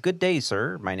 He says, "Good day,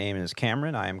 sir. My name is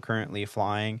Cameron. I am currently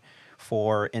flying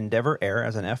for Endeavor Air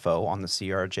as an FO on the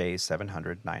CRJ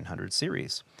 700-900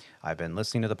 series. I've been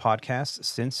listening to the podcast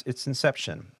since its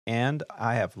inception, and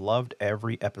I have loved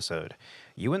every episode.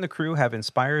 You and the crew have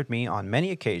inspired me on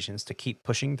many occasions to keep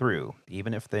pushing through,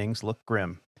 even if things look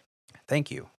grim.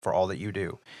 Thank you for all that you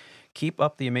do. Keep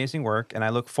up the amazing work, and I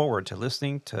look forward to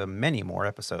listening to many more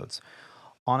episodes.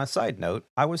 On a side note,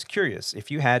 I was curious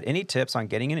if you had any tips on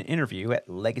getting an interview at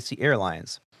Legacy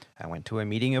Airlines. I went to a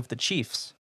meeting of the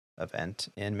Chiefs event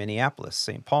in Minneapolis,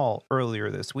 St. Paul earlier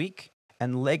this week,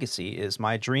 and Legacy is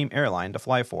my dream airline to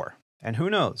fly for. And who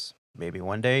knows, maybe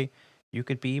one day you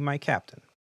could be my captain.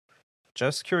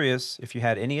 Just curious if you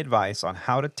had any advice on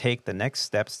how to take the next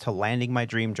steps to landing my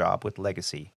dream job with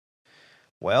Legacy.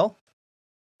 Well,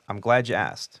 I'm glad you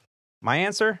asked. My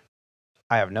answer?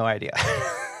 I have no idea."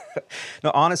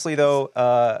 No, honestly, though,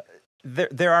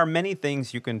 there are many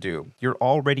things you can do. You're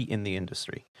already in the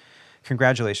industry.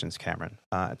 Congratulations, Cameron.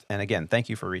 And again, thank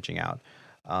you for reaching out.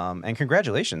 And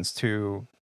congratulations to,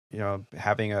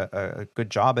 having a good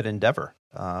job at Endeavor.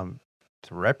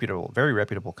 It's a reputable, very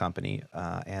reputable company,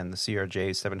 and the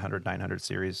CRJ 700, 900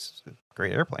 series,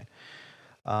 great airplane.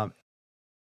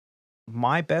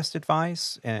 My best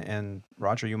advice, and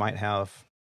Roger, you might have,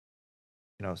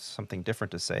 something different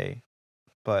to say,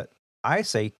 but I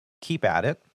say keep at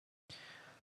it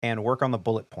and work on the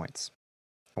bullet points.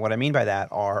 And what I mean by that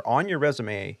are on your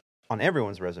resume, on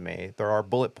everyone's resume, there are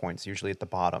bullet points usually at the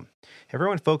bottom.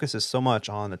 Everyone focuses so much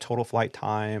on the total flight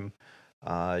time,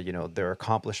 their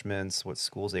accomplishments, what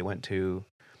schools they went to,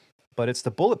 but it's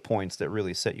the bullet points that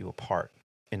really set you apart,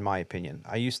 in my opinion.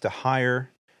 I used to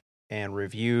hire and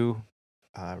review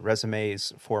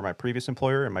resumes for my previous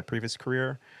employer and my previous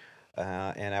career,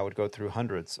 and I would go through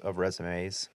hundreds of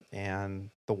resumes, and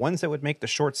the ones that would make the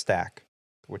short stack,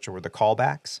 which were the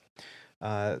callbacks,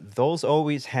 those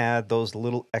always had those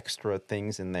little extra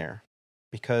things in there,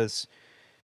 because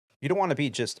you don't want to be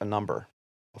just a number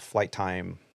of flight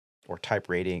time or type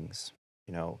ratings.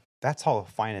 That's all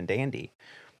fine and dandy.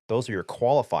 Those are your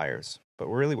qualifiers, but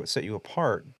really what set you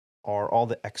apart are all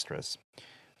the extras.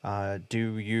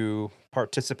 Do you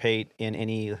participate in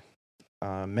any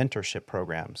mentorship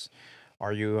programs?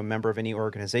 Are you a member of any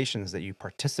organizations that you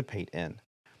participate in?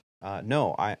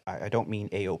 No, I don't mean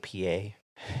AOPA.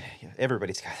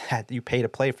 Everybody's got that. You pay to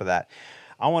play for that.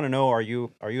 I want to know, are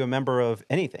you a member of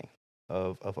anything,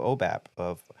 of OBAP,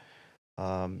 of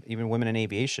even Women in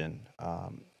Aviation?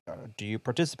 Do you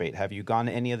participate? Have you gone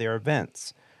to any of their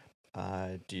events?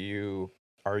 Are you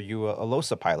a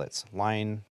LOSA pilot,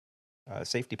 line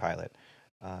safety pilot?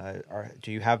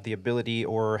 Do you have the ability,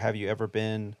 or have you ever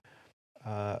been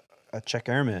a check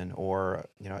airman, or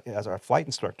as a flight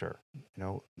instructor?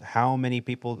 How many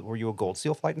people were you a Gold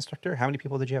SEAL flight instructor? How many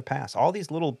people did you have pass? All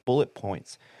these little bullet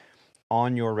points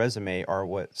on your resume are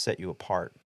what set you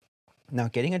apart. Now,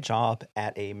 getting a job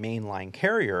at a mainline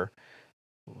carrier,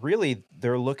 really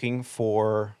they're looking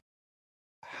for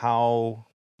how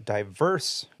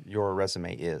diverse your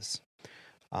resume is.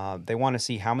 They want to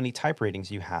see how many type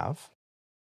ratings you have,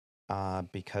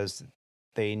 because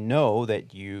they know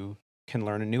that you can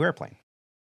learn a new airplane,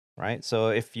 right? So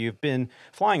if you've been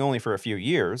flying only for a few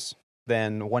years,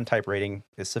 then one type rating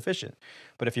is sufficient.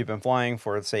 But if you've been flying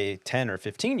for, say, 10 or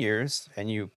 15 years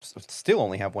and you still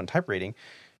only have one type rating,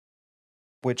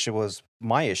 which was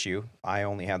my issue, I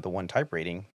only had the one type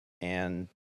rating, and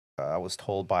I was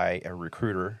told by a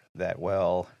recruiter that,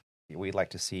 well, we'd like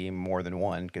to see more than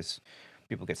one, because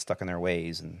people get stuck in their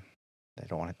ways and they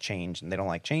don't want to change, and they don't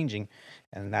like changing.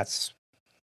 And that's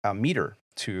a meter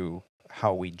to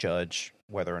how we judge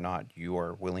whether or not you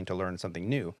are willing to learn something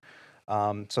new.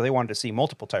 So they wanted to see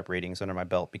multiple type ratings under my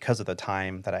belt because of the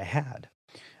time that I had.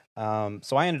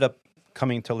 So I ended up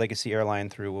coming to Legacy Airline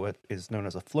through what is known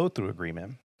as a flow-through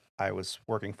agreement. I was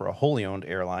working for a wholly owned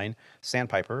airline,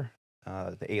 Sandpiper,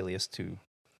 the alias to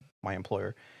my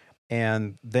employer.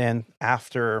 And then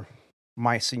after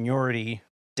my seniority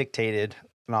dictated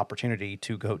an opportunity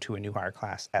to go to a new hire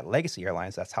class at Legacy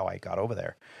Airlines, that's how I got over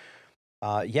there.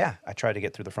 I tried to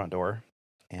get through the front door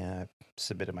and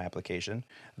submitted my application.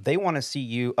 They want to see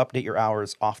you update your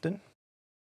hours often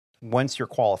once you're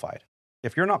qualified.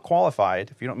 If you're not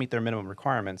qualified, if you don't meet their minimum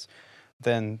requirements,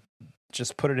 then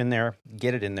just put it in there,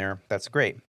 get it in there. That's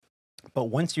great. But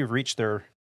once you've reached their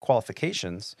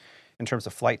qualifications in terms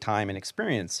of flight time and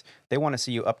experience, they want to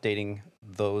see you updating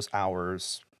those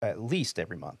hours at least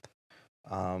every month.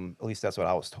 At least that's what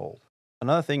I was told.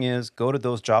 Another thing is, go to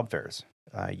those job fairs.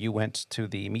 You went to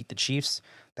the Meet the Chiefs.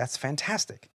 That's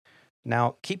fantastic.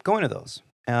 Now, keep going to those.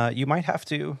 You might have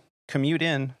to commute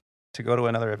in to go to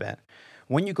another event.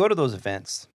 When you go to those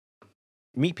events,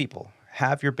 meet people.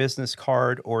 Have your business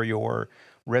card or your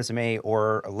resume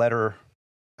or a letter,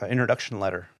 introduction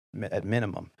letter at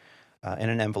minimum, in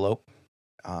an envelope,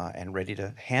 and ready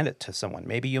to hand it to someone.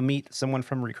 Maybe you'll meet someone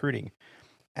from recruiting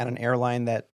at an airline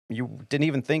that you didn't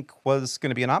even think was going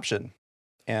to be an option,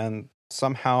 and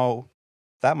somehow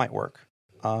that might work.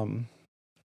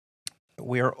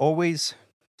 We are always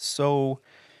so,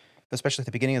 especially at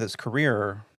the beginning of this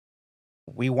career,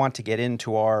 we want to get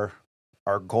into our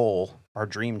goal, our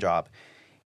dream job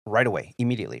right away,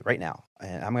 immediately, right now.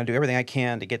 And I'm going to do everything I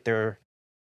can to get there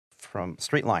from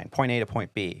straight line, point A to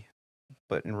point B.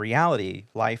 But in reality,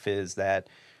 life is that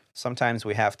sometimes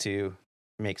we have to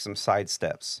make some side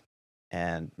steps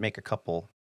and make a couple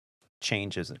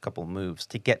changes and a couple moves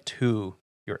to get to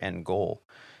your end goal.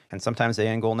 And sometimes the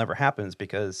end goal never happens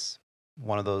because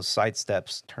one of those side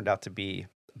steps turned out to be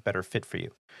a better fit for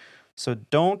you. So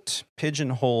don't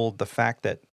pigeonhole the fact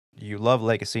that you love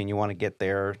Legacy and you want to get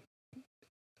there,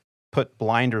 put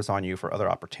blinders on you for other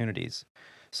opportunities.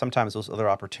 Sometimes those other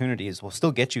opportunities will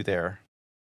still get you there,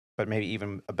 but maybe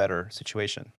even a better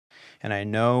situation. And I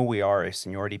know we are a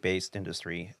seniority-based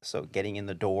industry, so getting in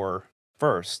the door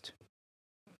first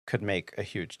could make a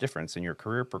huge difference in your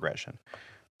career progression.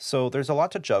 So there's a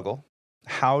lot to juggle.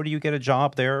 How do you get a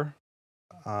job there?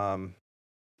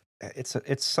 It's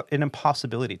an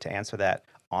impossibility to answer that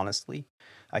honestly.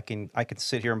 I can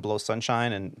sit here and blow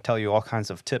sunshine and tell you all kinds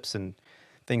of tips and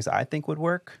things I think would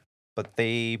work, but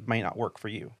they might not work for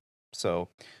you. So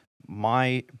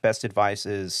my best advice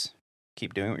is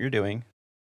keep doing what you're doing.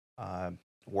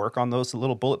 Work on those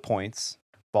little bullet points.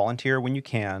 Volunteer when you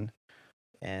can,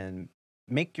 and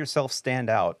make yourself stand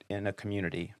out in a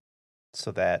community so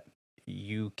that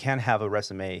you can have a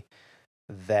resume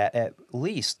that at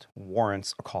least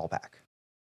warrants a callback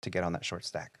to get on that short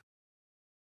stack.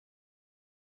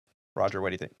 Roger, what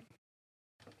do you think?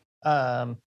 So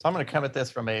I'm going to come at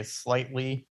this from a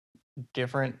slightly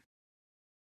different,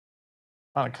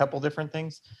 on a couple different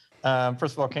things.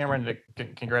 First of all, Cameron,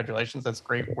 congratulations. That's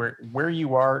great. Where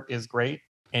you are is great,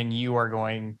 and you are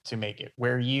going to make it.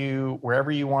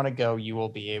 Wherever you want to go, you will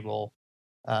be able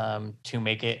to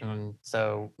make it. And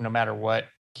so no matter what,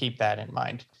 keep that in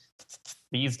mind.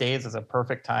 These days is a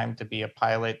perfect time to be a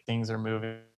pilot. Things are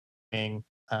moving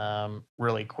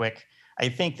really quick. I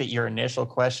think that your initial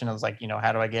question was like,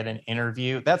 how do I get an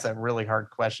interview? That's a really hard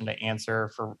question to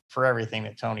answer for everything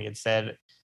that Tony had said.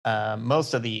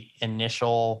 Most of the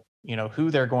initial, who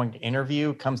they're going to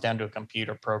interview comes down to a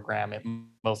computer program at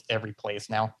most every place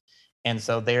now. And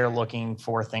so they're looking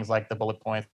for things like the bullet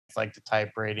points, like the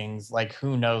type ratings, like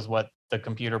who knows what the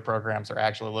computer programs are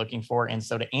actually looking for. And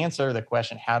so to answer the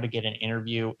question, how to get an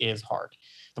interview is hard.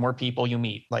 The more people you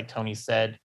meet, like Tony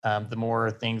said, the more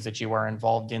things that you are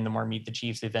involved in, the more Meet the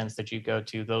Chiefs events that you go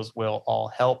to, those will all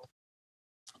help.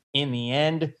 In the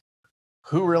end,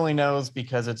 who really knows,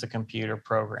 because it's a computer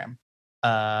program.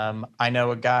 I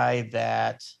know a guy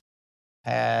that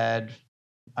had,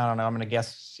 I don't know, I'm going to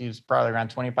guess he was probably around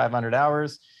 2,500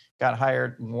 hours, got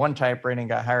hired, one type rating,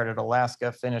 got hired at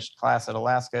Alaska, finished class at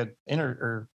Alaska,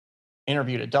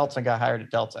 interviewed at Delta, got hired at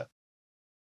Delta.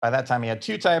 By that time, he had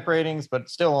 2 type ratings, but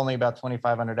still only about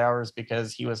 2,500 hours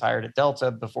because he was hired at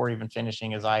Delta before even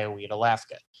finishing his IOE at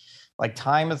Alaska. Like,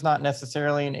 time is not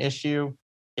necessarily an issue.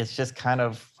 It's just kind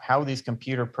of how these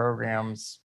computer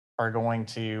programs are going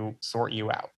to sort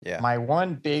you out. Yeah. My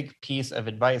one big piece of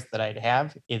advice that I'd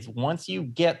have is once you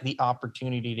get the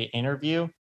opportunity to interview,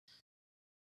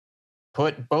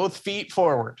 put both feet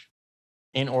forward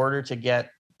in order to get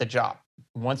the job.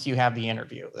 Once you have the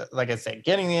interview, like I said,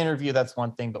 getting the interview, that's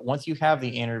one thing. But once you have the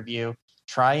interview,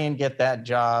 try and get that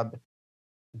job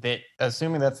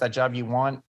assuming that's that job you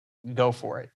want, go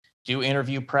for it. Do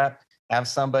interview prep, have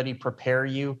somebody prepare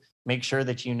you, make sure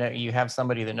that you have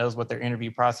somebody that knows what their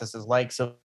interview process is like,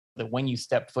 so that when you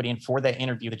step foot in for that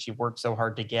interview that you've worked so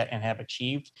hard to get and have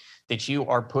achieved, that you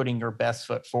are putting your best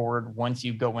foot forward once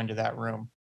you go into that room.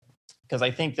 Because I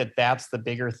think that that's the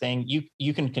bigger thing.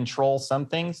 You can control some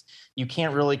things. You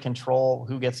can't really control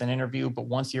who gets an interview, but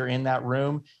once you're in that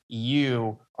room,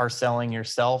 you are selling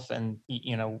yourself, and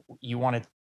you want to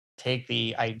take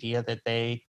the idea that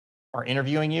they are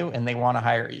interviewing you and they want to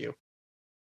hire you.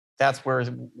 That's where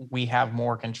we have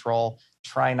more control.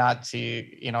 Try not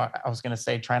to, I was going to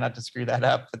say, try not to screw that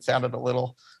up. It sounded a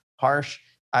little harsh.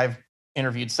 I've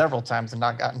interviewed several times and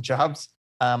not gotten jobs.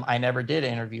 I never did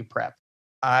interview prep.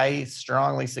 I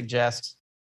strongly suggest,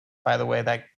 by the way,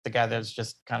 that the guy that was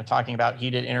just kind of talking about, he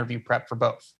did interview prep for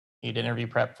both. He did interview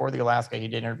prep for the Alaska. He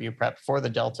did interview prep for the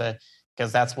Delta,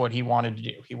 because that's what he wanted to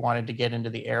do. He wanted to get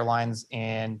into the airlines,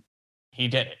 and he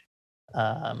did it.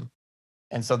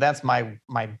 And so that's my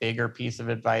bigger piece of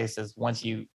advice is once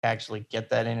you actually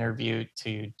get that interview,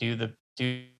 to do the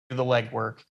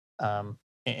legwork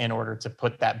in order to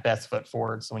put that best foot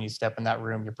forward. So when you step in that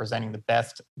room, you're presenting the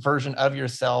best version of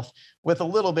yourself with a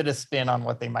little bit of spin on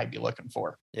what they might be looking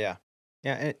for. Yeah.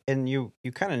 Yeah. And you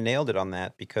kind of nailed it on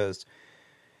that, because,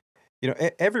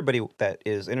 everybody that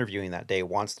is interviewing that day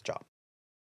wants the job.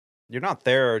 You're not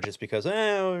there just because,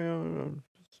 they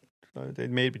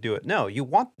made me do it. No, you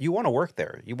want to work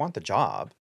there. You want the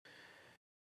job.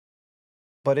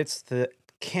 But it's the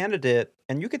candidate,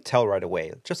 and you could tell right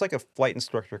away, just like a flight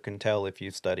instructor can tell if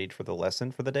you studied for the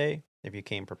lesson for the day, if you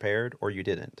came prepared or you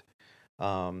didn't.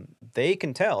 They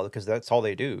can tell, because that's all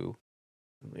they do,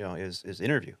 is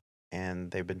interview.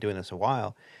 And they've been doing this a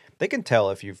while. They can tell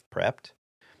if you've prepped.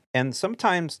 And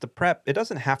sometimes the prep, it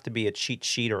doesn't have to be a cheat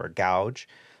sheet or a gouge.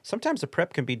 Sometimes the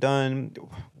prep can be done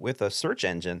with a search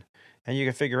engine, and you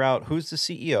can figure out who's the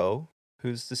CEO,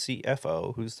 who's the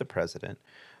CFO, who's the president,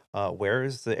 where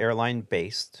is the airline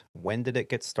based, when did it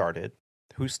get started,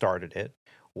 who started it,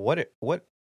 what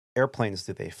airplanes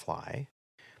do they fly?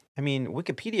 I mean,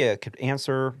 Wikipedia could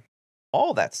answer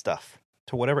all that stuff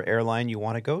to whatever airline you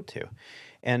want to go to.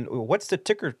 And what's the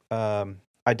ticker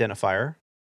identifier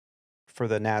for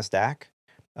the NASDAQ?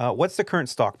 What's the current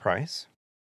stock price?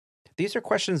 These are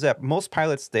questions that most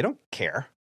pilots, they don't care.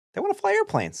 They want to fly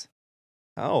airplanes.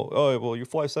 Oh, well, you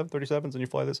fly 737s and you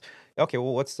fly this. Okay,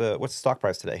 well, what's the stock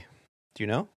price today? Do you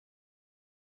know?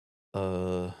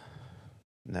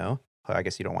 No. I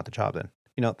guess you don't want the job then.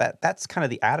 You know, that's kind of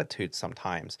the attitude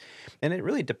sometimes. And it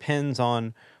really depends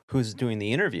on who's doing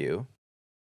the interview.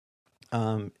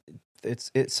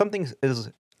 It's something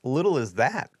as little as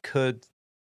that could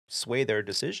sway their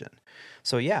decision.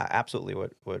 So yeah, absolutely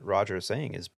what Roger is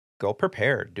saying is go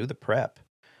prepared, do the prep.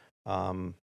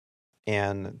 And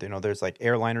you know, there's like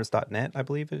airliners.net, I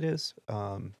believe it is.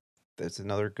 There's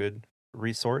another good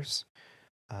resource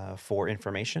for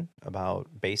information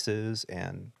about bases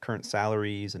and current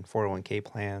salaries and 401k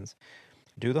plans.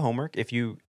 Do the homework. If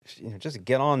you just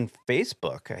get on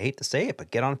Facebook. I hate to say it,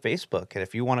 but get on Facebook. And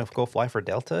if you want to go fly for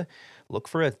Delta, look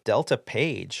for a Delta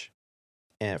page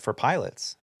for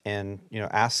pilots, and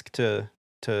ask to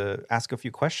ask a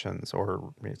few questions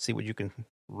or see what you can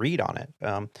read on it.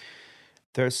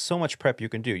 There's so much prep you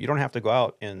can do. You don't have to go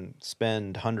out and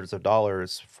spend hundreds of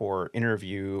dollars for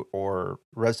interview or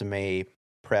resume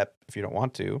prep if you don't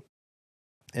want to.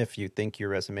 If you think your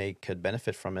resume could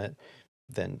benefit from it,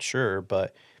 then sure.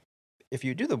 But if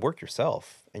you do the work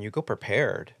yourself and you go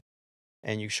prepared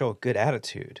and you show a good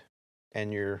attitude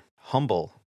and you're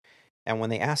humble, and when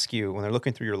they ask you, when they're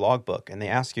looking through your logbook and they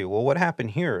ask you, well, what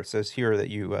happened here? It says here that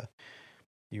you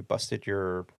busted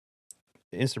your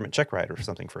instrument check ride or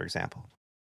something, for example.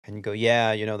 And you go,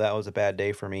 yeah, that was a bad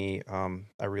day for me.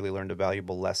 I really learned a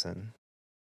valuable lesson.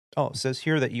 Oh, it says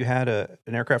here that you had an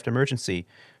aircraft emergency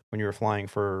when you were flying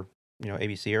for,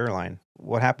 ABC airline.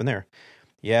 What happened there?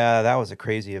 Yeah, that was a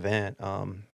crazy event.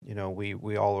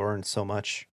 We all learned so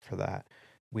much for that.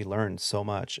 We learned so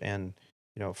much. And,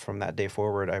 from that day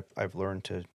forward, I've learned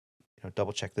to,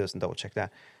 double check this and double check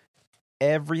that.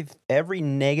 Every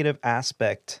negative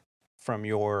aspect from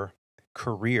your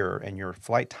career and your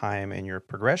flight time and your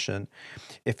progression,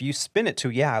 if you spin it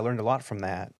to, I learned a lot from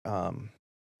that.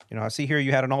 I see here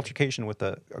you had an altercation with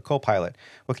a co-pilot.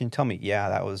 What can you tell me? Yeah,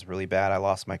 that was really bad. I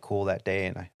lost my cool that day,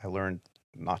 and I learned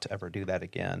not to ever do that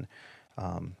again.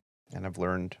 And I've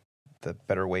learned the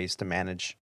better ways to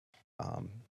manage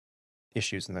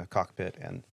issues in the cockpit,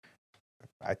 and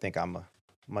I think I'm a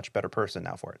much better person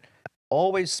now for it.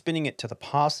 Always spinning it to the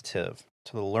positive,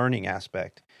 to the learning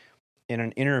aspect in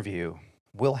an interview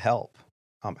will help.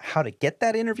 How to get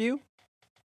that interview?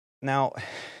 Now,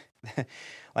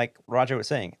 like Roger was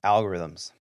saying,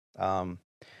 algorithms.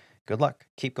 Good luck.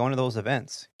 Keep going to those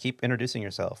events. Keep introducing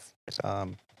yourself.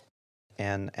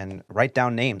 And write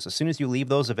down names. As soon as you leave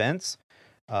those events,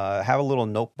 have a little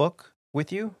notebook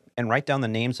with you and write down the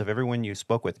names of everyone you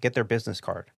spoke with. Get their business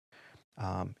card.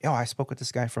 I spoke with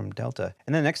this guy from Delta.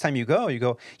 And then next time you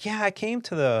go, yeah, I came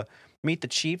to meet the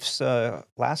Chiefs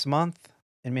last month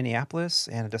in Minneapolis,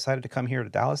 and I decided to come here to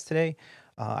Dallas today.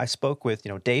 I spoke with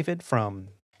David from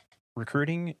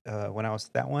recruiting when I was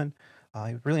at that one.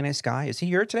 Really nice guy. Is he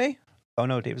here today? Oh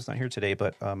no, David's not here today,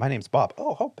 but my name's Bob.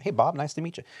 Oh, hey Bob, nice to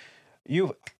meet you.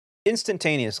 You've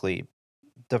instantaneously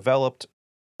developed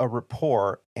a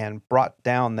rapport and brought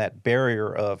down that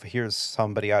barrier of here's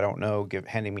somebody I don't know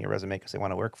handing me a resume because they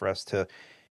want to work for us to,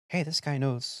 hey, this guy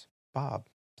knows Bob.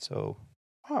 So,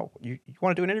 wow, you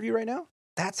want to do an interview right now?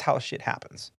 That's how shit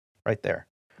happens right there.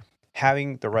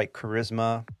 Having the right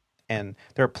charisma. And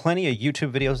there are plenty of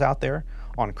YouTube videos out there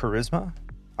on charisma,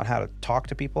 on how to talk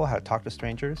to people, how to talk to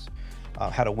strangers,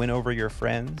 how to win over your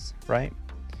friends, right?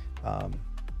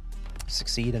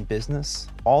 Succeed in business,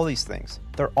 all these things.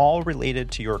 They're all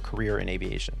related to your career in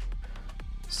aviation.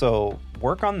 So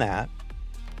work on that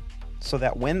so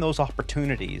that when those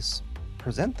opportunities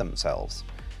present themselves,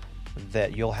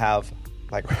 that you'll have,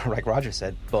 like Roger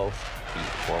said, both feet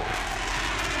forward.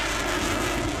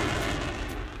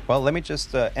 Well, let me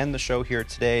just end the show here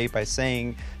today by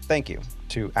saying thank you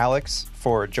to Alex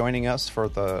for joining us for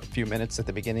the few minutes at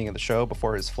the beginning of the show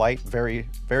before his flight. Very,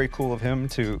 very cool of him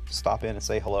to stop in and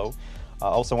say hello. I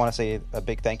also want to say a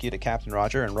big thank you to Captain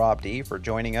Roger and Rob D for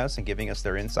joining us and giving us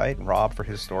their insight, and Rob for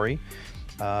his story.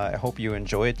 I hope you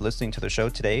enjoyed listening to the show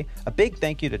today. A big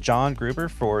thank you to John Gruber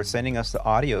for sending us the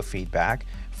audio feedback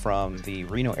from the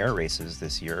Reno Air Races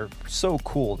this year. So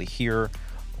cool to hear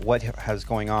what has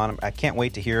going on. I can't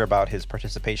wait to hear about his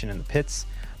participation in the pits,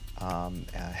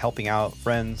 helping out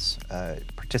friends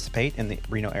participate in the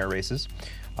Reno Air Races.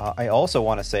 I also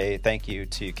want to say thank you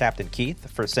to Captain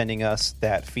Keith for sending us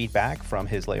that feedback from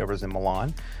his layovers in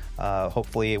Milan.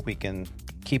 Hopefully we can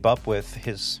keep up with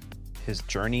his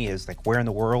journey, his like where in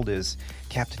the world is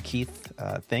Captain Keith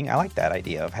thing. I like that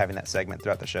idea of having that segment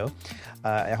throughout the show.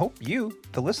 I hope you,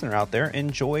 the listener out there,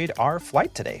 enjoyed our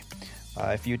flight today.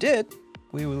 If you did,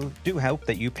 we do hope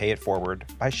that you pay it forward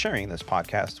by sharing this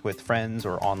podcast with friends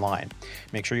or online.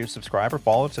 Make sure you subscribe or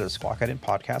follow to the Squawk Ident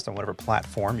podcast on whatever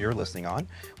platform you're listening on.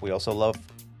 We also love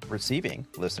receiving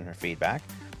listener feedback.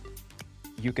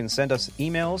 You can send us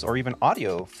emails or even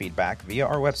audio feedback via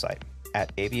our website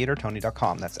at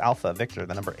aviatortony.com. That's Alpha Victor,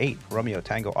 the number 8, Romeo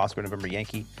Tango Oscar November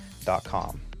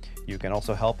Yankee.com. You can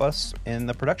also help us in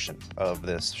the production of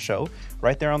this show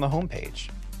right there on the homepage.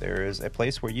 There is a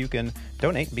place where you can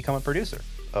donate and become a producer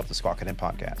of the Squawk Ident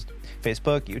podcast.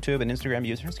 Facebook, YouTube, and Instagram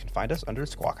users can find us under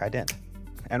Squawk Ident.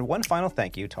 And one final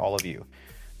thank you to all of you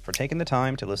for taking the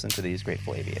time to listen to these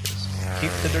grateful aviators.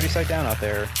 Keep the dirty side down out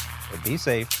there, but be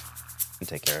safe and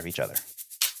take care of each other.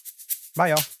 Bye,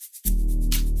 y'all.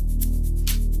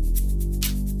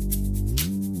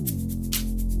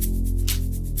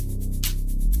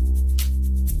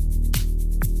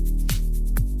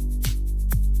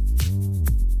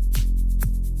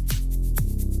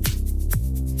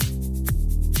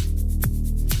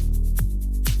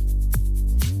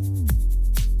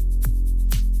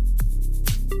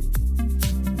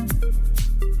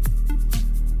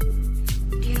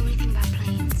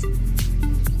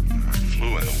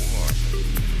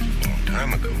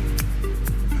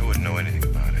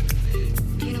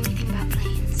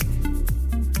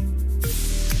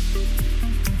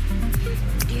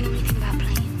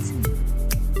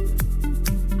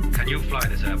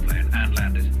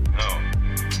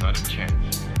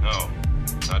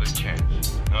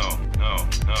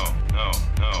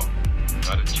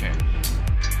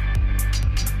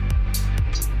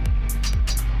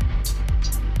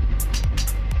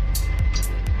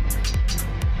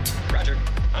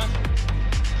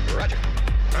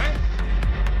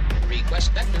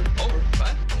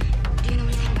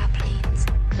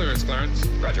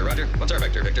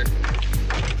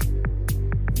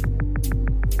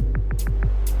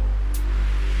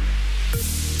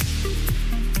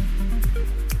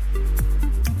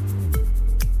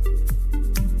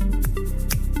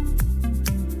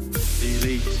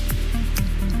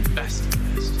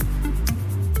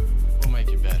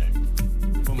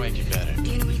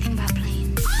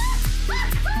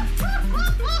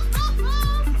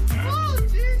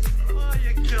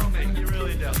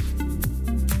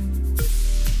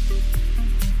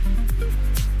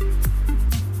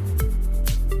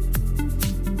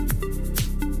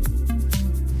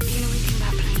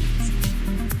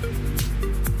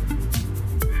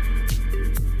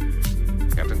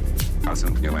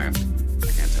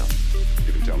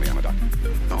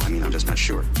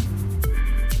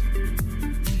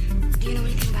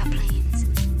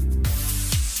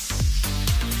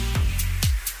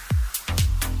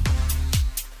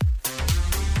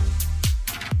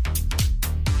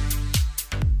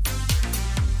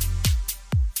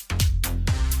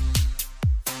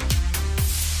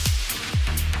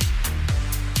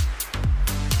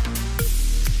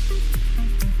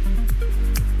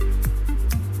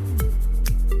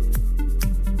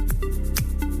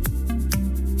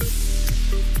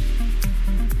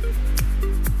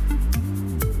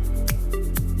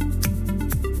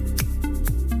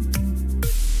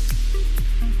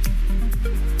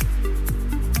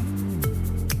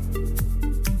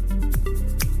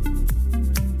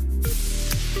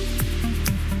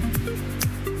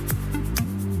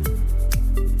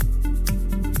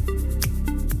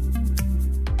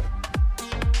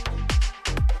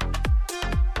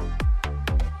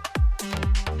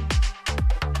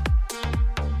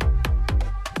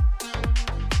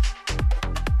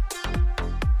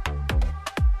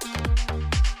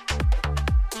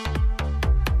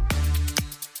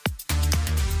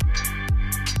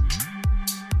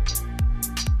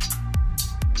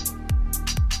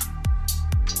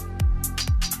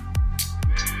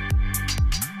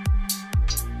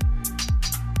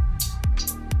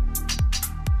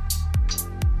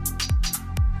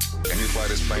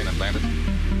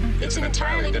 It's an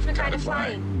entirely different kind of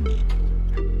flying.